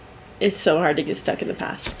 it's so hard to get stuck in the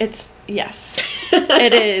past. Yes,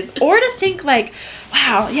 it is. Or to think, like,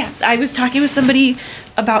 wow, yeah, I was talking with somebody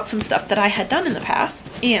about some stuff that I had done in the past,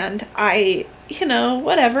 and I, you know,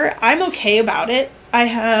 whatever, I'm okay about it. I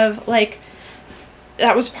have, like,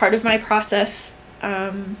 that was part of my process.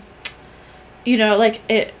 You know, like,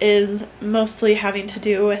 it is mostly having to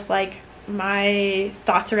do with, like, my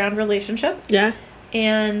thoughts around relationship. Yeah.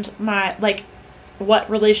 And my, like, what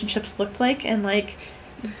relationships looked like, and, like,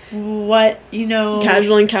 what, you know,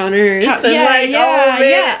 casual encounters and all of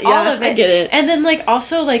it. Yeah, all of it. I get it. And then, like,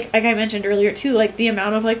 also, like I mentioned earlier too, like, the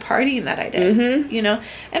amount of, like, partying that I did, you know,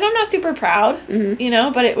 and I'm not super proud, you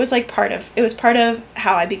know, but it was, like, part of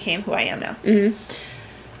how I became who I am now.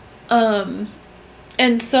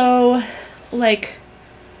 And so, like,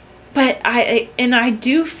 but I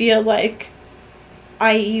do feel like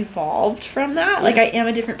I evolved from that. Yeah. Like, I am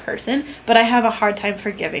a different person, but I have a hard time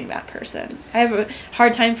forgiving that person. I have a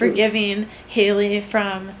hard time forgiving Haley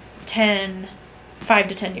from 5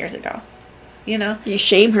 to 10 years ago. You know? You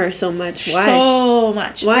shame her so much. Why? So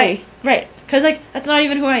much. Why? Right. Because, like, that's not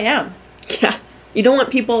even who I am. Yeah. You don't want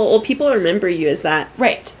people remember you as that.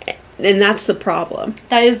 Right. And that's the problem.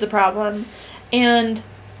 That is the problem. And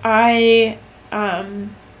I,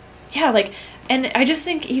 like, and I just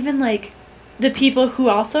think even, like, the people who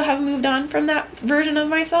also have moved on from that version of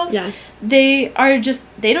myself, they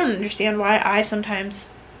don't understand why I sometimes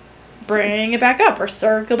bring it back up or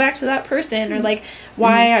circle back to that person, or, like,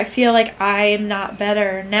 why I feel like I'm not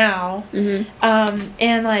better now.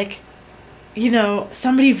 And, like, you know,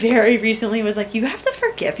 somebody very recently was like, you have to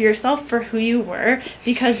forgive yourself for who you were,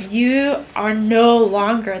 because you are no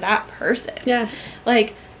longer that person. Yeah.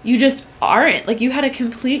 Like, you just aren't. Like, you had a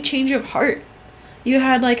complete change of heart. You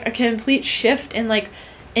had, like, a complete shift in, like,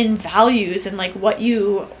 in values and, like, what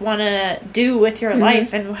you want to do with your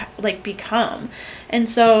life and, like, become. And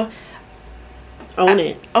so own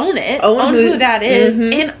it. Own who that is.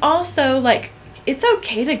 And also, like, it's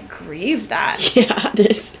okay to grieve that. Yeah,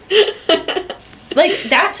 it is. Like,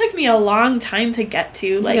 that took me a long time to get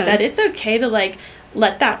to. Like, that it's okay to, like,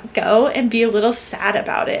 let that go and be a little sad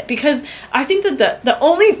about it, because I think that the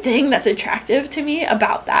only thing that's attractive to me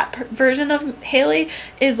about that version of Haley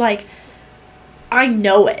is, like, I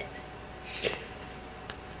know it.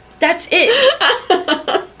 That's it.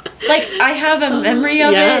 Like, I have a memory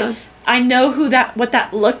of it. I know what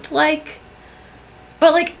that looked like,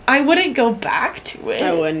 but, like, I wouldn't go back to it.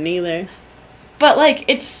 I wouldn't either. But, like,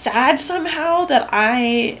 it's sad somehow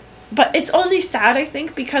but it's only sad, I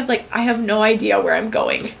think, because, like, I have no idea where I'm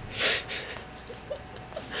going.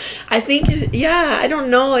 I think, I don't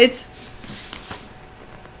know.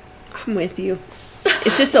 I'm with you.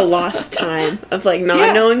 It's just a lost time of, like,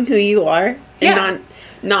 not knowing who you are. And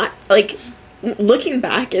not, like, looking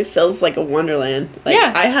back, it feels like a wonderland. Like,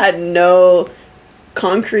 I had no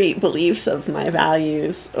concrete beliefs of my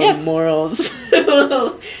values or morals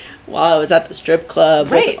while I was at the strip club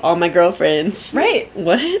with all my girlfriends. Right.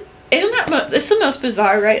 What? Isn't that it's the most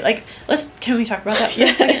bizarre, right? Like, can we talk about that for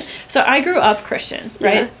a second? So I grew up Christian,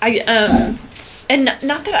 right? Yeah. And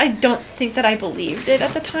not that I don't think that I believed it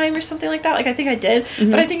at the time or something like that. Like, I think I did,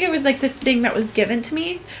 but I think it was, like, this thing that was given to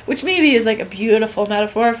me, which maybe is, like, a beautiful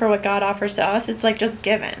metaphor for what God offers to us. It's, like, just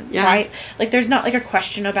given, right? Like, there's not, like, a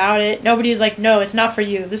question about it. Nobody's like, no, it's not for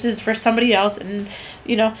you. This is for somebody else, and,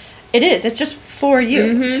 you know, it is. It's just for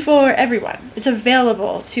you. It's for everyone. It's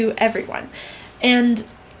available to everyone. And,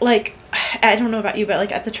 like, I don't know about you, but,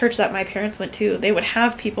 like, at the church that my parents went to, they would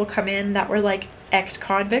have people come in that were, like,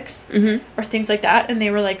 ex-convicts or things like that, and they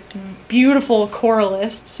were like beautiful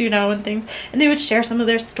choralists, you know, and things, and they would share some of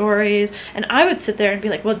their stories, and I would sit there and be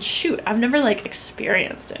like, well, shoot, I've never like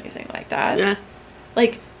experienced anything like that. Yeah.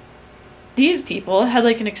 Like, these people had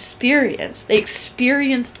like an experience. They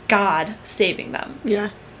experienced God saving them. Yeah.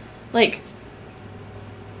 Like,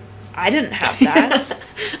 I didn't have that.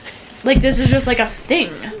 Like, this is just like a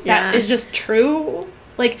thing that is just true.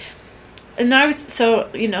 Like, and I was, so,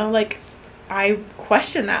 you know, like, I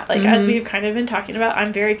question that. Like, as we've kind of been talking about,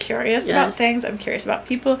 I'm very curious about things. I'm curious about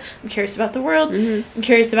people. I'm curious about the world. I'm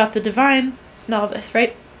curious about the divine and all of this,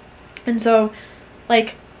 right? And so,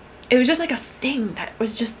 like, it was just like a thing that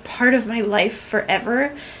was just part of my life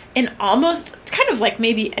forever, and almost kind of like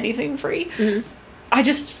maybe anything free. I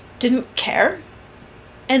just didn't care.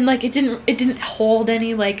 And like it didn't hold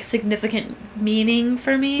any like significant meaning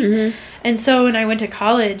for me. And so when I went to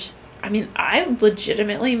college, I mean, I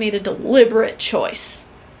legitimately made a deliberate choice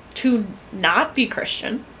to not be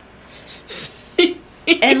Christian.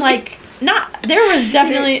 And like, there was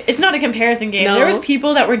definitely, it's not a comparison game. No. There was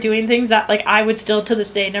people that were doing things that like I would still to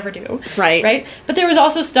this day never do. Right? But there was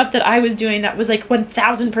also stuff that I was doing that was like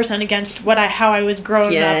 1000% against how I was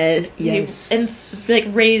growing up. Yes. And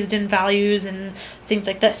like raised in values and things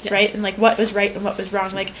like this, right? And like what was right and what was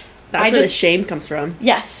wrong. Like, that's where the shame comes from.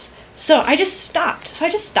 Yes. So I just stopped.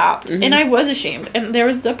 And I was ashamed. And there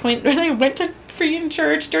was the point when I went to freaking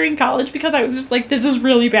church during college because I was just like, this is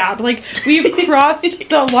really bad. Like, we've crossed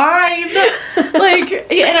the line. Like,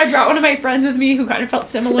 and I brought one of my friends with me who kind of felt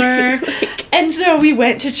similar. And so we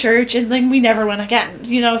went to church, and then we never went again,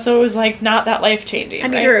 you know? So it was like not that life-changing. I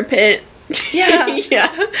need to repent. Yeah.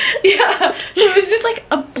 Yeah. So it was just like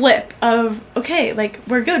a blip of, okay, like,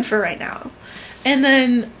 we're good for right now. And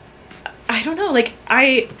then, I don't know, like,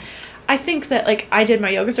 I think that, like, I did my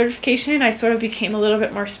yoga certification. I sort of became a little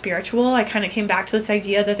bit more spiritual. I kind of came back to this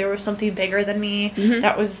idea that there was something bigger than me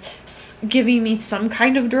that was giving me some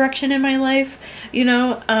kind of direction in my life, you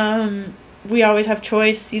know? We always have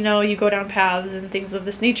choice, you know, you go down paths and things of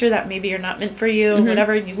this nature that maybe are not meant for you,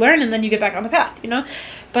 whatever, and you learn, and then you get back on the path, you know?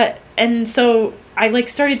 And so I, like,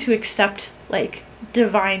 started to accept, like,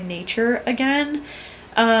 divine nature again,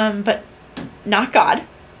 but not God.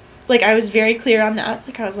 Like, I was very clear on that.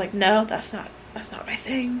 Like, I was like, no, that's not my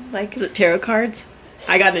thing. Like, is it tarot cards?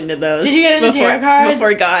 I got into those. Did you get into tarot cards?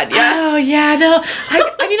 Before God, yeah. Oh, yeah, no.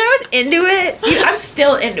 I mean, I was into it. I'm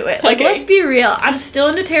still into it. Like, let's be real. I'm still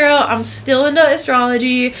into tarot. I'm still into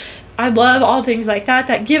astrology. I love all things like that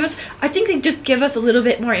I think they just give us a little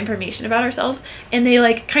bit more information about ourselves, and they,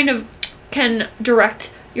 like, kind of can direct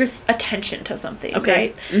your attention to something,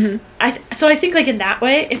 right? So I think, like, in that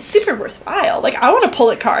way, it's super worthwhile. Like, I want to pull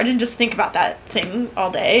a card and just think about that thing all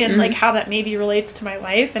day, and like how that maybe relates to my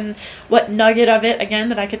life, and what nugget of it again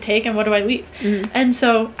that I could take, and what do I leave. And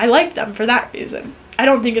so I like them for that reason. I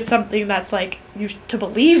don't think it's something that's like you to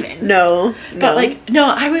believe in. No. But like,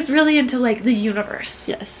 no, I was really into like the universe.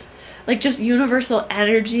 Yes. Like, just universal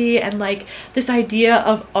energy, and like this idea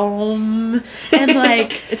of Om, and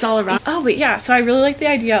like it's all around. Oh, but yeah, so I really like the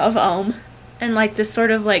idea of Om, and like this sort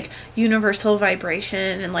of like universal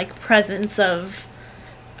vibration and like presence of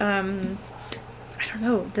I don't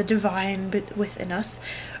know, the divine within us.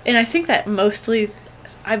 And I think that mostly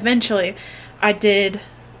eventually I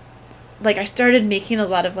started making a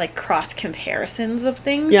lot of like cross comparisons of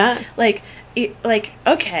things. Yeah. Like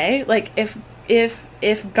okay, like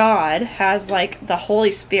if God has, like, the Holy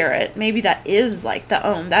Spirit, maybe that is, like, the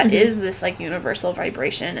Om. That is this, like, universal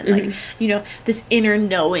vibration and, like, you know, this inner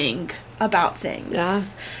knowing about things. Yeah.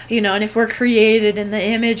 You know, and if we're created in the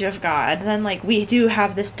image of God, then, like, we do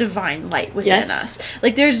have this divine light within us.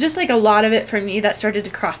 Like, there's just, like, a lot of it for me that started to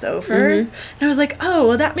cross over. And I was like, oh,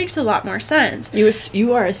 well, that makes a lot more sense.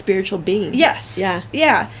 You are a spiritual being. Yes. Yeah.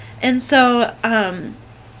 Yeah. And so,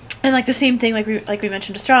 and, like, the same thing, like we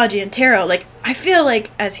mentioned astrology and tarot, like, I feel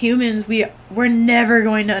like as humans, we're never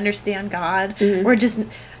going to understand God. We're just,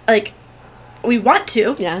 like, we want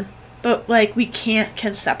to. Yeah. But, like, we can't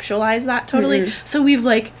conceptualize that totally. So we've,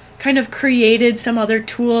 like, kind of created some other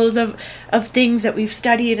tools of things that we've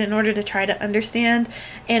studied in order to try to understand.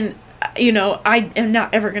 And, you know, I am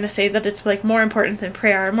not ever going to say that it's, like, more important than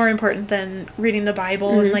prayer, or more important than reading the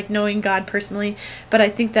Bible and, like, knowing God personally. But I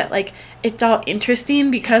think that, like, it's all interesting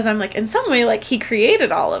because I'm, like, in some way, like, he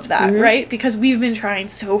created all of that, right? Because we've been trying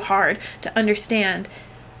so hard to understand,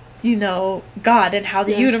 you know, God and how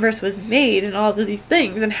the universe was made and all of these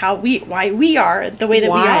things, and why we are the way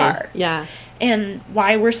that we are. Yeah. And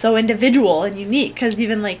why we're so individual and unique, because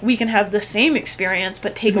even, like, we can have the same experience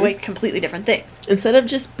but take away completely different things. Instead of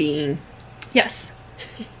just being. Yes.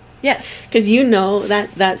 Yes. Because you know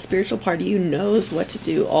that spiritual part of you knows what to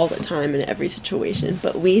do all the time in every situation.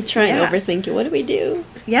 But we try and overthink it. What do we do?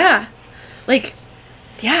 Yeah. Like,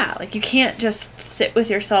 like you can't just sit with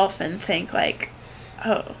yourself and think like,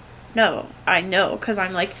 oh, no, I know. Because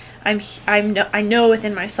I'm like, I know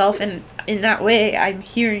within myself, and in that way I'm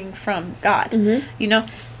hearing from God, you know?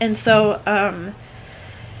 And so,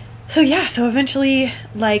 so eventually,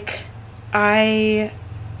 like, I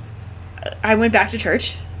went back to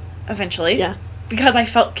church eventually. Yeah. Because I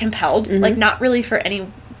felt compelled, like, not really for any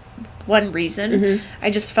one reason.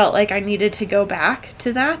 I just felt like I needed to go back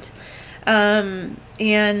to that,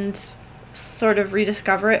 and sort of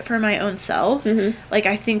rediscover it for my own self. Like,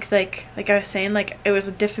 I think, like I was saying, like, it was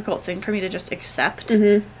a difficult thing for me to just accept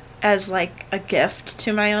as, like, a gift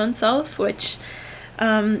to my own self, which,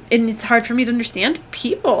 and it's hard for me to understand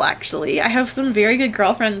people, actually. I have some very good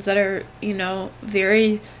girlfriends that are, you know,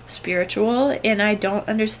 very spiritual, and I don't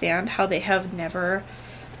understand how they have never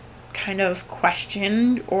kind of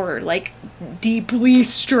questioned or, like, deeply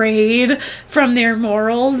strayed from their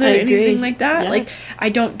morals or anything like that. Like, I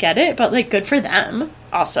don't get it, but, like, good for them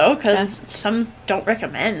also, because some don't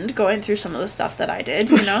recommend going through some of the stuff that I did,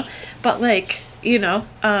 you know? But, like, you know,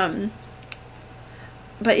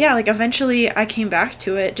 but yeah, like, eventually I came back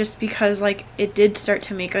to it just because, like, it did start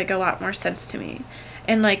to make, like, a lot more sense to me.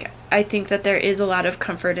 And, like, I think that there is a lot of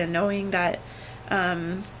comfort in knowing that,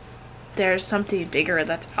 there's something bigger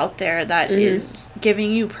that's out there that is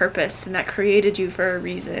giving you purpose, and that created you for a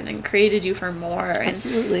reason and created you for more.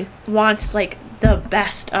 Absolutely. And wants, like, the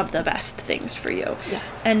best of the best things for you. Yeah.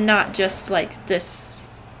 And not just, like, this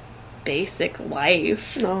basic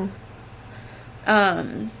life. No.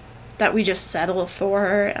 That we just settle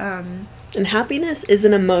for. And happiness is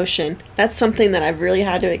an emotion. That's something that I've really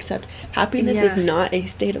had to accept. Happiness is not a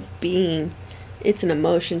state of being. It's an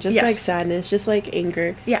emotion, just like sadness, just like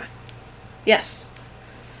anger. Yeah. Yes.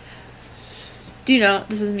 Do you know,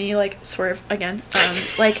 this is me, like, swerve again.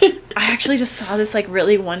 Like, I actually just saw this, like,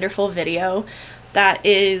 really wonderful video that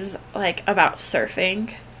is, like, about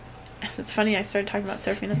surfing. It's funny, I started talking about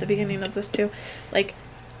surfing at the beginning of this, too. Like,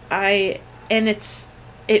 it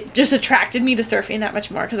just attracted me to surfing that much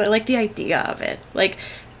more, because I like the idea of it. Like,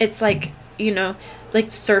 it's, like, you know, like,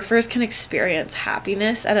 surfers can experience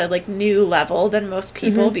happiness at a, like, new level than most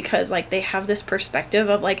people, because, like, they have this perspective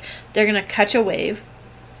of, like, they're gonna catch a wave,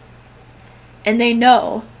 and they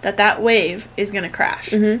know that that wave is gonna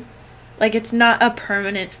crash. Like, it's not a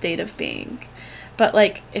permanent state of being. But,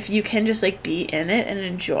 like, if you can just, like, be in it and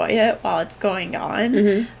enjoy it while it's going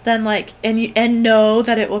on, then, like, and know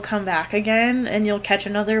that it will come back again and you'll catch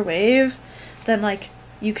another wave, then, like,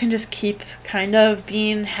 you can just keep kind of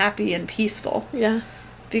being happy and peaceful. Yeah.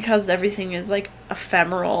 Because everything is, like,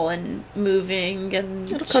 ephemeral and moving and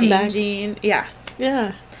it'll changing. Come back. Yeah.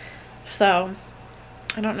 Yeah. So,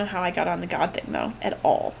 I don't know how I got on the God thing, though, at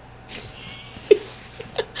all.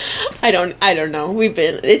 I don't know.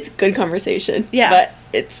 It's good conversation. Yeah. But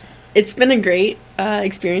it's been a great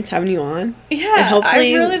experience having you on. Yeah. And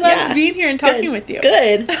hopefully, I really love being here and talking with you.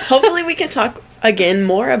 Good. Hopefully we can talk again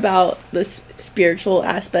more about the spiritual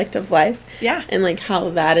aspect of life. Yeah. And, like, how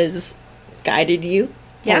that has guided you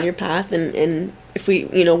on your path. And if we,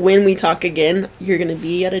 you know, when we talk again, you're going to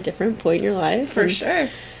be at a different point in your life. For sure.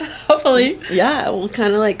 Hopefully. Yeah. We'll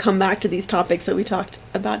kind of, like, come back to these topics that we talked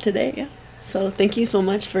about today. Yeah. So thank you so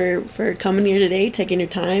much for coming here today, taking your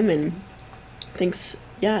time, and thanks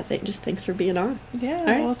for being on. Yeah,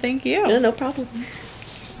 well, thank you. No problem.